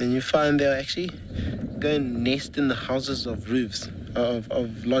 And you find they'll actually go and nest in the houses of roofs, of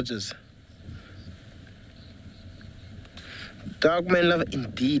lodges. Dogmen love it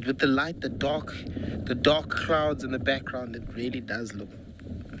indeed. With the light, the dark clouds in the background, it really does look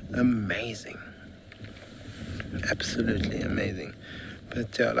amazing. Absolutely amazing.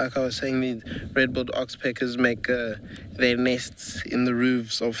 But like I was saying, the red-billed oxpeckers make their nests in the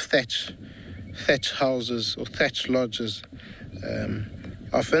roofs of thatch houses or thatch lodges.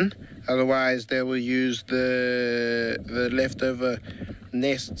 Often, otherwise they will use the leftover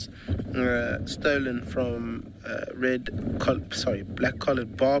nests stolen from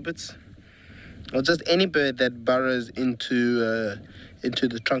black-collared barbets, or just any bird that burrows into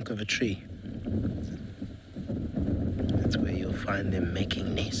the trunk of a tree. That's where you'll find them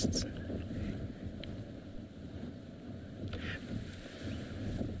making nests.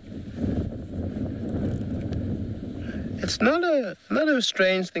 It's not a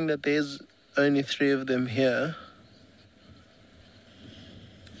strange thing that there's only 3 of them here.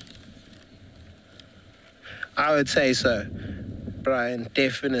 I would say so, Brian,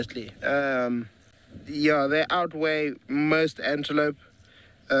 definitely. They outweigh most antelope.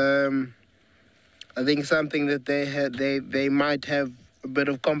 I think something that they might have a bit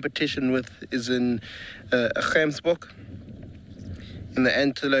of competition with is in Gemsbok, in the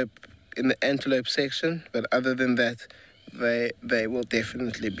antelope section. But other than that, they will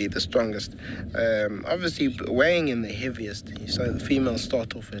definitely be the strongest. Obviously, weighing in the heaviest. So the females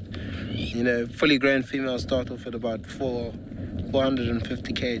start off at, fully grown females start off at about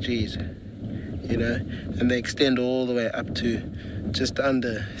 450 kgs, and they extend all the way up to just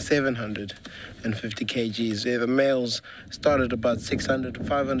under 750 kgs. The males start at about 600,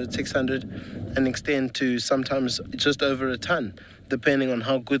 500, 600, and extend to sometimes just over a ton, depending on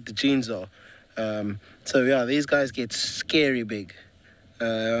how good the genes are. These guys get scary big.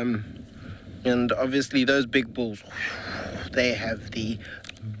 And obviously those big bulls, they have the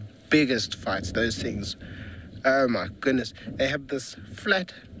biggest fights, those things. Oh my goodness. They have this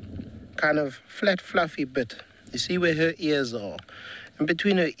flat, fluffy bit. You see where her ears are? And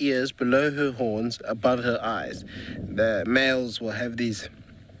between her ears, below her horns, above her eyes, the males will have these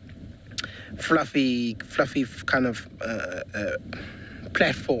fluffy kind of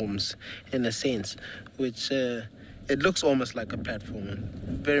platforms, in a sense, which it looks almost like a platform, and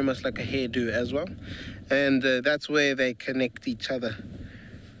very much like a hairdo as well. And that's where they connect each other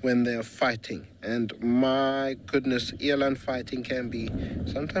when they're fighting. And my goodness, eland fighting can be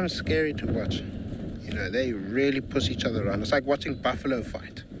sometimes scary to watch. They really push each other around. It's like watching buffalo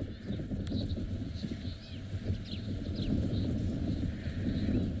fight.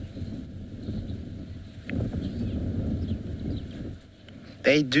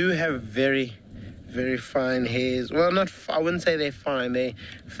 They do have very, very fine hairs. Well, I wouldn't say they're fine. They're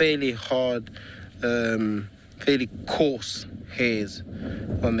fairly hard, fairly coarse hairs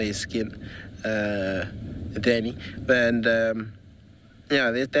on their skin, Danny. And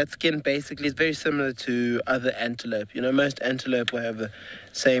yeah, that skin basically is very similar to other antelope. You know, most antelope will have the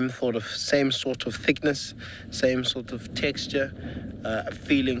same sort of thickness, same sort of texture,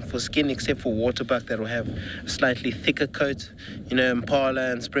 feeling for skin, except for waterbuck that will have a slightly thicker coat. You know,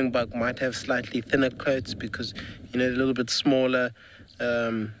 impala and springbuck might have slightly thinner coats because, you know, they're a little bit smaller.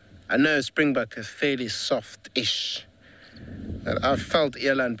 I know springbuck is fairly soft-ish. I've felt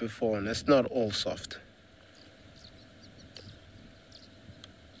eland before, and it's not all soft.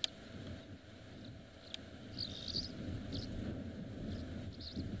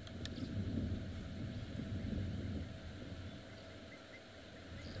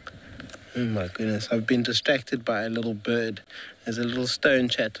 Oh my goodness, I've been distracted by a little bird. There's a little stone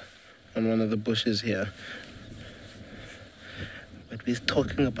chat on one of the bushes here. But we're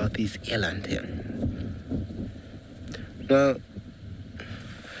talking about these eland here. Now,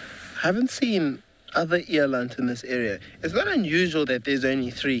 I haven't seen other eland in this area. It's not unusual that there's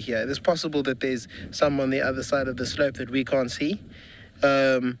only 3 here. It's possible that there's some on the other side of the slope that we can't see.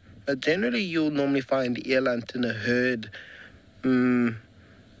 But generally, you'll normally find eland in a herd.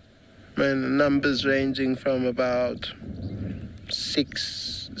 And numbers ranging from about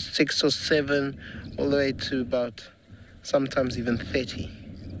 6 or 7 all the way to about sometimes even 30.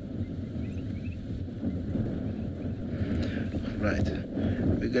 Right,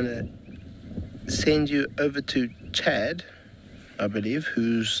 we're gonna send you over to Chad, I believe,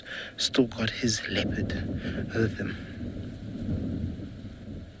 who's still got his leopard with him.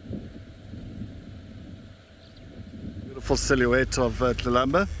 Beautiful silhouette of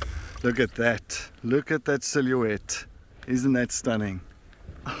Tlelamba. Look at that. Look at that silhouette. Isn't that stunning?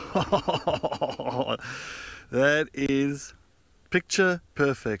 That is picture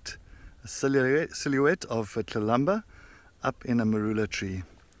perfect. A silhouette of Tlelamba up in a marula tree.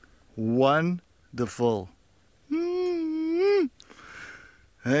 Wonderful.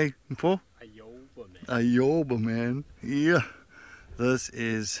 Hey, Mpo? Ayoba, man. Yeah. This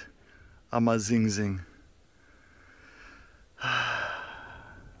is amazing.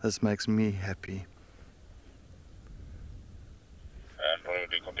 This makes me happy.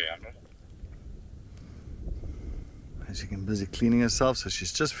 As she can busy cleaning herself, so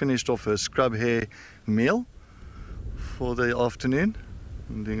she's just finished off her scrub hair meal for the afternoon.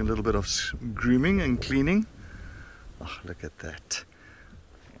 I'm doing a little bit of grooming and cleaning. Oh, look at that.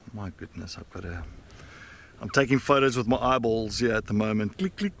 My goodness, I'm taking photos with my eyeballs here at the moment.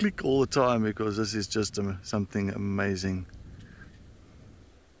 Click, click, click all the time because this is just something amazing.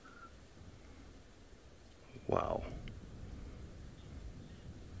 Wow.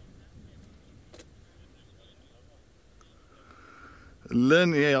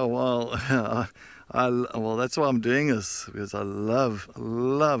 Lynn, yeah, well, well, that's why I'm doing this, because I love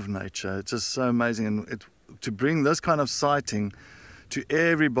nature. It's just so amazing, and to bring this kind of sighting to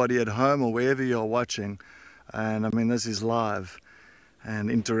everybody at home or wherever you're watching, and I mean, this is live and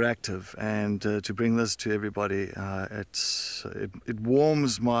interactive, and to bring this to everybody, it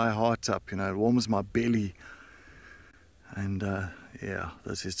warms my heart up, you know, it warms my belly. And yeah,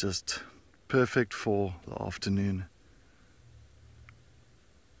 this is just perfect for the afternoon.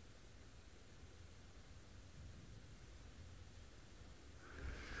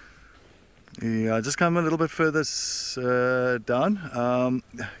 Yeah, just come a little bit further down.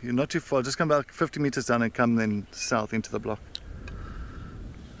 You're not too far, just come about 50 meters down and come then south into the block.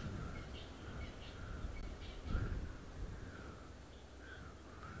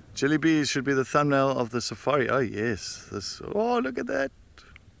 Jelly bees should be the thumbnail of the safari. Oh yes, oh look at that.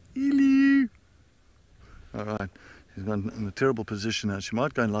 Elu. Alright, she's gone in a terrible position now. She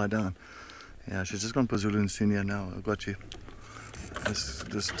might go and lie down. Yeah, she's just gone Pazulu and Senior now. I've got you. So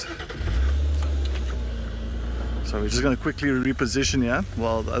we're just going to quickly reposition here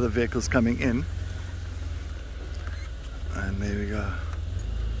while the other vehicle's coming in. And there we go.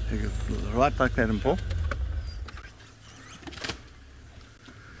 Right like that, Paul.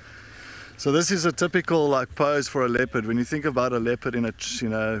 So this is a typical like pose for a leopard. When you think about a leopard in a, you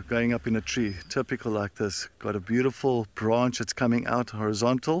know, going up in a tree, typical like this. Got a beautiful branch that's coming out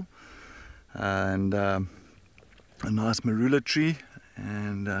horizontal, and a nice marula tree,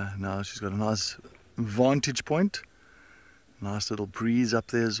 and now she's got a nice vantage point, nice little breeze up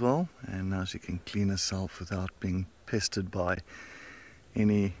there as well, and now she can clean herself without being pestered by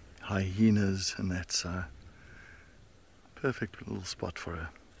any hyenas, and that's a perfect little spot for her.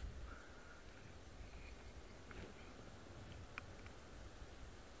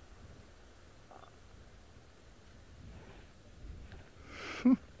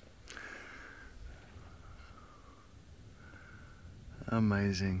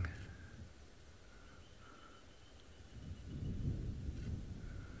 Amazing.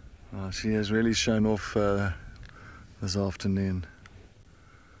 Oh, she has really shown off this afternoon.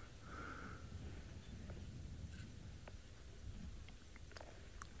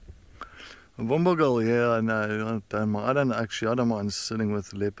 A Wombogal, yeah, I know. I don't mind sitting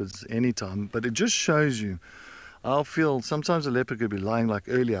with leopards anytime, but it just shows you. I'll feel sometimes a leopard could be lying like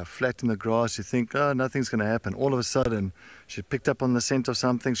earlier, flat in the grass. You think, oh, nothing's going to happen. All of a sudden, she picked up on the scent of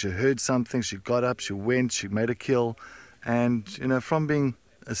something. She heard something. She got up. She went. She made a kill, and from being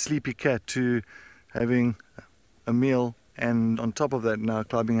a sleepy cat to having a meal, and on top of that now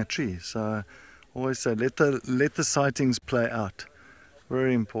climbing a tree. So I always say let the sightings play out.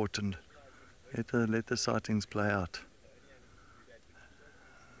 Very important. Let the sightings play out.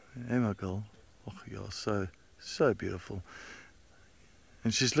 Hey my girl. Oh, you're so beautiful.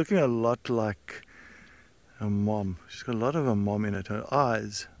 And she's looking a lot like her mom. She's got a lot of her mom in it. Her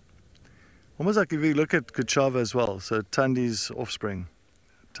eyes. Almost like if you look at Kuchava as well. So Tandi's offspring.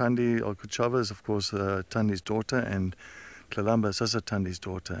 Tandi, or Kuchava is of course Tandi's daughter, and Tlalamba is also Tandi's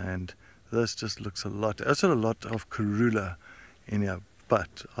daughter. And this just looks a lot. There's also a lot of Karula in here.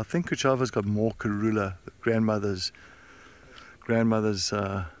 But I think Kuchava's got more Karula, grandmother's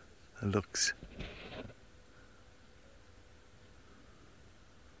looks.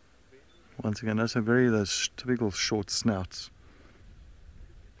 Once again, those typical short snouts.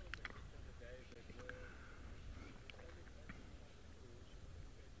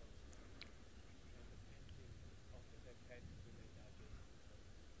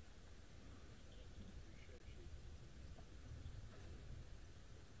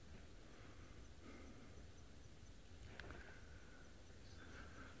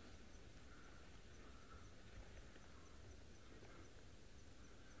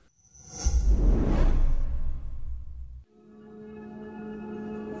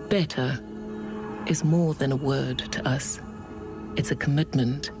 Better is more than a word to us. It's a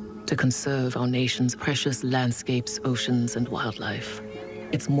commitment to conserve our nation's precious landscapes, oceans, and wildlife.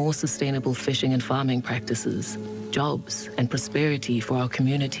 It's more sustainable fishing and farming practices, jobs and prosperity for our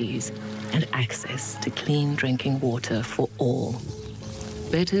communities, and access to clean drinking water for all.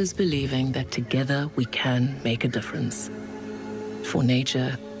 Better is believing that together we can make a difference. For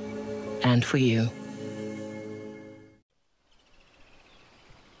nature and for you.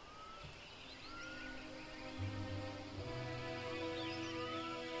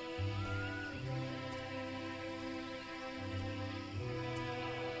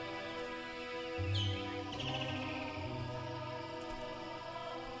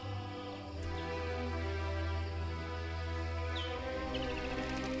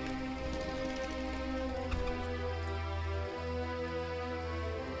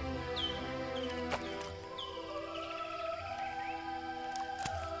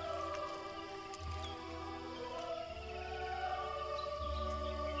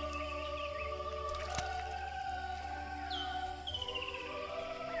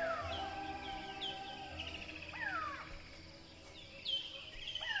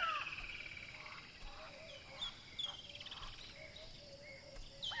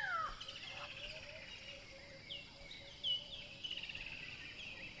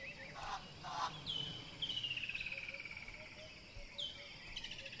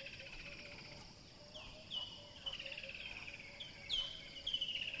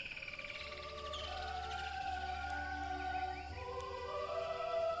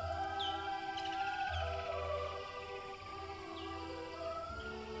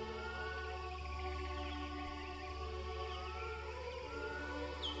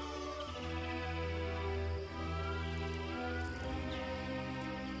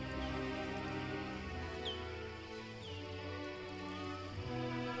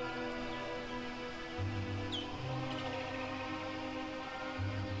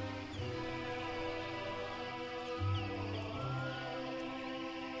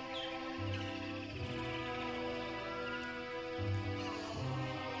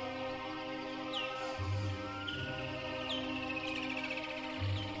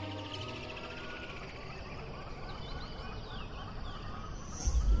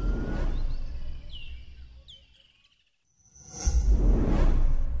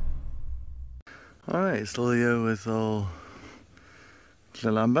 Alright, still here with old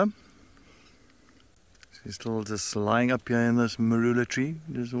Tlalamba. She's still just lying up here in this marula tree,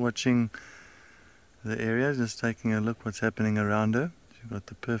 just watching the area, just taking a look what's happening around her. She's got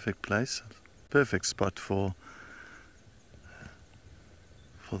the perfect place, perfect spot for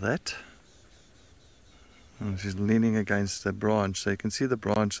that. And she's leaning against the branch, so you can see the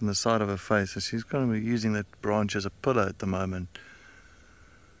branch on the side of her face. So she's going to be using that branch as a pillow at the moment.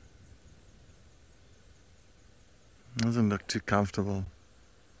 Doesn't look too comfortable.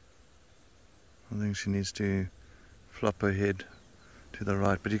 I think she needs to flop her head to the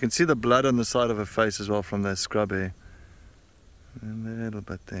right. But you can see the blood on the side of her face as well from that scrub hair. And a little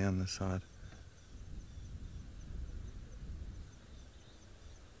bit there on the side.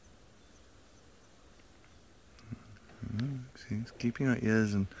 She's keeping her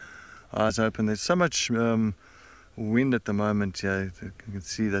ears and eyes open. There's so much wind at the moment. Yeah, you can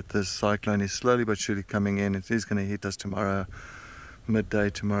see that this cyclone is slowly but surely coming in. It is going to hit us tomorrow, midday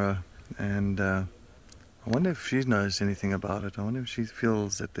tomorrow. And I wonder if she knows anything about it. I wonder if she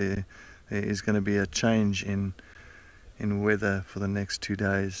feels that there is going to be a change in weather for the next 2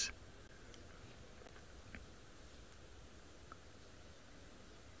 days.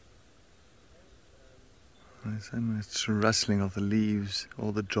 There's so much rustling of the leaves,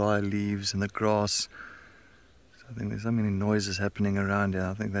 all the dry leaves and the grass. So I think there's so many noises happening around here.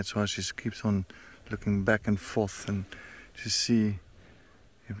 I think that's why she keeps on looking back and forth and to see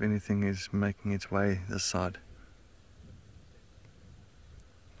if anything is making its way this side.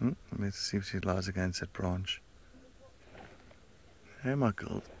 Let's see if she lies against that branch. Hey, my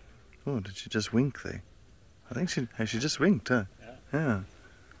girl. Oh, did she just wink there? I think she just winked, huh? Yeah.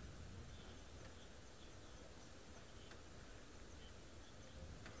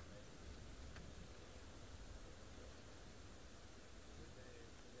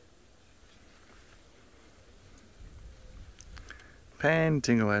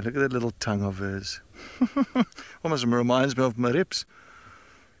 Panting away. Look at that little tongue of hers. Almost reminds me of Marip's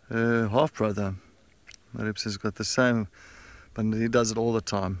half-brother. Marips has got the same, but he does it all the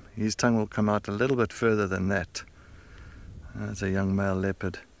time. His tongue will come out a little bit further than that. It's a young male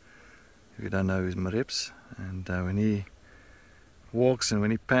leopard. If you don't know who's Marips. And when he walks and when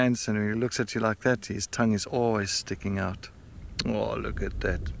he pants and when he looks at you like that, his tongue is always sticking out. Oh, look at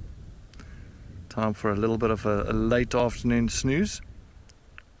that. Time for a little bit of a late afternoon snooze.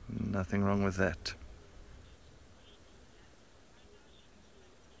 Nothing wrong with that.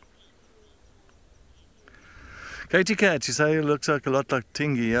 Katie Cat, you say it looks like a lot like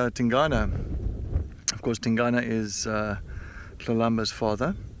Tingi, Tingana. Of course, Tingana is Tlalamba's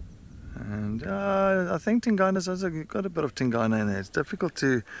father. And I think Tingana's also got a bit of Tingana in there. It's difficult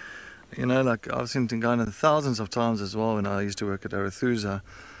to, like I've seen Tingana thousands of times as well when I used to work at Arathusa.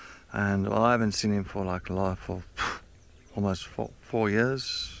 And I haven't seen him for almost 4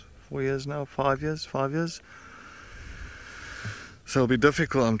 years. 4 years now, 5 years. So it'll be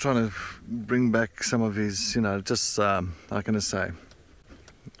difficult. I'm trying to bring back some of his, how can I say,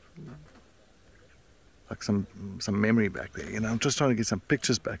 like some memory back there. I'm just trying to get some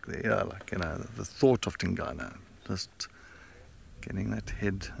pictures back there. The thought of Tingana, just getting that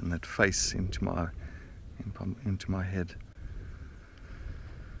head and that face into my head.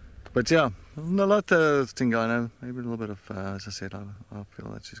 But yeah, a lot of Tingana, maybe a little bit of, as I said, I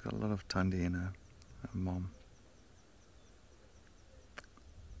feel that she's got a lot of Tundi in her mom.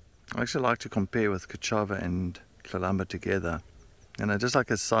 I actually like to compare with Kachava and Tlalamba together. Just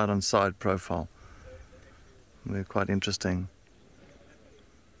like a side-on-side profile. They're quite interesting.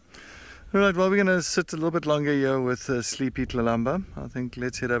 Alright, well, we're going to sit a little bit longer here with Sleepy Tlalamba. I think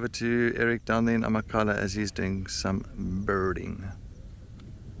let's head over to Eric down there in Amakhala as he's doing some birding.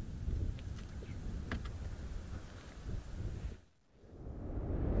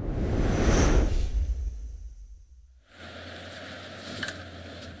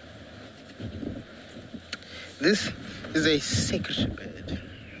 This is a secretary bird.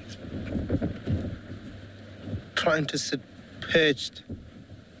 Trying to sit perched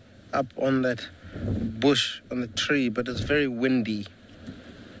up on that bush on the tree, but it's very windy.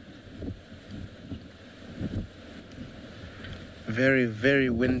 Very, very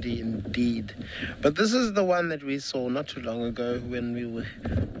windy indeed. But this is the one that we saw not too long ago when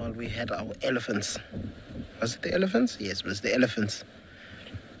we had our elephants. Was it the elephants? Yes, it was the elephants.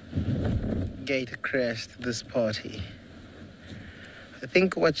 Gate crashed this party. I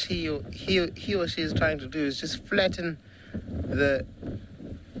think what he or she is trying to do is just flatten the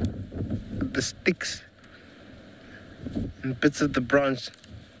sticks and bits of the branch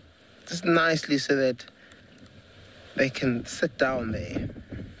just nicely so that they can sit down there.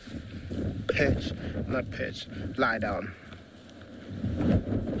 Lie down.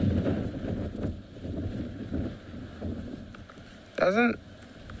 Doesn't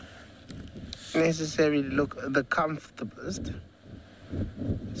necessarily look the comfortablest.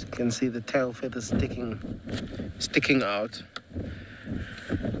 As you can see, the tail feathers sticking out.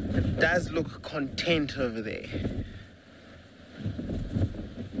 It does look content over there.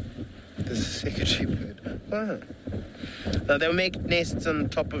 This is secretary bird. Wow. Now they'll make nests on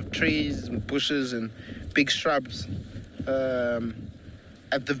top of trees and bushes and big shrubs.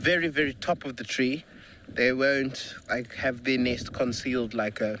 at the very, very top of the tree. They won't like have their nest concealed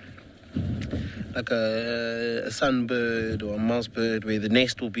like a sunbird or a mouse bird, where the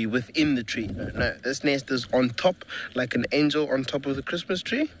nest will be within the tree. No, this nest is on top, like an angel on top of the Christmas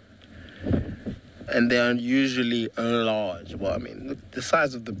tree. And they are usually large. Well, I mean, look, the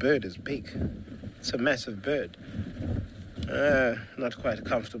size of the bird is big. It's a massive bird. Not quite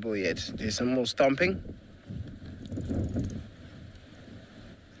comfortable yet. Do some more stomping.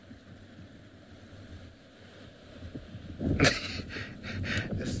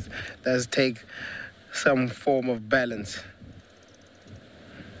 This does take some form of balance.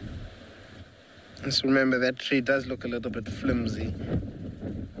 Just remember, that tree does look a little bit flimsy.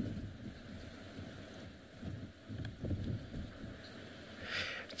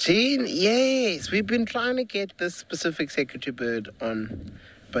 Jean, yes, we've been trying to get this specific secretary bird on,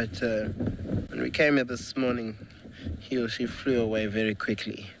 but when we came here this morning, he or she flew away very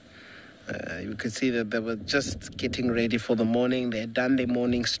quickly. You could see that they were just getting ready for the morning. They had done their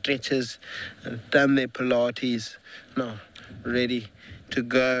morning stretches, done their Pilates, now ready to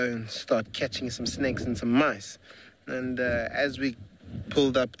go and start catching some snakes and some mice. And as we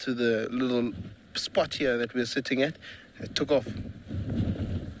pulled up to the little spot here that we were sitting at, it took off.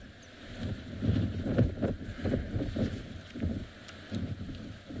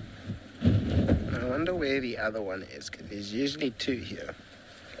 I wonder where the other one is, because there's usually two here.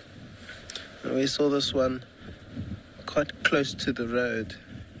 And we saw this one quite close to the road.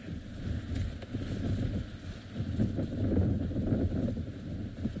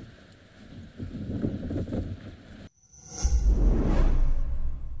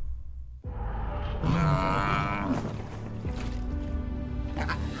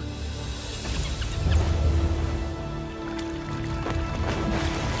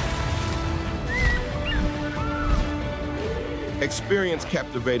 Experience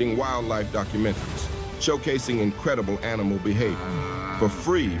captivating wildlife documentaries showcasing incredible animal behavior for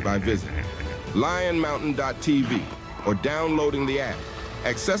free by visiting lionmountain.tv or downloading the app,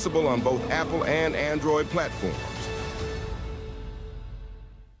 accessible on both Apple and Android platforms.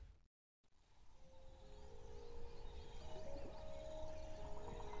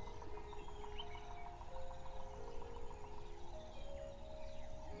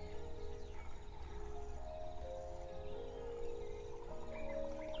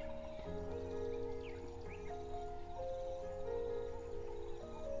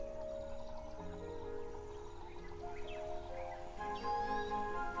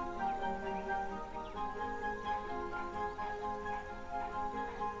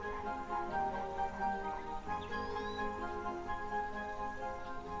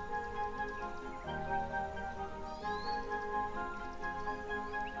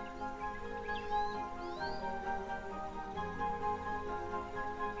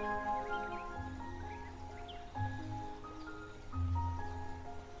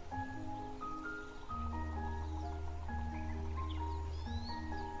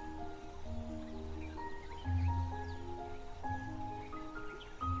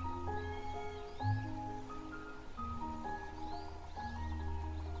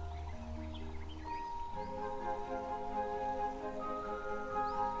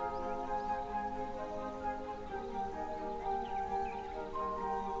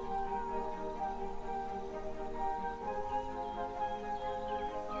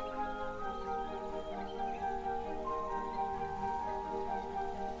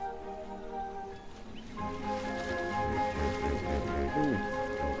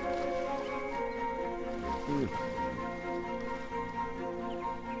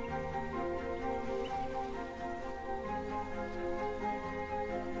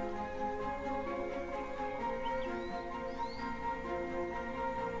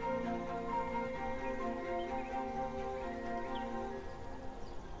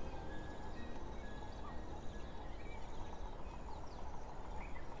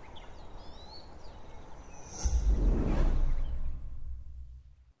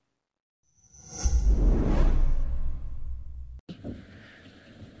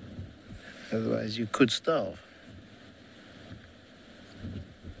 Otherwise, you could starve.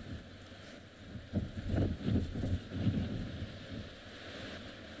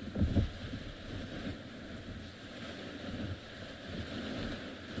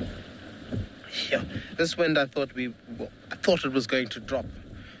 Yeah, this wind, I thought it was going to drop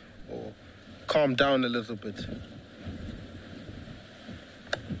or calm down a little bit.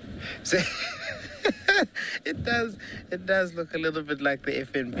 So it does look a little bit like the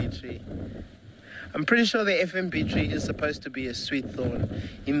FNB tree. I'm pretty sure the FNB tree is supposed to be a sweet thorn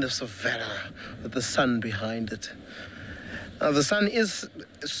in the savannah with the sun behind it. The sun is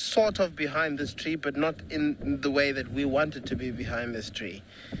sort of behind this tree, but not in the way that we want it to be behind this tree.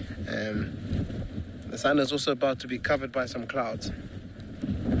 The sun is also about to be covered by some clouds.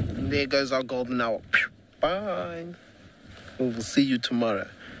 And there goes our golden hour. Bye. We will see you tomorrow.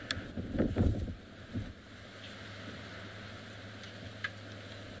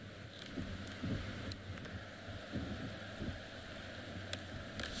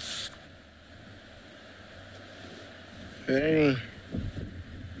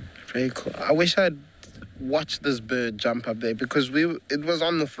 Very cool. I wish I'd watched this bird jump up there, because it was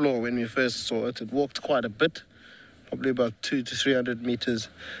on the floor when we first saw it. It walked quite a bit, probably about 200 to 300 meters,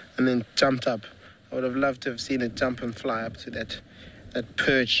 and then jumped up. I would have loved to have seen it jump and fly up to that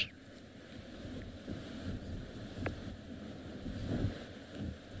perch.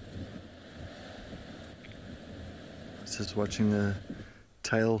 Just watching the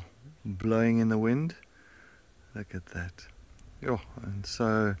tail blowing in the wind. Look at that. Oh, and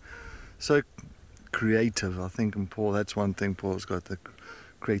so creative. I think, and Paul, that's one thing Paul's got, the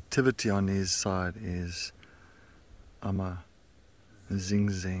creativity on his side is amazing.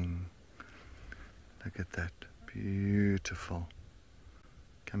 Look at that. Beautiful.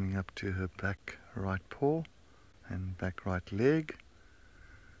 Coming up to her back right paw and back right leg.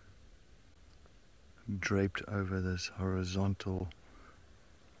 Draped over this horizontal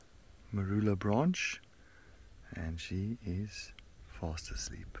marula branch. And she is fast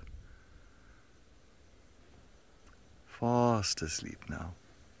asleep. Fast asleep now.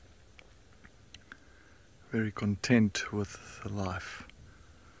 Very content with life.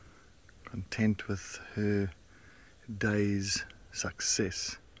 Content with her day's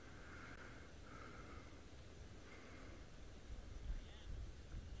success.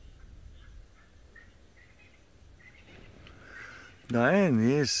 Diane,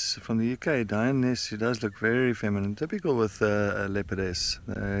 yes, from the UK. Diane, yes, she does look very feminine. Typical with a leopardess.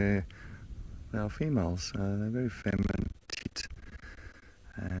 They are females. They're very feminine, petite,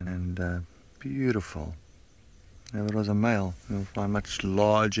 and beautiful. If it was a male, you'll find much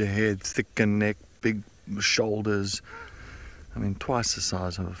larger head, thicker neck, big shoulders. I mean, twice the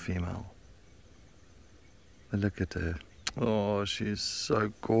size of a female. But look at her. Oh, she's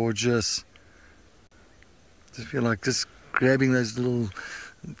so gorgeous. I feel like just grabbing those little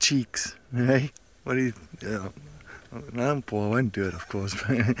cheeks, hey? What do you... No, Paul, I won't do it, of course.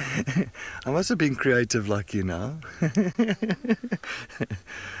 I must have been creative like you now.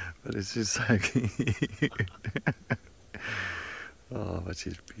 But it's just so cute. Oh, but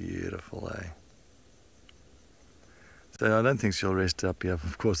she's beautiful, eh? So I don't think she'll rest up here,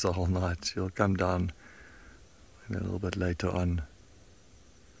 of course, the whole night. She'll come down a little bit later on.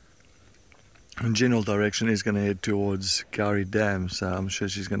 In general direction is going to head towards Gowrie Dam, so I'm sure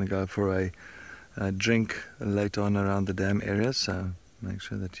she's going to go for a drink later on around the dam area, so make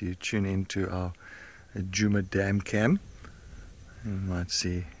sure that you tune into our Djuma Dam Cam. You might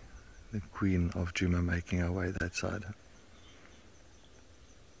see the Queen of Djuma making her way that side.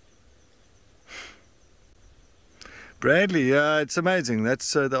 Bradley, yeah, it's amazing.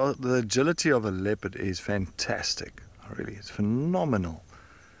 That's the agility of a leopard is fantastic. Really, it's phenomenal.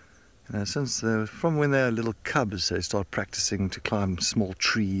 From when they're little cubs, they start practicing to climb small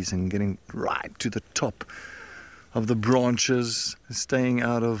trees and getting right to the top of the branches, staying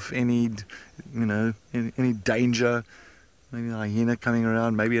out of any danger. Maybe a hyena coming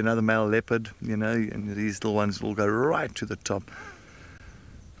around, maybe another male leopard, and these little ones will go right to the top.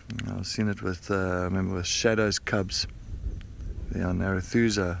 I've seen it with, I remember with Shadow's cubs there on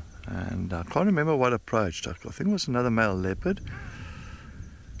Arethusa, and I can't remember what approached. I think it was another male leopard.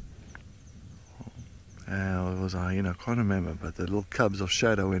 It was a hyena, I can't remember, but the little cubs of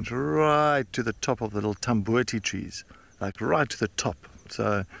Shadow went right to the top of the little tambuti trees, like right to the top.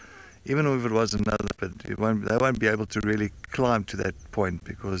 So even if it was another leopard, they won't be able to really climb to that point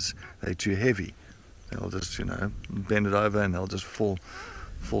because they're too heavy. They'll just, bend it over and they'll just fall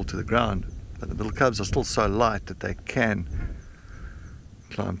to the ground. But the little cubs are still so light that they can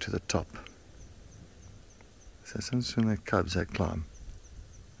climb to the top. So since when they're cubs, they climb.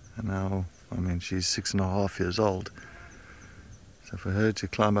 And now, she's 6.5 years old. So for her to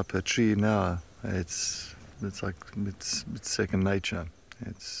climb up a tree now, it's second nature.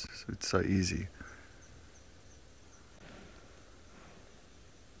 It's so easy.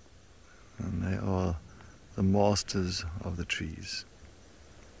 And they are the masters of the trees.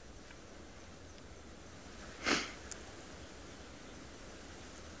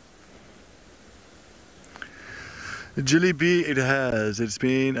 Julie B, it has. It's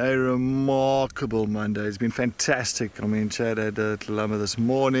been a remarkable Monday. It's been fantastic. Chad had a Tlama this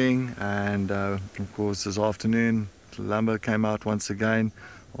morning, and of course this afternoon Lumber came out once again,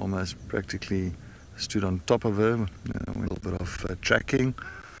 almost practically stood on top of her, a little bit of tracking,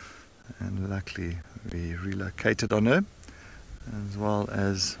 and luckily we relocated on her, as well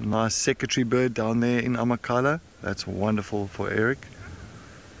as a nice secretary bird down there in Amakala. That's wonderful for Eric.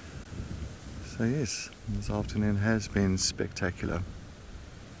 So yes, this afternoon has been spectacular.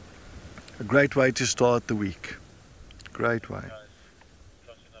 A great way to start the week. Great way.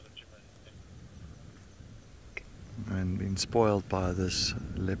 And been spoiled by this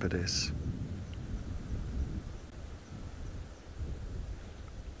leopardess.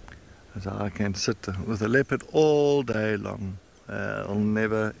 As I can sit with a leopard all day long. I'll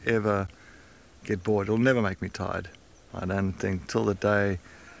never ever get bored. It'll never make me tired. I don't think till the day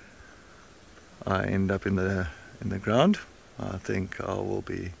I end up in the ground. I think I will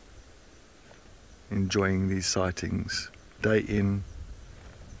be enjoying these sightings day in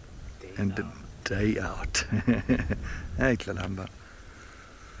and day out. Hey, Kalamba.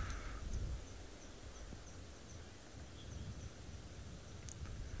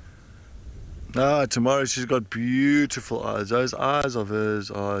 Tomorrow she's got beautiful eyes. Those eyes of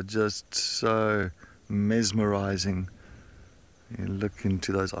hers are just so mesmerizing. You look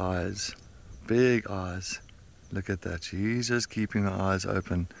into those eyes, big eyes. Look at that. She's just keeping her eyes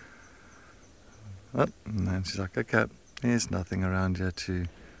open. Oh, and then she's like, okay, there's nothing around here to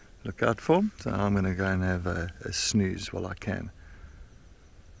look out for, so I'm going to go and have a snooze while I can.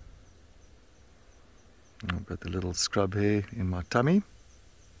 I've got the little scrub here in my tummy.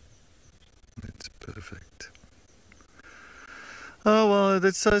 It's perfect. Oh well,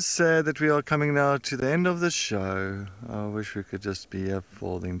 it's so sad that we are coming now to the end of the show. I wish we could just be here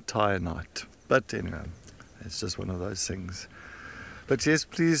for the entire night. But anyway, it's just one of those things. But yes,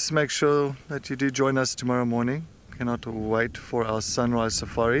 please make sure that you do join us tomorrow morning. Cannot wait for our sunrise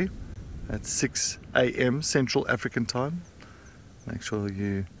safari at 6 a.m. Central African time. Make sure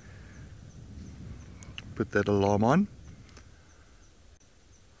you put that alarm on.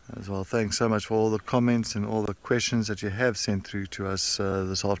 As well, thanks so much for all the comments and all the questions that you have sent through to us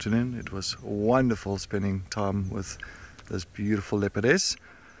this afternoon. It was wonderful spending time with this beautiful leopardess.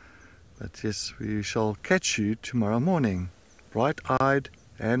 But yes, we shall catch you tomorrow morning, bright-eyed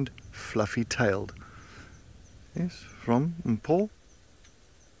and fluffy-tailed. Yes, from Mpho,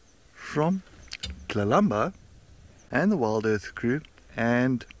 from Tlalamba and the Wild Earth crew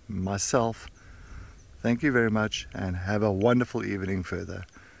and myself. Thank you very much and have a wonderful evening further.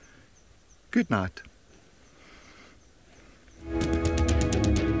 Good night.